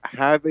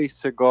have a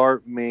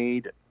cigar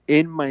made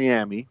in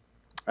Miami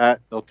at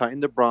El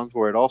Titan de Bronze,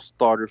 where it all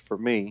started for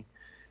me,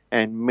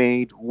 and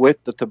made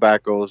with the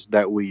tobaccos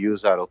that we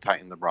use at El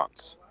Titan de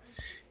Bronze.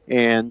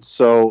 And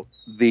so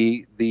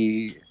the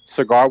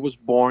cigar was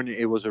born.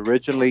 It was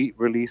originally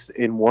released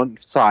in one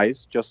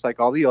size, just like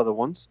all the other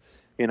ones,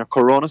 in a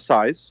Corona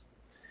size.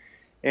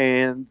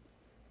 And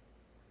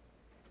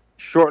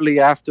shortly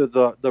after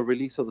the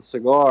release of the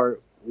cigar,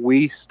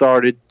 we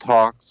started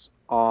talks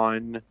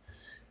on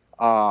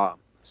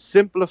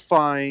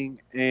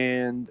simplifying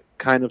and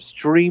kind of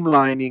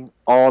streamlining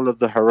all of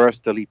the Herrera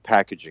Esteli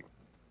packaging.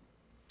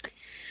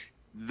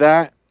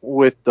 That,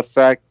 with the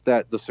fact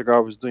that the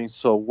cigar was doing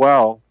so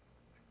well,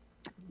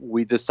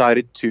 we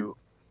decided to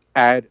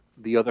add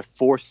the other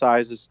 4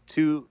 sizes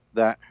to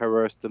that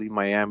Herrera Esteli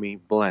Miami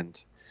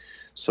blend.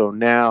 So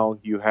now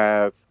you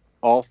have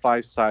all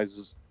 5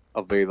 sizes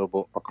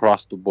available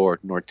across the board: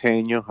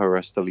 Norteño,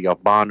 Herrera Esteli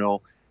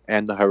Habano,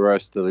 and the Herrera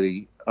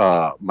Esteli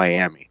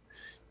Miami.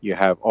 You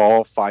have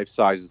all 5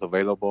 sizes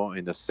available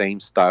in the same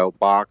style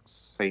box,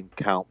 same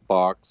count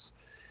box,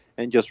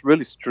 and just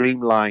really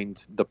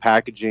streamlined the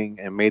packaging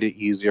and made it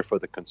easier for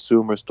the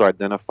consumers to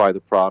identify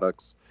the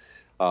products,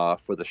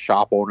 for the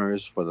shop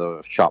owners, for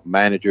the shop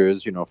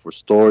managers, for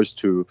stores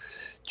to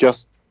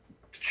just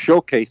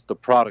showcase the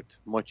product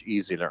much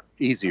easier.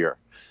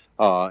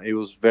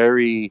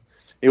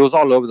 It was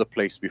all over the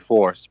place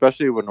before,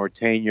 especially with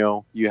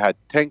Norteño. You had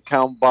 10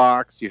 count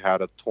box, you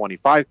had a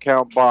 25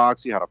 count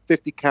box, you had a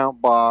 50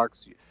 count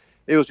box.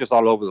 It was just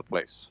all over the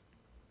place.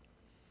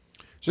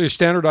 So you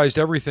standardized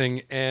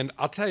everything, and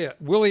I'll tell you,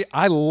 Willie,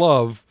 I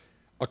love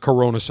a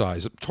Corona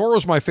size.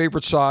 Toro's my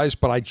favorite size,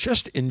 but I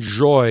just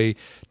enjoy,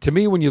 to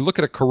me, when you look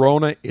at a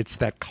Corona, it's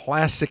that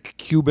classic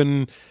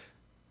Cuban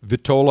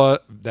Vitola,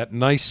 that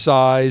nice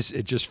size.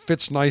 It just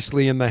fits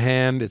nicely in the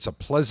hand. It's a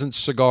pleasant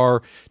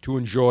cigar to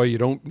enjoy. You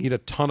don't need a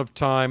ton of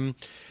time.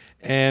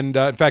 And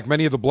in fact,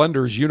 many of the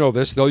blenders,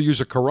 this, they'll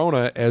use a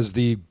Corona as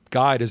the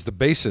guide, as the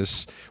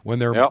basis when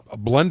they're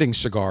blending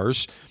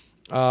cigars.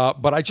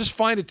 But I just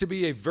find it to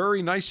be a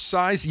very nice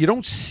size. You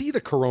don't see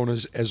the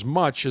Coronas as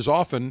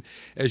often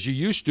as you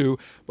used to.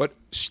 But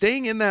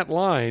staying in that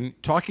line,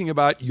 talking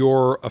about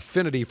your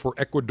affinity for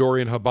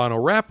Ecuadorian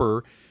Habano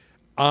wrapper,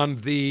 on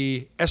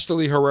the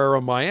Esteli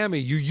Herrera Miami,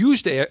 you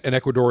used an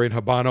Ecuadorian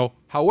Habano.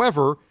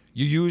 However,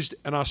 you used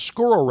an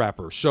Oscuro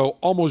wrapper, so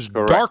almost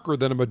darker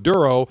than a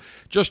Maduro,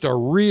 just a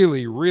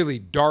really, really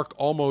dark,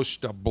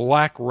 almost a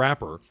black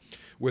wrapper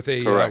with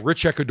a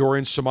rich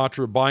Ecuadorian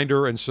Sumatra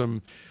binder and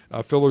some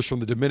fillers from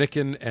the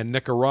Dominican and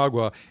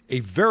Nicaragua. A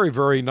very,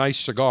 very nice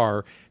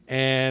cigar.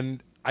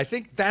 And I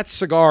think that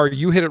cigar,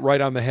 you hit it right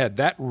on the head.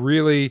 That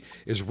really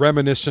is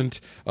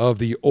reminiscent of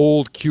the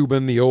old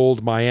Cuban, the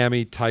old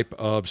Miami type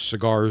of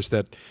cigars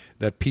that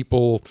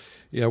people,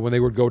 when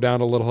they would go down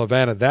to Little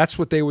Havana, that's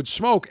what they would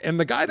smoke. And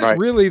the guy that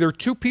really, there are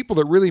 2 people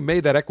that really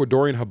made that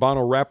Ecuadorian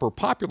Habano wrapper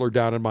popular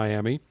down in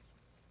Miami.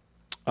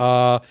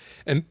 The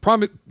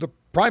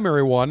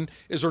primary one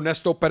is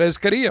Ernesto Perez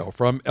Carrillo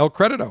from El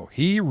Credito.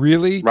 He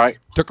really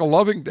took a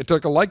liking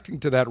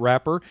to that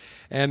wrapper,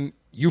 and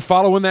you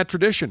follow in that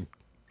tradition.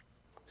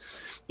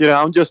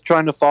 I'm just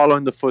trying to follow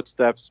in the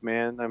footsteps,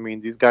 man. I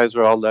mean, these guys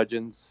are all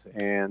legends,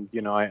 and,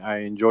 I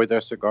enjoy their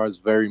cigars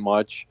very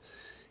much.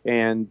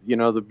 And,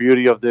 the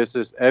beauty of this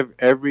is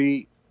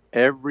every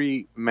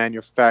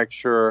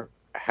manufacturer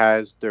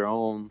has their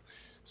own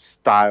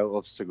style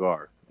of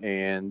cigar.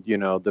 And,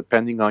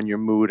 depending on your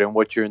mood and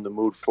what you're in the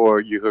mood for,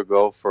 you could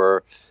go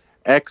for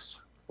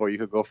X or you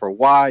could go for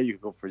Y, you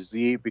could go for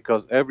Z,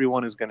 because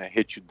everyone is going to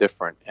hit you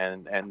different,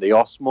 and they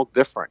all smoke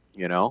different,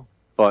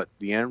 But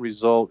the end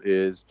result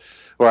is,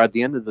 or at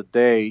the end of the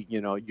day,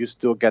 you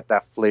still get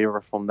that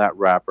flavor from that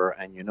wrapper,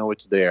 and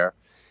it's there.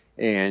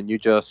 And you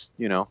just,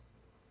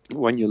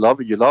 when you love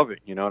it, you love it.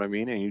 You know what I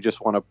mean? And you just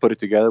want to put it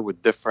together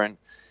with different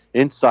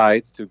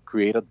insights to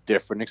create a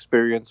different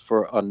experience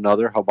for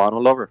another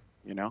Habano lover,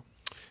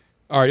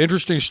 All right,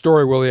 interesting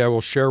story, Willie, I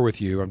will share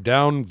with you. I'm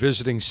down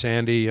visiting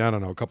Sandy,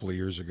 a couple of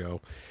years ago.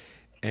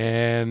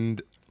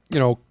 And,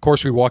 of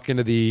course, we walk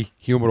into the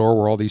humidor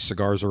where all these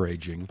cigars are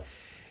aging.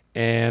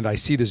 And I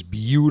see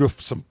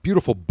some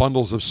beautiful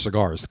bundles of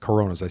cigars, the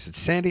Coronas. I said,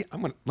 Sandy,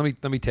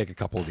 let me take a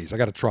couple of these. I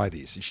got to try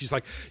these. And she's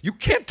like, you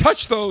can't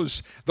touch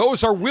those.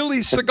 Those are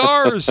Willie's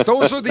cigars.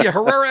 Those are the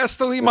Herrera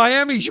Esteli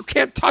Miamis. You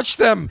can't touch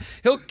them.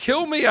 He'll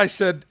kill me. I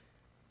said,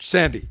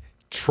 Sandy,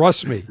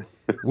 trust me.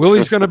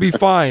 Willie's going to be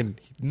fine.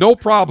 No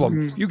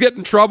problem. You get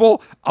in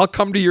trouble, I'll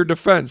come to your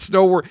defense.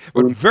 No, we're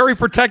very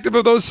protective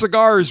of those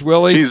cigars,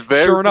 Willie. He's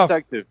very sure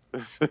protective.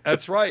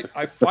 That's right.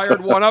 I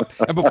fired one up.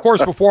 And, of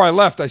course, before I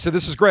left, I said,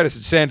 this is great. I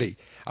said, Sandy,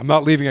 I'm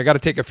not leaving. I got to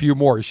take a few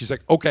more. She's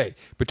like, okay,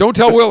 but don't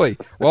tell Willie.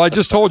 Well, I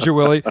just told you,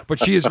 Willie.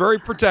 But she is very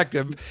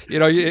protective.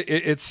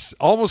 It's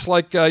almost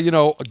like,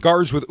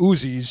 guards with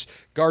Uzis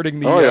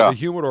guarding the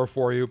humidor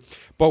for you.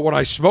 But when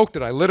I smoked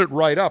it, I lit it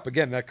right up.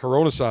 Again, that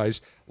Corona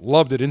size,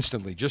 loved it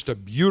instantly. Just a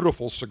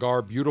beautiful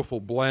cigar,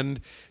 beautiful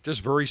blend,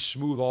 just very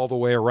smooth all the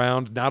way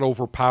around, not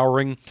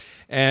overpowering.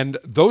 And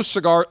those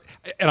cigars,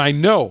 and I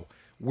know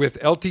with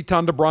El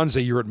Titan de Bronce,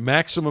 you're at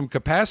maximum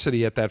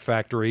capacity at that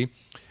factory.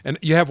 And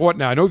you have what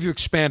now? I know you've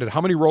expanded.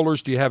 How many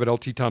rollers do you have at El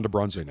Titan de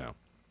Bronce now?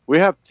 We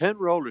have 10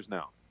 rollers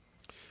now.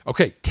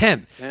 Okay,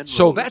 10.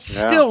 So rollers, that's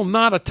still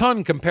not a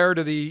ton compared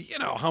to the,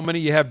 how many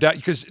you have down.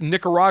 Because in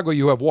Nicaragua,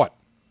 you have what?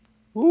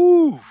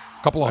 Ooh.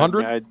 A couple of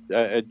hundred?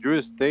 At Drew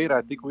Estate,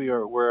 I think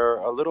we're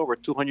a little over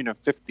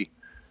 250.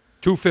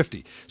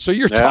 250. So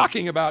you're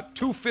talking about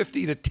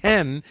 250 to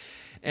 10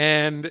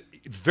 and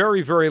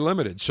very, very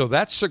limited. So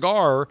that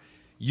cigar,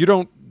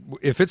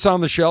 if it's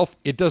on the shelf,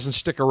 it doesn't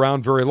stick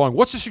around very long.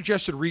 What's the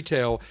suggested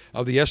retail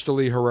of the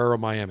Esteli Herrera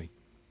Miami?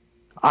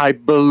 I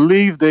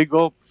believe they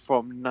go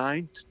from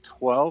 9 to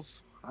 12,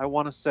 I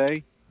want to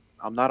say.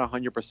 I'm not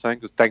 100%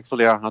 because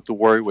thankfully I don't have to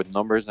worry with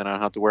numbers and I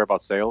don't have to worry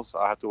about sales.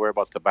 I have to worry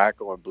about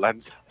tobacco and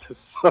blends.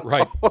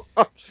 Right.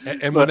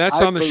 And when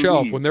that's on the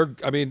shelf,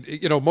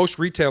 most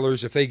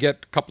retailers, if they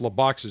get a couple of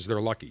boxes,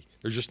 they're lucky.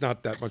 There's just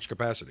not that much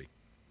capacity.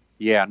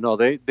 Yeah, no,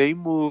 they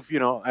move,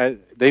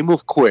 they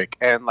move quick.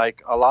 And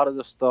like a lot of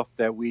the stuff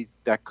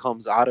that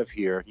comes out of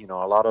here,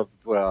 a lot of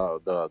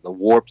the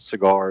Warp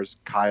cigars,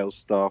 Kyle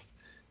stuff,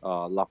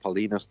 La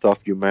Palina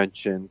stuff you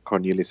mentioned,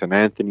 Cornelius and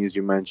Anthony's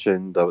you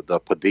mentioned, the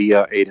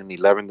Padilla 8 and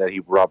 11 that he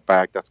brought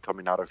back, that's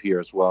coming out of here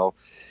as well.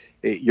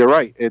 You're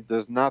right. It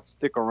does not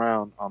stick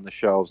around on the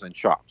shelves and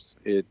shops.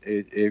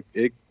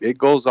 It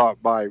goes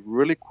out by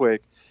really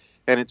quick,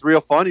 and it's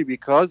real funny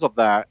because of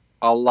that.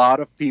 A lot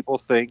of people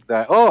think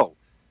that,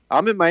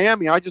 I'm in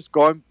Miami, I just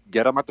go and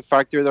get them at the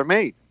factory they're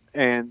made.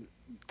 And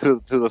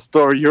to the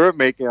story you're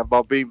making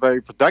about being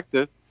very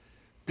protective,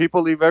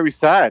 people leave very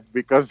sad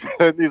because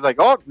he's like,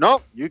 oh,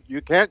 no, you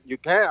can't,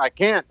 I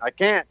can't.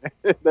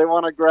 They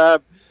want to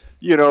grab,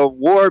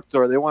 Warped,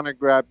 or they want to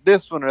grab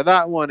this one or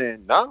that one,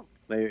 and no,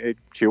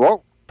 she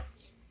won't.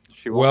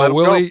 Well,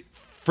 Willie,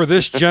 for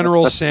this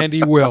General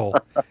Sandy will.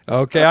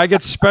 Okay, I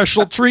get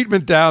special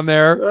treatment down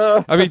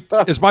there. I mean,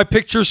 is my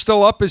picture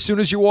still up as soon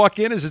as you walk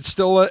in? Is it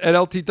still at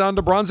El Titan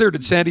de Bronce, or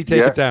did Sandy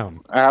take it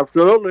down?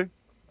 Absolutely.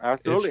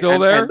 It's still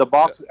there? And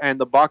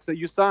the box that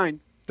you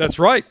signed. That's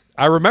right.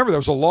 I remember. That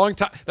was a long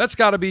time. That's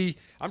got to be,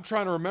 I'm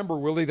trying to remember,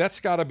 Willie, that's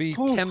got to be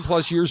 10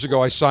 plus years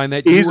ago I signed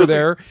that. You were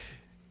there.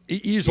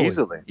 Easily.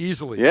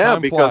 Yeah,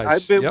 Time because flies.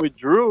 I've been with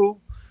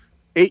Drew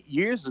 8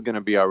 years is going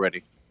to be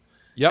already.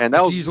 Yep, and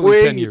that was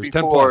easily 10 years,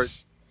 before, 10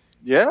 plus.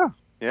 Yeah,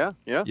 yep.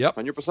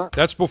 100%.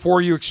 That's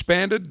before you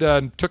expanded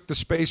and took the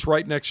space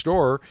right next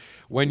door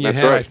when you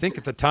had, I think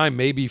at the time,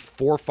 maybe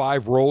 4 or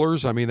 5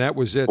 rollers. I mean, that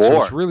was it. 4.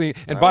 So it's really,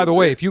 and by the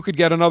way, if you could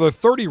get another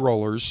 30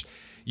 rollers,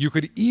 you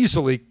could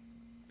easily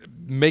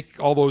make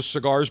all those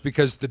cigars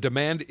because the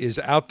demand is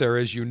out there,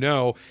 as you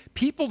know.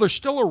 There's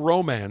still a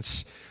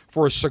romance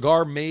for a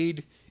cigar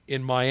made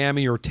in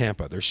Miami or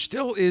Tampa. There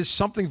still is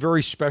something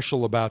very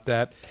special about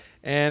that.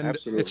 And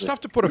Absolutely. It's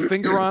tough to put a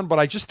finger on, but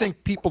I just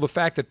think the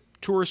fact that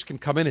tourists can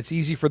come in, it's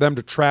easy for them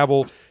to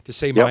travel to,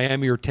 say,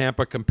 Miami or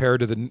Tampa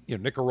compared to the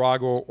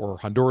Nicaragua or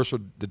Honduras or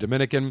the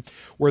Dominican,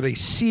 where they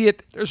see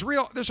it. There's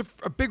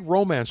a big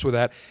romance with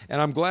that.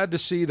 And I'm glad to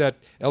see that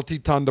El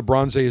Titan de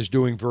Bronce is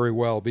doing very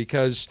well,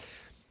 because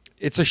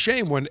it's a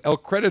shame when El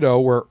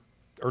Credito, where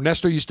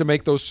Ernesto used to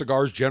make those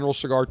cigars, General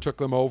Cigar took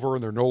them over,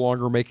 and they're no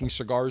longer making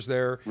cigars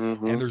there.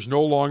 Mm-hmm. And there's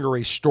no longer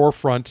a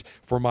storefront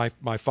for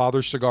my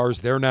father's cigars.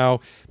 They're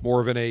now more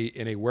of in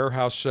a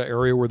warehouse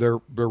area where they're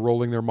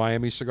rolling their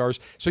Miami cigars.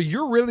 So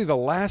you're really the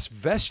last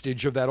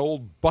vestige of that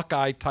old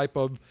Buckeye type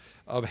of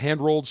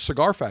hand-rolled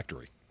cigar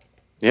factory.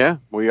 Yeah,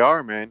 we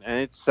are, man.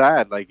 And it's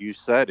sad, like you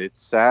said. It's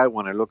sad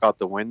when I look out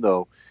the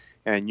window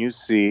and you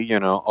see,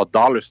 a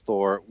dollar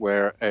store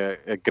where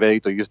a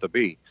Credito used to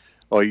be.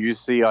 Or you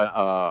see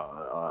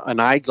an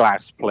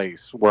eyeglass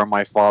place where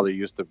my father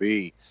used to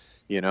be.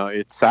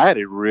 It's sad.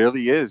 It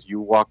really is. You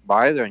walk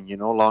by there and you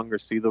no longer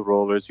see the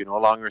rollers. You no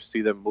longer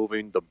see them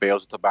moving the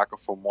bales of tobacco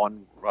from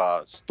one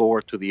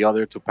store to the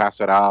other to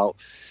pass it out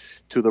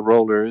to the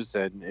rollers.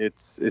 And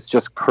it's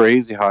just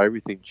crazy how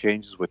everything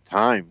changes with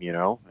time,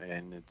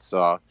 And it's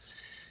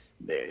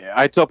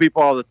I tell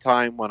people all the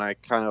time when I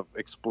kind of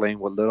explain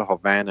what Little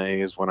Havana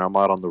is when I'm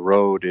out on the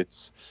road,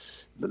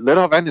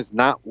 Little Havana is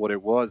not what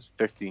it was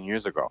 15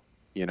 years ago.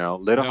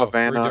 Little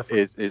Havana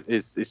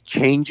is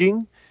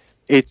changing.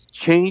 It's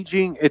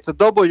changing. It's a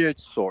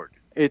double-edged sword.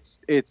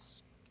 It's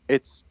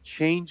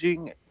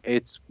changing.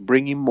 It's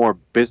bringing more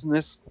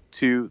business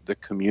to the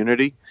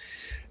community,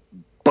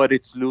 but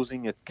it's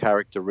losing its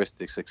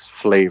characteristics, its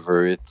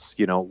flavor, its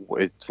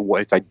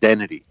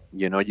identity.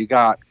 You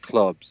got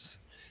clubs.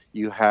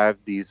 You have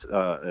these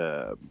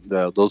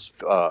those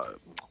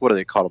what do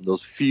they call them?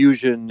 Those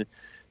fusion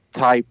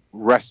type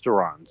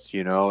restaurants,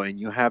 and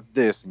you have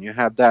this and you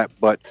have that.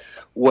 But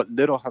what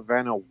Little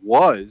Havana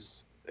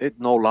was, it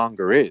no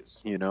longer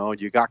is. You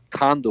got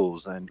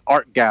condos and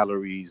art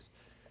galleries.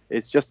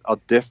 It's just a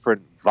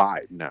different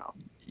vibe now.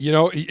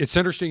 It's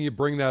interesting you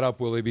bring that up,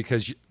 Willie,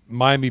 because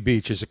Miami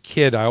Beach, as a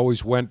kid, I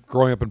always went,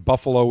 growing up in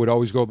Buffalo, we'd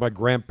always go with my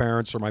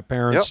grandparents or my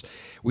parents. Yep.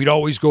 We'd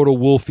always go to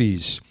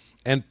Wolfie's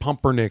and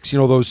Pumpernicks,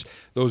 those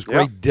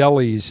great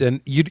delis,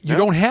 and you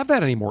don't have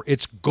that anymore.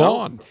 It's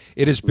gone. No.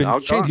 It has been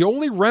changed. Gone. The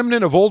only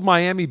remnant of old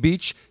Miami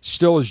Beach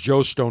still is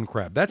Joe's Stone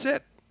Crab. That's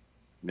it.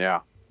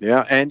 Yeah.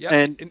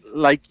 And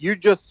like you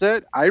just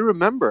said, I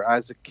remember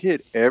as a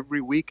kid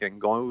every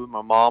weekend going with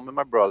my mom and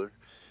my brother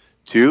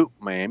to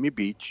Miami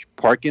Beach,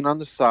 parking on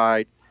the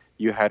side.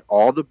 You had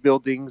all the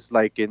buildings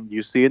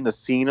you see in the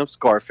scene of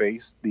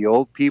Scarface, the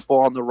old people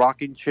on the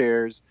rocking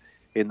chairs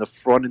in the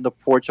front, in the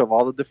porch of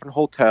all the different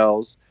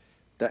hotels.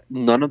 That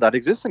none of that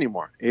exists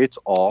anymore. It's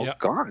all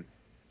gone.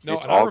 No,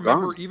 and I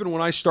remember even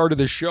when I started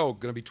this show,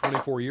 going to be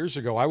 24 years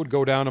ago, I would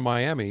go down to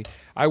Miami.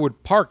 I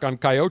would park on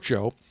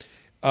Cayocho,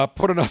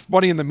 put enough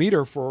money in the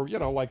meter for,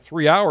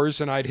 3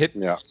 hours, and I'd hit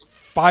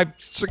 5,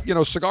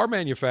 cigar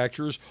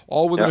manufacturers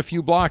all within a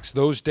few blocks.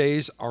 Those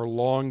days are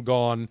long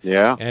gone.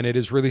 Yeah. And it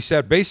is really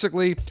sad.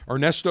 Basically,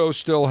 Ernesto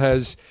still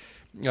has,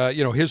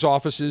 his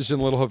offices in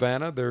Little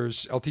Havana.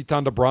 There's El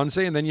Titan de Bronce,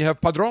 and then you have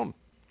Padron.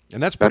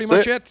 And that's pretty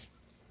much it.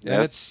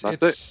 And yes,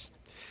 it's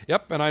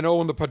Yep, and I know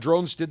when the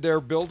Padrones did their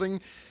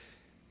building,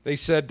 they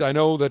said, I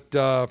know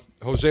that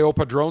Jose O.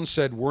 Padron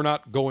said, we're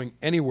not going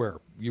anywhere.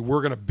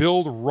 We're going to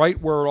build right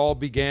where it all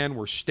began.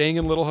 We're staying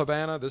in Little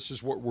Havana. This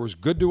is what was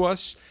good to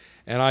us,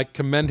 and I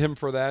commend him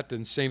for that,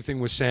 and same thing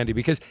with Sandy,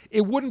 because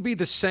it wouldn't be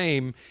the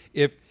same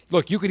if,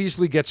 look, you could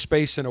easily get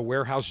space in a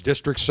warehouse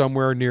district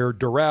somewhere near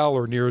Doral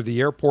or near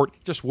the airport.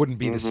 It just wouldn't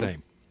be the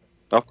same.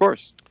 Of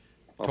course.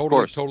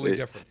 Totally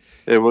different.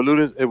 It will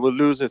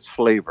lose its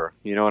flavor,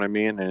 you know what I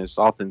mean, and its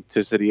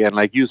authenticity. And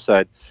like you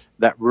said,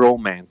 that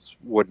romance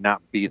would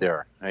not be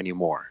there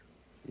anymore,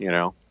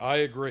 I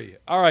agree.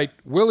 All right,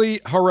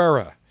 Willie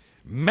Herrera,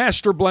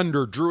 master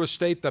blender, Drew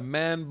Estate, the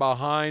man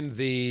behind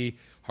the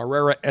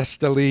Herrera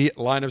Esteli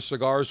line of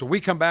cigars. When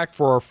we come back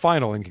for our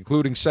final and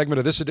concluding segment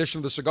of this edition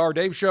of the Cigar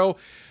Dave Show,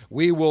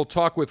 we will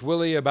talk with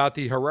Willie about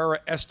the Herrera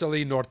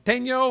Esteli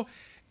Norteño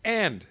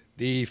and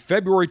the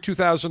February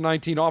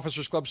 2019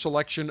 Officers Club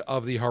selection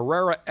of the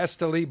Herrera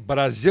Esteli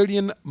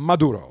Brazilian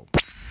Maduro.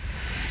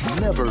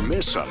 Never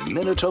miss a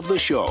minute of the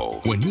show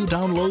when you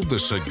download the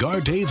Cigar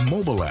Dave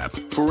mobile app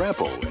for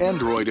Apple,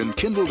 Android, and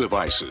Kindle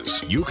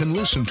devices. You can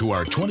listen to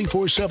our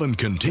 24/7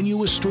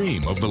 continuous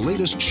stream of the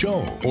latest show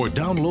or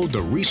download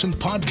the recent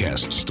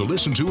podcasts to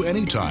listen to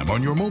anytime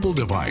on your mobile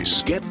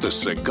device. Get the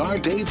Cigar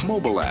Dave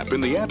mobile app in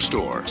the App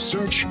Store.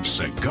 Search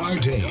Cigar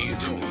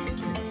Dave.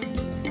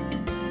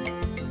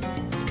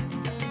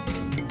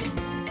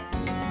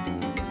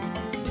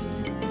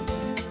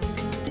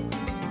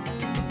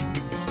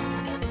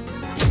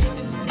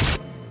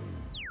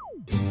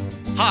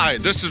 Hi,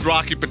 this is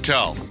Rocky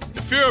Patel.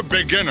 If you're a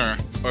beginner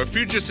or if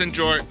you just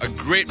enjoy a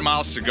great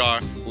mild cigar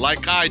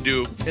like I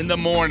do in the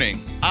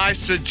morning, I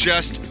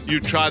suggest you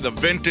try the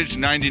Vintage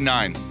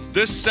 99.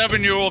 This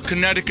 7-year-old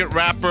Connecticut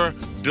wrapper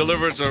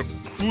delivers a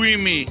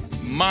creamy,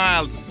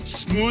 mild,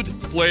 smooth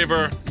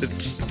flavor.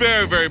 It's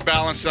very, very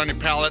balanced on your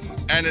palate,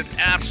 and it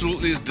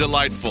absolutely is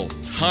delightful.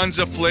 Tons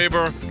of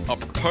flavor, a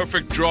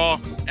perfect draw,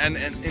 and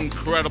an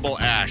incredible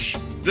ash.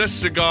 This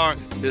cigar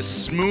is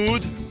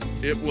smooth.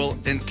 It will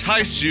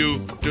entice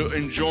you to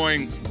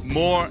enjoying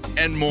more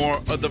and more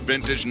of the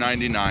Vintage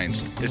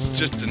 99s. It's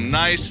just a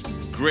nice,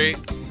 great,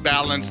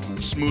 balanced,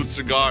 smooth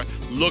cigar.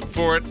 Look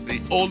for it, the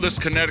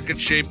oldest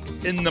Connecticut shape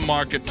in the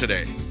market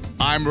today.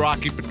 I'm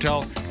Rocky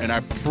Patel, and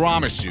I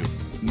promise you,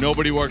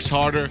 nobody works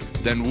harder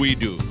than we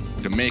do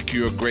to make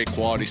you a great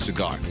quality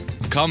cigar.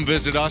 Come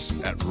visit us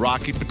at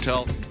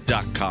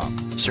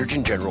rockypatel.com.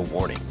 Surgeon General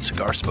warning,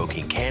 cigar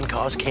smoking can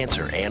cause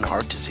cancer and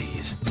heart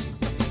disease.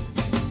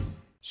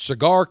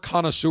 Cigar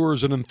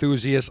connoisseurs and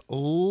enthusiasts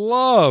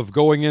love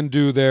going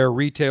into their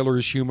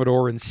retailer's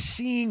humidor and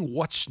seeing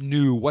what's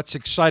new, what's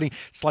exciting.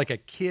 It's like a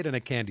kid in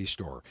a candy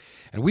store.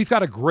 And we've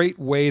got a great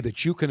way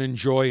that you can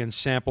enjoy and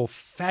sample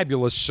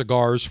fabulous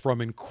cigars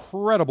from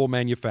incredible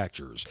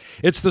manufacturers.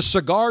 It's the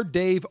Cigar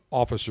Dave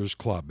Officers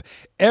Club.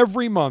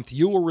 Every month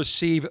you will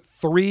receive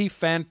 3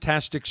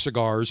 fantastic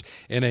cigars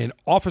in an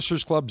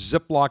Officers Club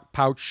Ziploc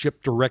pouch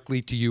shipped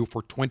directly to you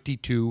for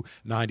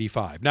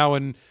 $22.95. Now,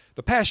 in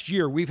the past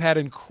year, we've had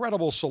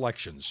incredible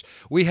selections.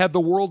 We had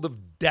the World of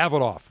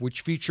Davidoff,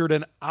 which featured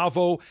an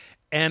Avo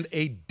and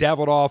a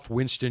Davidoff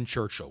Winston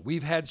Churchill.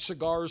 We've had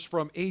cigars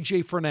from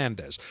A.J.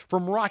 Fernandez,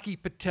 from Rocky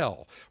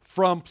Patel,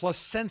 from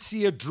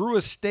Plasencia, Drew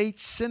Estate,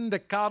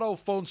 Sindicato,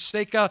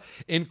 Fonseca.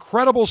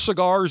 Incredible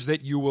cigars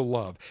that you will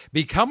love.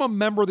 Become a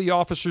member of the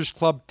Officers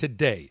Club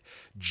today.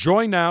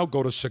 Join now.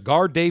 Go to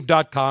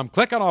CigarDave.com.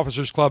 Click on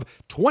Officers Club.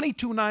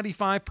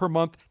 $22.95 per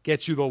month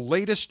gets you the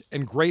latest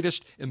and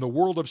greatest in the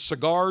world of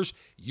cigars.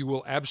 You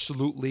will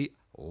absolutely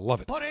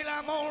love it. Por el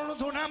amor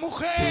de una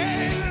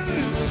mujer.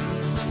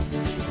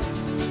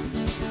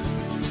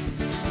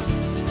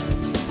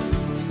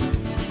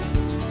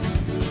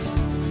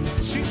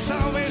 Sin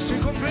saberse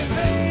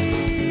comprender.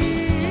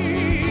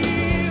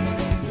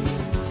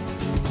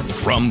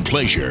 From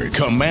pleasure,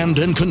 command,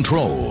 and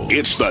control,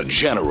 it's the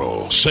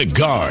General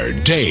Cigar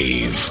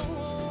Dave.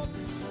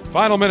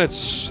 Final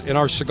minutes in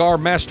our Cigar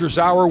Masters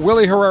Hour.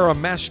 Willie Herrera,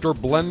 master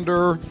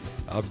blender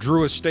of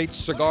Drew Estate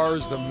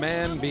cigars, the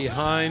man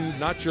behind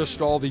not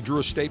just all the Drew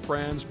Estate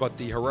brands, but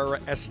the Herrera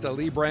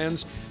Esteli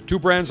brands. 2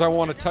 brands I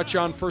want to touch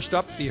on. First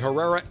up, the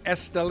Herrera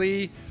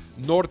Esteli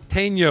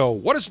Norteño.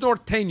 What does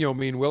Norteño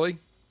mean, Willie?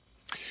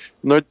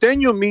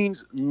 Norteño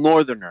means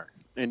northerner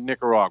in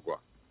Nicaragua.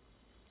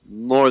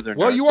 Northerner.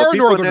 Well, you are a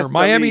northerner.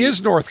 Miami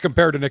is north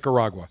compared to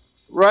Nicaragua.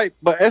 Right,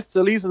 but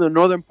Esteli's in the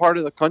northern part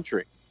of the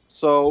country.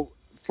 So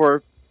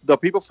for the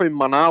people from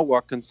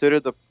Managua, consider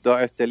the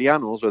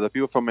Estelianos, or the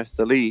people from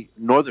Esteli,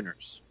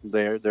 northerners.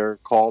 They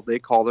call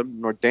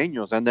them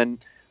norteños. And then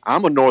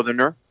I'm a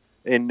northerner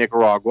in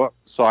Nicaragua,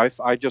 so I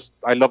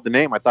love the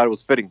name. I thought it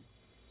was fitting.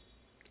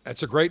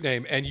 That's a great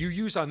name. And you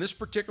use on this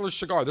particular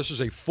cigar, this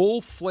is a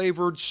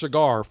full-flavored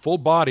cigar,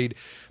 full-bodied,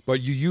 but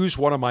you use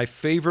one of my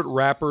favorite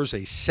wrappers,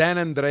 a San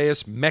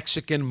Andreas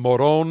Mexican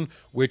Moron,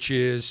 which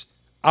is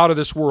out of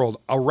this world.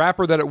 A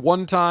wrapper that at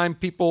one time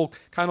people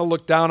kind of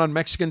looked down on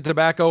Mexican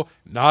tobacco.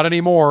 Not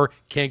anymore.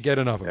 Can't get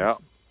enough of it. Yeah,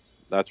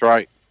 that's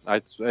right.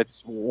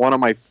 It's one of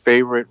my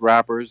favorite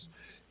wrappers.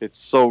 It's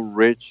so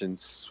rich and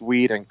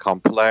sweet and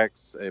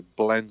complex. It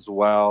blends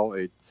well.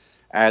 It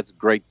adds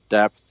great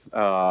depth.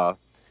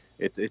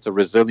 It's a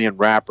resilient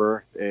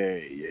wrapper.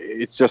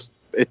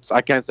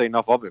 I can't say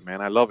enough of it,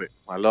 man. I love it.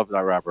 I love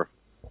that wrapper.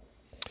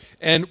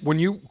 And when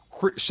you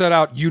set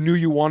out, you knew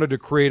you wanted to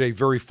create a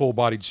very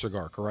full-bodied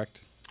cigar,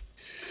 correct?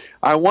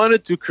 I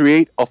wanted to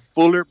create a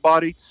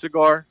fuller-bodied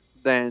cigar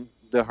than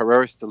the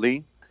Herrera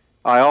Esteli.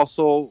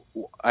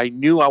 I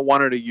knew I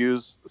wanted to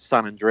use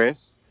San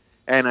Andres,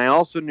 and I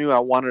also knew I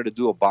wanted to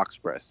do a box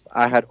press.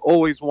 I had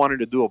always wanted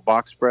to do a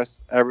box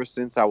press ever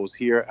since I was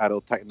here at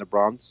El Titan de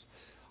Bronze,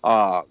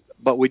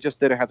 but we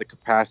just didn't have the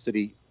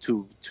capacity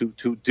to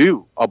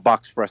do a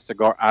box press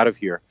cigar out of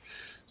here.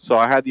 So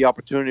I had the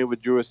opportunity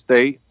with Drew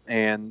Estate,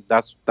 and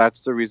that's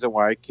the reason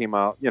why it came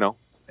out,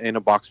 in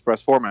a box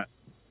press format.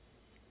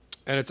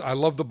 And I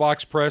love the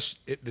box press.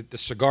 The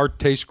cigar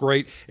tastes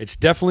great. It's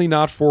definitely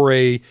not for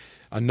a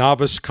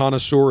novice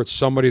connoisseur. It's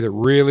somebody that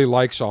really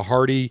likes a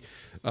hearty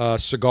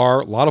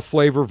cigar. A lot of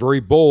flavor, very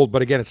bold,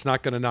 but again, it's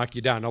not going to knock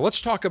you down. Now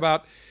let's talk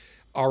about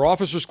our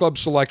Officers Club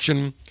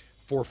selection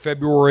for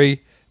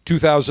February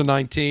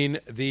 2019.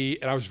 And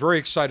I was very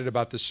excited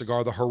about this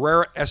cigar, the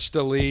Herrera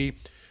Esteli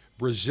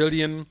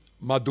Brazilian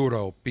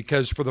Maduro,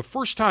 because for the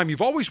first time,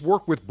 you've always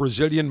worked with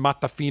Brazilian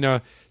Mata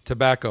Fina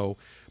tobacco,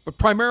 but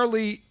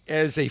primarily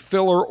as a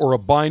filler or a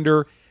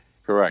binder.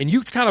 Correct. And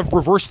you kind of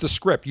reversed the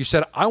script. You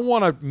said, I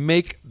want to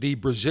make the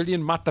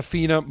Brazilian Mata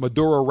Fina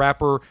Maduro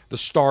wrapper the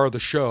star of the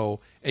show,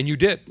 and you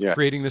did, yes,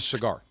 creating this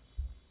cigar.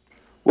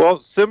 Well,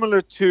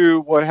 similar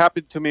to what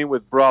happened to me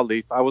with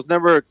broadleaf, I was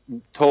never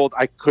told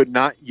I could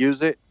not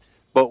use it,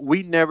 but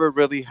we never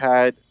really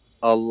had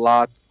a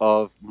lot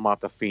of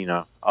Mata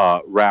Fina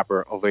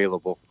wrapper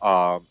available.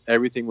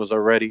 Everything was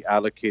already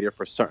allocated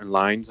for certain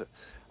lines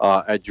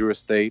at Drew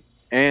Estate.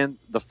 And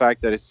the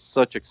fact that it's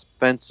such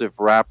expensive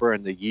wrapper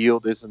and the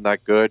yield isn't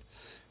that good,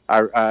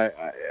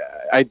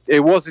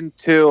 it wasn't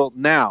until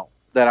now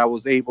that I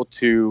was able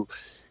to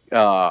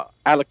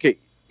allocate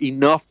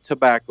enough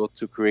tobacco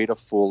to create a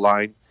full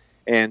line,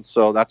 and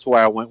so that's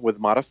why I went with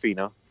Mata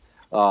Fina.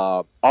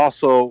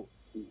 Also,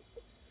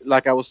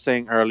 like I was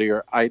saying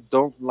earlier, I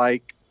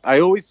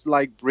always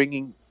like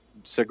bringing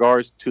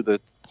cigars to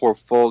the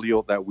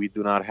portfolio that we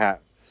do not have.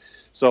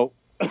 So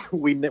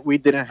we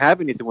didn't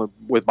have anything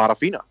with Mata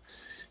Fina.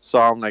 So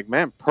I'm like,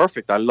 man,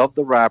 perfect. I love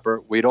the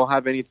wrapper. We don't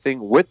have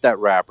anything with that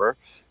wrapper.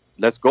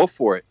 Let's go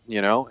for it,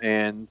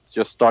 and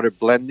just started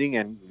blending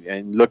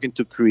and looking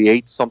to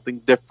create something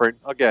different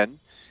again.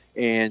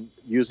 And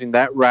using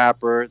that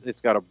wrapper, it's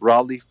got a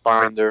broadleaf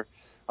binder.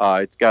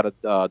 It's got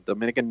a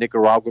Dominican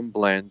Nicaraguan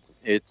blend.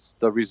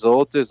 The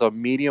result is a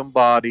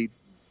medium-bodied,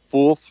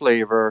 full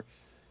flavor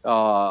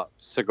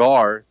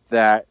cigar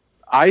that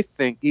I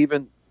think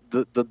even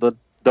the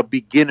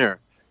beginner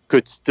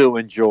could still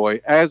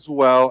enjoy, as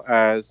well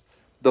as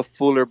the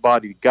fuller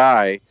bodied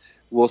guy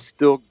will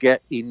still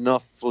get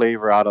enough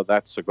flavor out of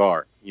that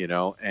cigar,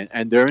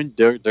 and they're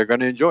going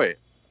to enjoy it.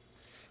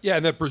 Yeah,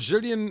 and that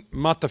Brazilian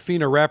Mata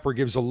Fina wrapper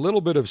gives a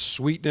little bit of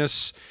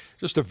sweetness,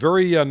 just a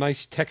very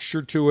nice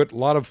texture to it, a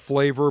lot of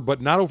flavor,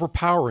 but not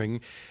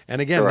overpowering.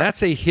 And again, Correct.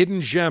 That's a hidden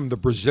gem, the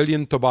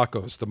Brazilian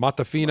tobaccos, the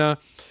Mata Fina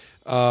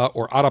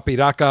or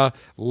Arapiraca.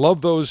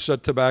 Love those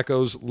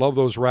tobaccos, love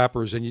those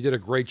wrappers, and you did a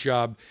great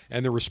job.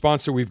 And the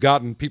response that we've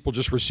gotten, people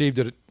just received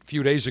it a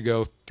few days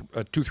ago,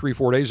 2, 3,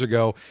 4 days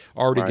ago,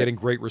 already getting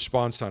great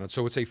response on it.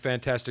 So it's a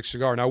fantastic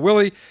cigar. Now,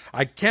 Willie,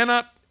 I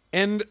cannot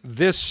end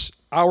this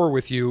hour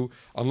with you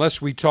unless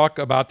we talk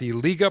about the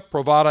Liga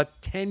Privada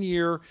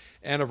 10-year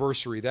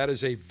anniversary. That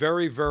is a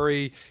very,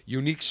 very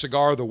unique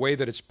cigar, the way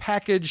that it's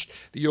packaged,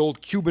 the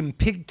old Cuban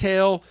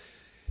pigtail.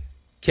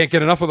 Can't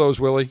get enough of those,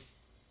 Willie.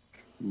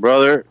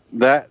 Brother,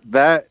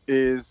 that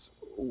is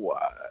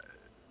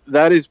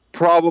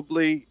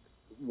probably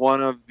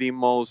one of the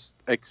most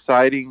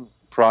exciting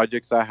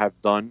projects I have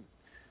done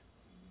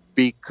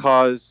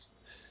because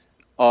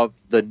of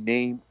the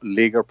name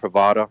Liga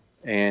Privada,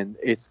 and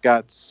it's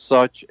got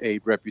such a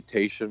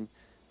reputation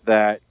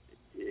that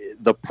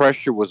the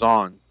pressure was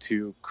on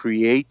to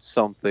create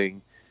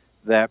something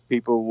that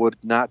people would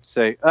not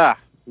say,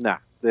 nah,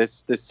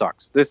 this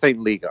sucks. This ain't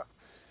Liga.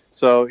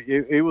 So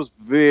it was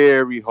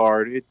very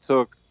hard. It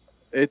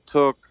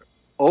took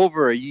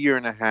over a year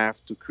and a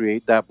half to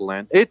create that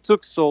blend. It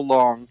took so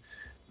long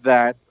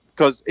that,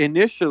 because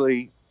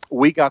initially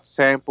we got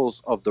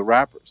samples of the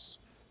wrappers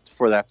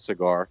for that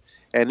cigar,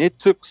 And it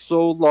took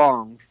so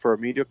long for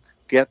me to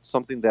get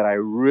something that I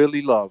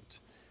really loved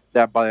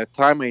that by the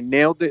time I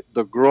nailed it,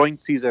 the growing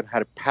season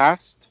had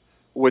passed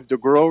with the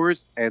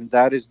growers, and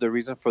that is the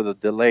reason for the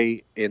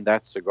delay in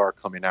that cigar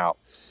coming out.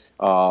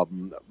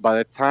 By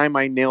the time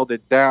I nailed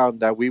it down,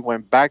 that we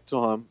went back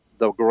to him,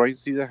 the growing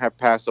season had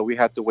passed, so we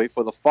had to wait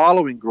for the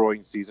following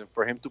growing season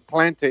for him to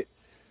plant it,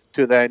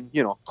 to then,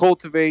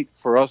 cultivate,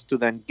 for us to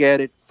then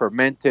get it,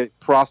 ferment it,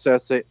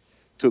 process it,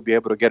 to be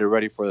able to get it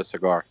ready for the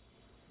cigar.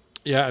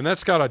 Yeah, and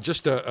that's got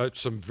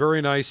some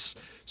very nice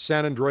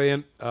San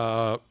Andrean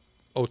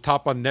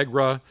Otapa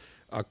Negra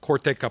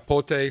Corte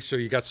Capote, so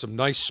you got some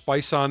nice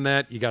spice on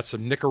that. You got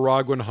some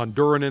Nicaraguan,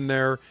 Honduran in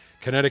there,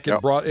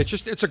 Connecticut broth.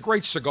 It's a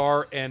great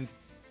cigar, and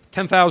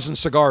 10,000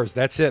 cigars.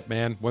 That's it,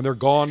 man. When they're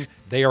gone,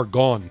 they are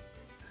gone.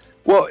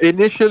 Well,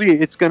 initially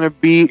it's gonna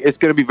be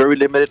very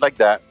limited like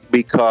that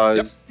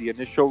because the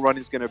initial run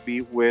is gonna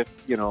be with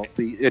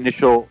the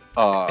initial.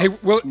 Hey,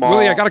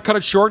 Willie, I got to cut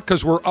it short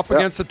because we're up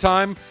against the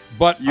time.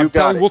 But I'm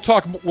telling you,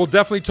 we'll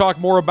definitely talk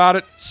more about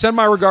it. Send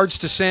my regards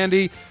to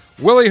Sandy.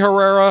 Willie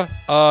Herrera,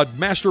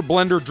 Master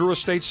Blender, Drew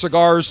Estate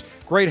Cigars.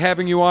 Great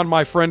having you on,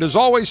 my friend. As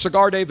always,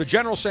 Cigar Dave, the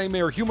General saying,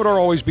 may our humidor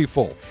always be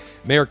full.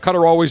 May our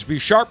cutter always be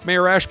sharp. May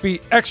our ash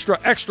be extra,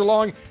 extra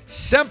long.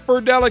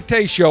 Semper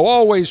Delectatio.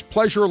 Always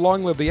pleasure.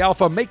 Long live the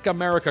Alpha. Make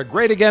America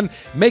great again.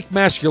 Make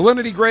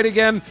masculinity great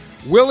again.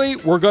 Willie,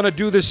 we're going to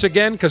do this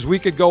again because we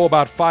could go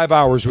about 5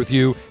 hours with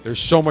you. There's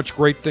so much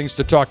great things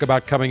to talk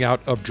about coming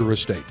out of Drew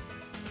Estate.